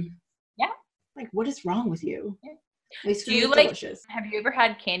cream. Yeah. Like, what is wrong with you? Yeah. Ice cream is delicious. Have you ever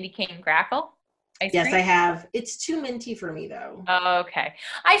had candy cane crackle? Yes, I have. It's too minty for me, though. Oh, okay.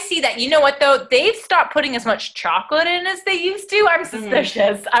 I see that. You know what, though? They've stopped putting as much chocolate in as they used to. I'm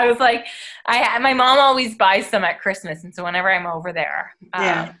suspicious. I was like, my mom always buys some at Christmas, and so whenever I'm over there.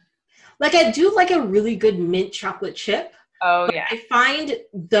 Like, I do like a really good mint chocolate chip. Oh, yeah. I find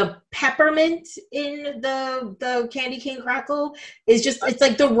the peppermint in the candy cane crackle is just, it's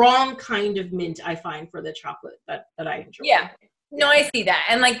like the wrong kind of mint, I find, for the chocolate that I enjoy. Yeah. No, I see that.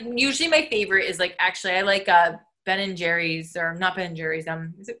 And like, usually my favorite is like, actually, I like Ben & Jerry's, or not Ben & Jerry's,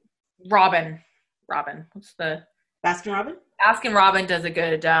 is it Robin? What's the? Baskin Robin? Baskin Robin does a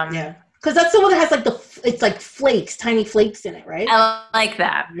good. Yeah. Because that's the one that has like it's like flakes, tiny flakes in it, right? I like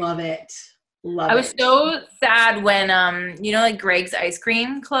that. Love it. I was so sad when, like Greg's ice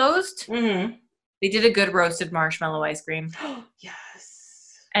cream closed. Mm-hmm. They did a good roasted marshmallow ice cream.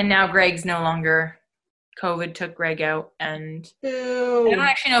 Yes. And now Greg's no longer. COVID took Greg out, and Ew. I don't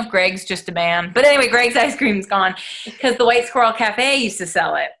actually know if Greg's just a man. But anyway, Greg's ice cream's gone because the White Squirrel Cafe used to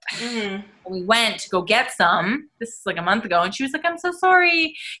sell it. Mm-hmm. We went to go get some. This is like a month ago, and she was like, "I'm so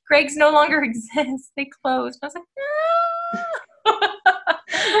sorry, Greg's no longer exists. They closed." And I was like, "No."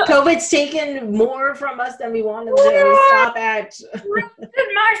 COVID's taken more from us than we wanted to. Stop at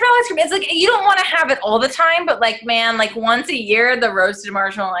marshmallow ice cream. It's like, you don't want to have it all the time, but like, man, like once a year, the roasted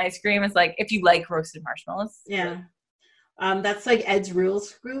marshmallow ice cream is like, if you like roasted marshmallows. Yeah. That's like Ed's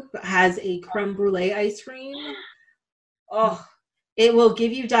Reels Group has a creme brulee ice cream. Oh, it will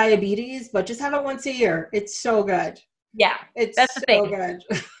give you diabetes, but just have it once a year. It's so good. Yeah, it's that's the so thing. Good.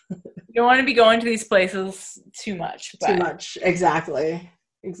 You don't want to be going to these places too much. Too much, exactly.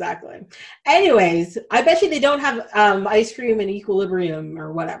 Anyways, I bet you they don't have ice cream in Equilibrium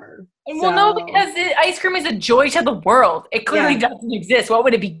or whatever. Well, no, because ice cream is a joy to the world. It clearly doesn't exist. What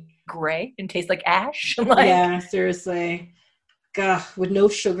would it be? Gray and taste like ash? Yeah, seriously. Gah, with no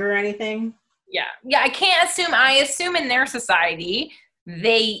sugar or anything. Yeah. I can't assume. I assume in their society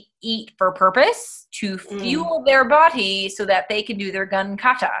they eat for purpose to fuel their body so that they can do their gun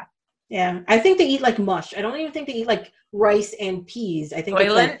kata. Yeah, I think they eat like mush. I don't even think they eat like rice and peas. I think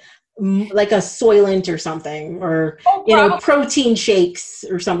Soylent? It's like a Soylent or something, or protein shakes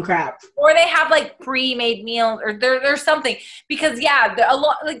or some crap. Or they have like pre-made meals, or there's something, because a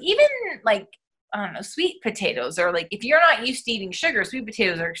lot, like even like, I don't know, sweet potatoes, or like if you're not used to eating sugar, sweet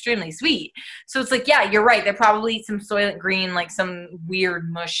potatoes are extremely sweet. So it's like, yeah, you're right. They probably eat some Soylent Green, like some weird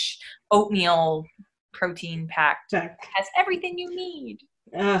mush oatmeal protein pack that has everything you need.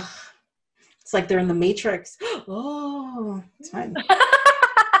 Ugh. It's like they're in the Matrix. Oh, it's fine.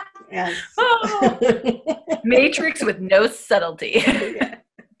 Yes. Oh. Matrix with no subtlety. Yeah.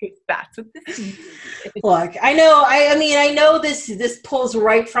 That's what this is. Look, I know this pulls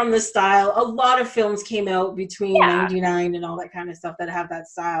right from the style. A lot of films came out between 99 and all that kind of stuff that have that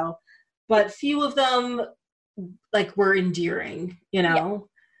style, but few of them like were endearing, Yeah.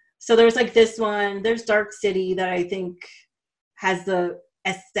 So there's like this one, there's Dark City that I think has the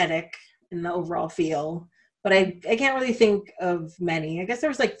aesthetic and the overall feel, but I can't really think of many. I guess there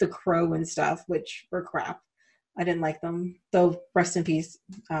was like The Crow and stuff, which were crap. I didn't like them, though. Rest in peace,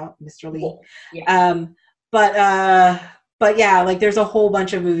 Mr. Lee. Yeah. But yeah, like there's a whole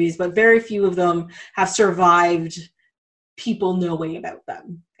bunch of movies, but very few of them have survived people knowing about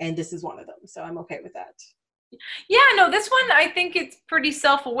them, and this is one of them. So I'm okay with that. Yeah, no, this one I think it's pretty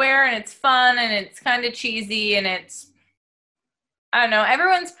self-aware and it's fun and it's kind of cheesy and it's, I don't know,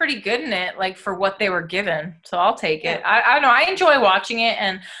 everyone's pretty good in it, like for what they were given. So I'll take it. I don't know. I enjoy watching it,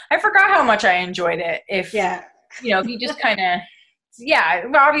 and I forgot how much I enjoyed it. If you just kind of,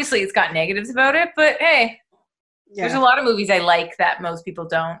 obviously it's got negatives about it, but hey, there's a lot of movies I like that most people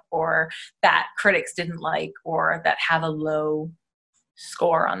don't, or that critics didn't like, or that have a low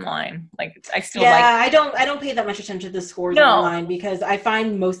score online. Like I still like. I don't pay that much attention to the scores online, because I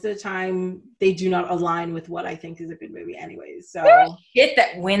find most of the time they do not align with what I think is a good movie anyways. So there's shit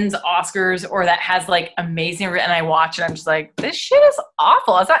that wins Oscars or that has like amazing, and I watch it, I'm just like, this shit is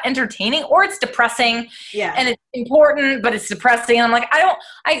awful. It's not entertaining, or it's depressing. Yeah. And it's important, but it's depressing. And I'm like,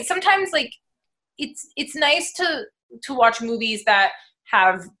 I sometimes like it's nice to watch movies that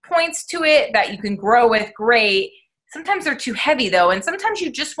have points to it that you can grow with. Great. Sometimes they're too heavy, though, and sometimes you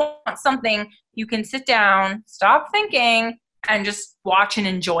just want something you can sit down, stop thinking, and just watch and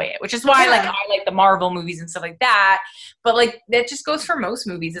enjoy it, which is why I like the Marvel movies and stuff like that. But like that just goes for most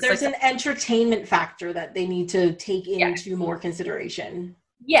movies. It's There's an entertainment factor that they need to take into more consideration.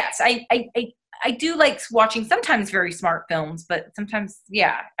 Yes, I do like watching sometimes very smart films, but sometimes,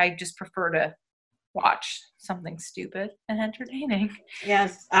 I just prefer to watch something stupid and entertaining.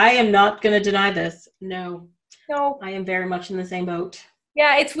 Yes, I am not going to deny this. No, I am very much in the same boat.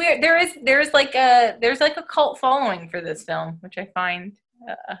 Yeah, it's weird. There's like a cult following for this film, which I find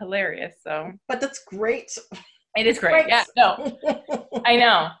hilarious. So, but that's great. It is great. Yeah, no, I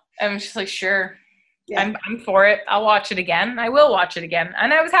know. I'm just like, sure, I'm for it. I'll watch it again. I will watch it again,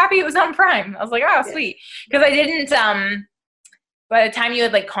 and I was happy it was on Prime. I was like, oh, sweet, because I didn't. By the time you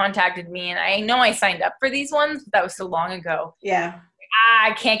had like contacted me, and I know I signed up for these ones, but that was so long ago. Yeah.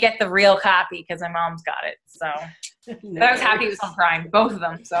 I can't get the real copy because my mom's got it. So but I was happy it was on Prime, both of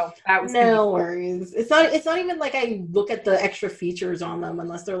them. So that was worries. It's not even like I look at the extra features on them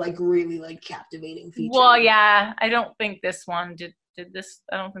unless they're like really like captivating features. Well, yeah, I don't think this one did this.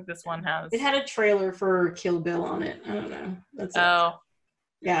 I don't think this one has. It had a trailer for Kill Bill on it. I don't know. That's it.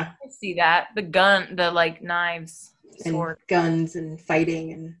 Yeah. I see that. The like knives, sword, and guns and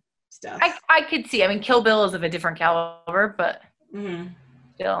fighting and stuff. I could see. I mean, Kill Bill is of a different caliber, but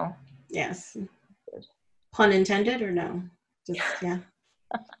still. Yes. Pun intended or no? Just,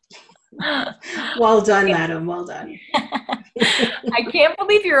 Well done, madam. Well done. I can't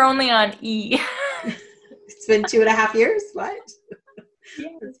believe you're only on E. It's been 2.5 years? What?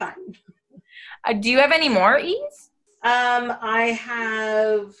 It's fine. Do you have any more E's? I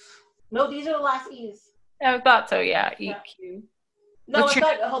have... No, these are the last E's. I thought so, yeah. EQ. No,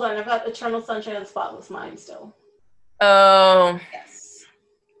 hold on. I've got Eternal Sunshine of the Spotless Mind still. Oh. Yes.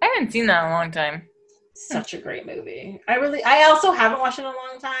 I haven't seen that in a long time. Such a great movie. I also haven't watched it in a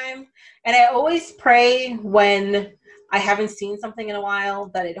long time. And I always pray when I haven't seen something in a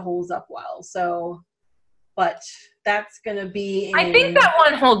while that it holds up well. So, but that's going to be I think that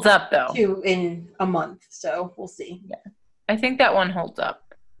one holds up, though. In a month. So we'll see. Yeah. I think that one holds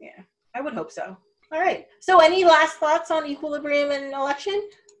up. Yeah, I would hope so. All right. So any last thoughts on Equilibrium and Election?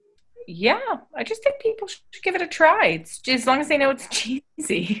 Yeah, I just think people should give it a try. It's just, as long as they know it's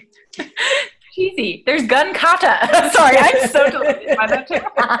cheesy. Cheesy. There's Gun Kata. Sorry, I'm so delighted by that too.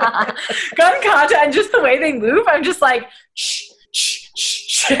 Gun Kata, and just the way they move, I'm just like, shh, shh,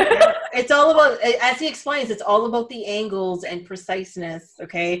 shh. It's all about, as he explains, it's all about the angles and preciseness,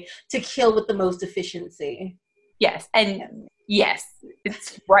 okay, to kill with the most efficiency. Yes, and yes,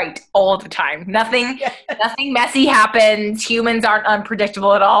 it's right all the time. Nothing messy happens. Humans aren't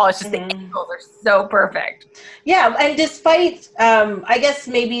unpredictable at all. It's just the angles are so perfect. Yeah, and despite, I guess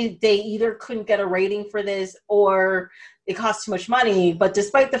maybe they either couldn't get a rating for this or it cost too much money, but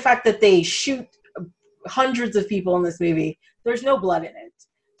despite the fact that they shoot hundreds of people in this movie, there's no blood in it.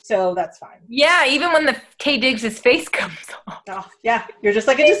 So that's fine. Yeah, even when the Taye Diggs' face comes off. Oh, yeah, you're just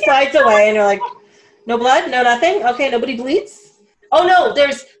like, it just slides away and you're like, no blood? No nothing? Okay, nobody bleeds? Oh, no,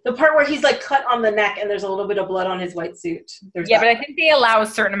 there's the part where he's, like, cut on the neck and there's a little bit of blood on his white suit. But I think they allow a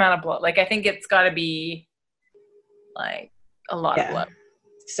certain amount of blood. Like, I think it's got to be, like, a lot of blood.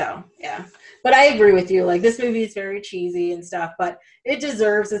 So, yeah. But I agree with you. Like, this movie is very cheesy and stuff, but it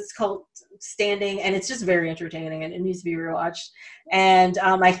deserves its cult standing, and it's just very entertaining, and it needs to be rewatched. And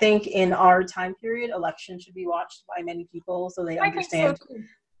I think in our time period, Election should be watched by many people so they understand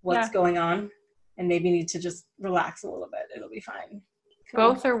what's going on. And maybe need to just relax a little bit. It'll be fine.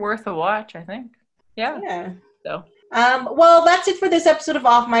 Cool. Both are worth a watch, I think. Yeah. So. Well, that's it for this episode of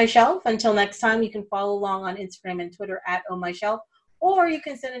Off My Shelf. Until next time, you can follow along on Instagram and Twitter at ohmyshelf, or you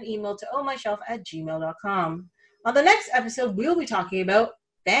can send an email to ohmyshelf@gmail.com. On the next episode, we'll be talking about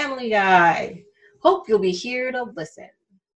Family Guy. Hope you'll be here to listen.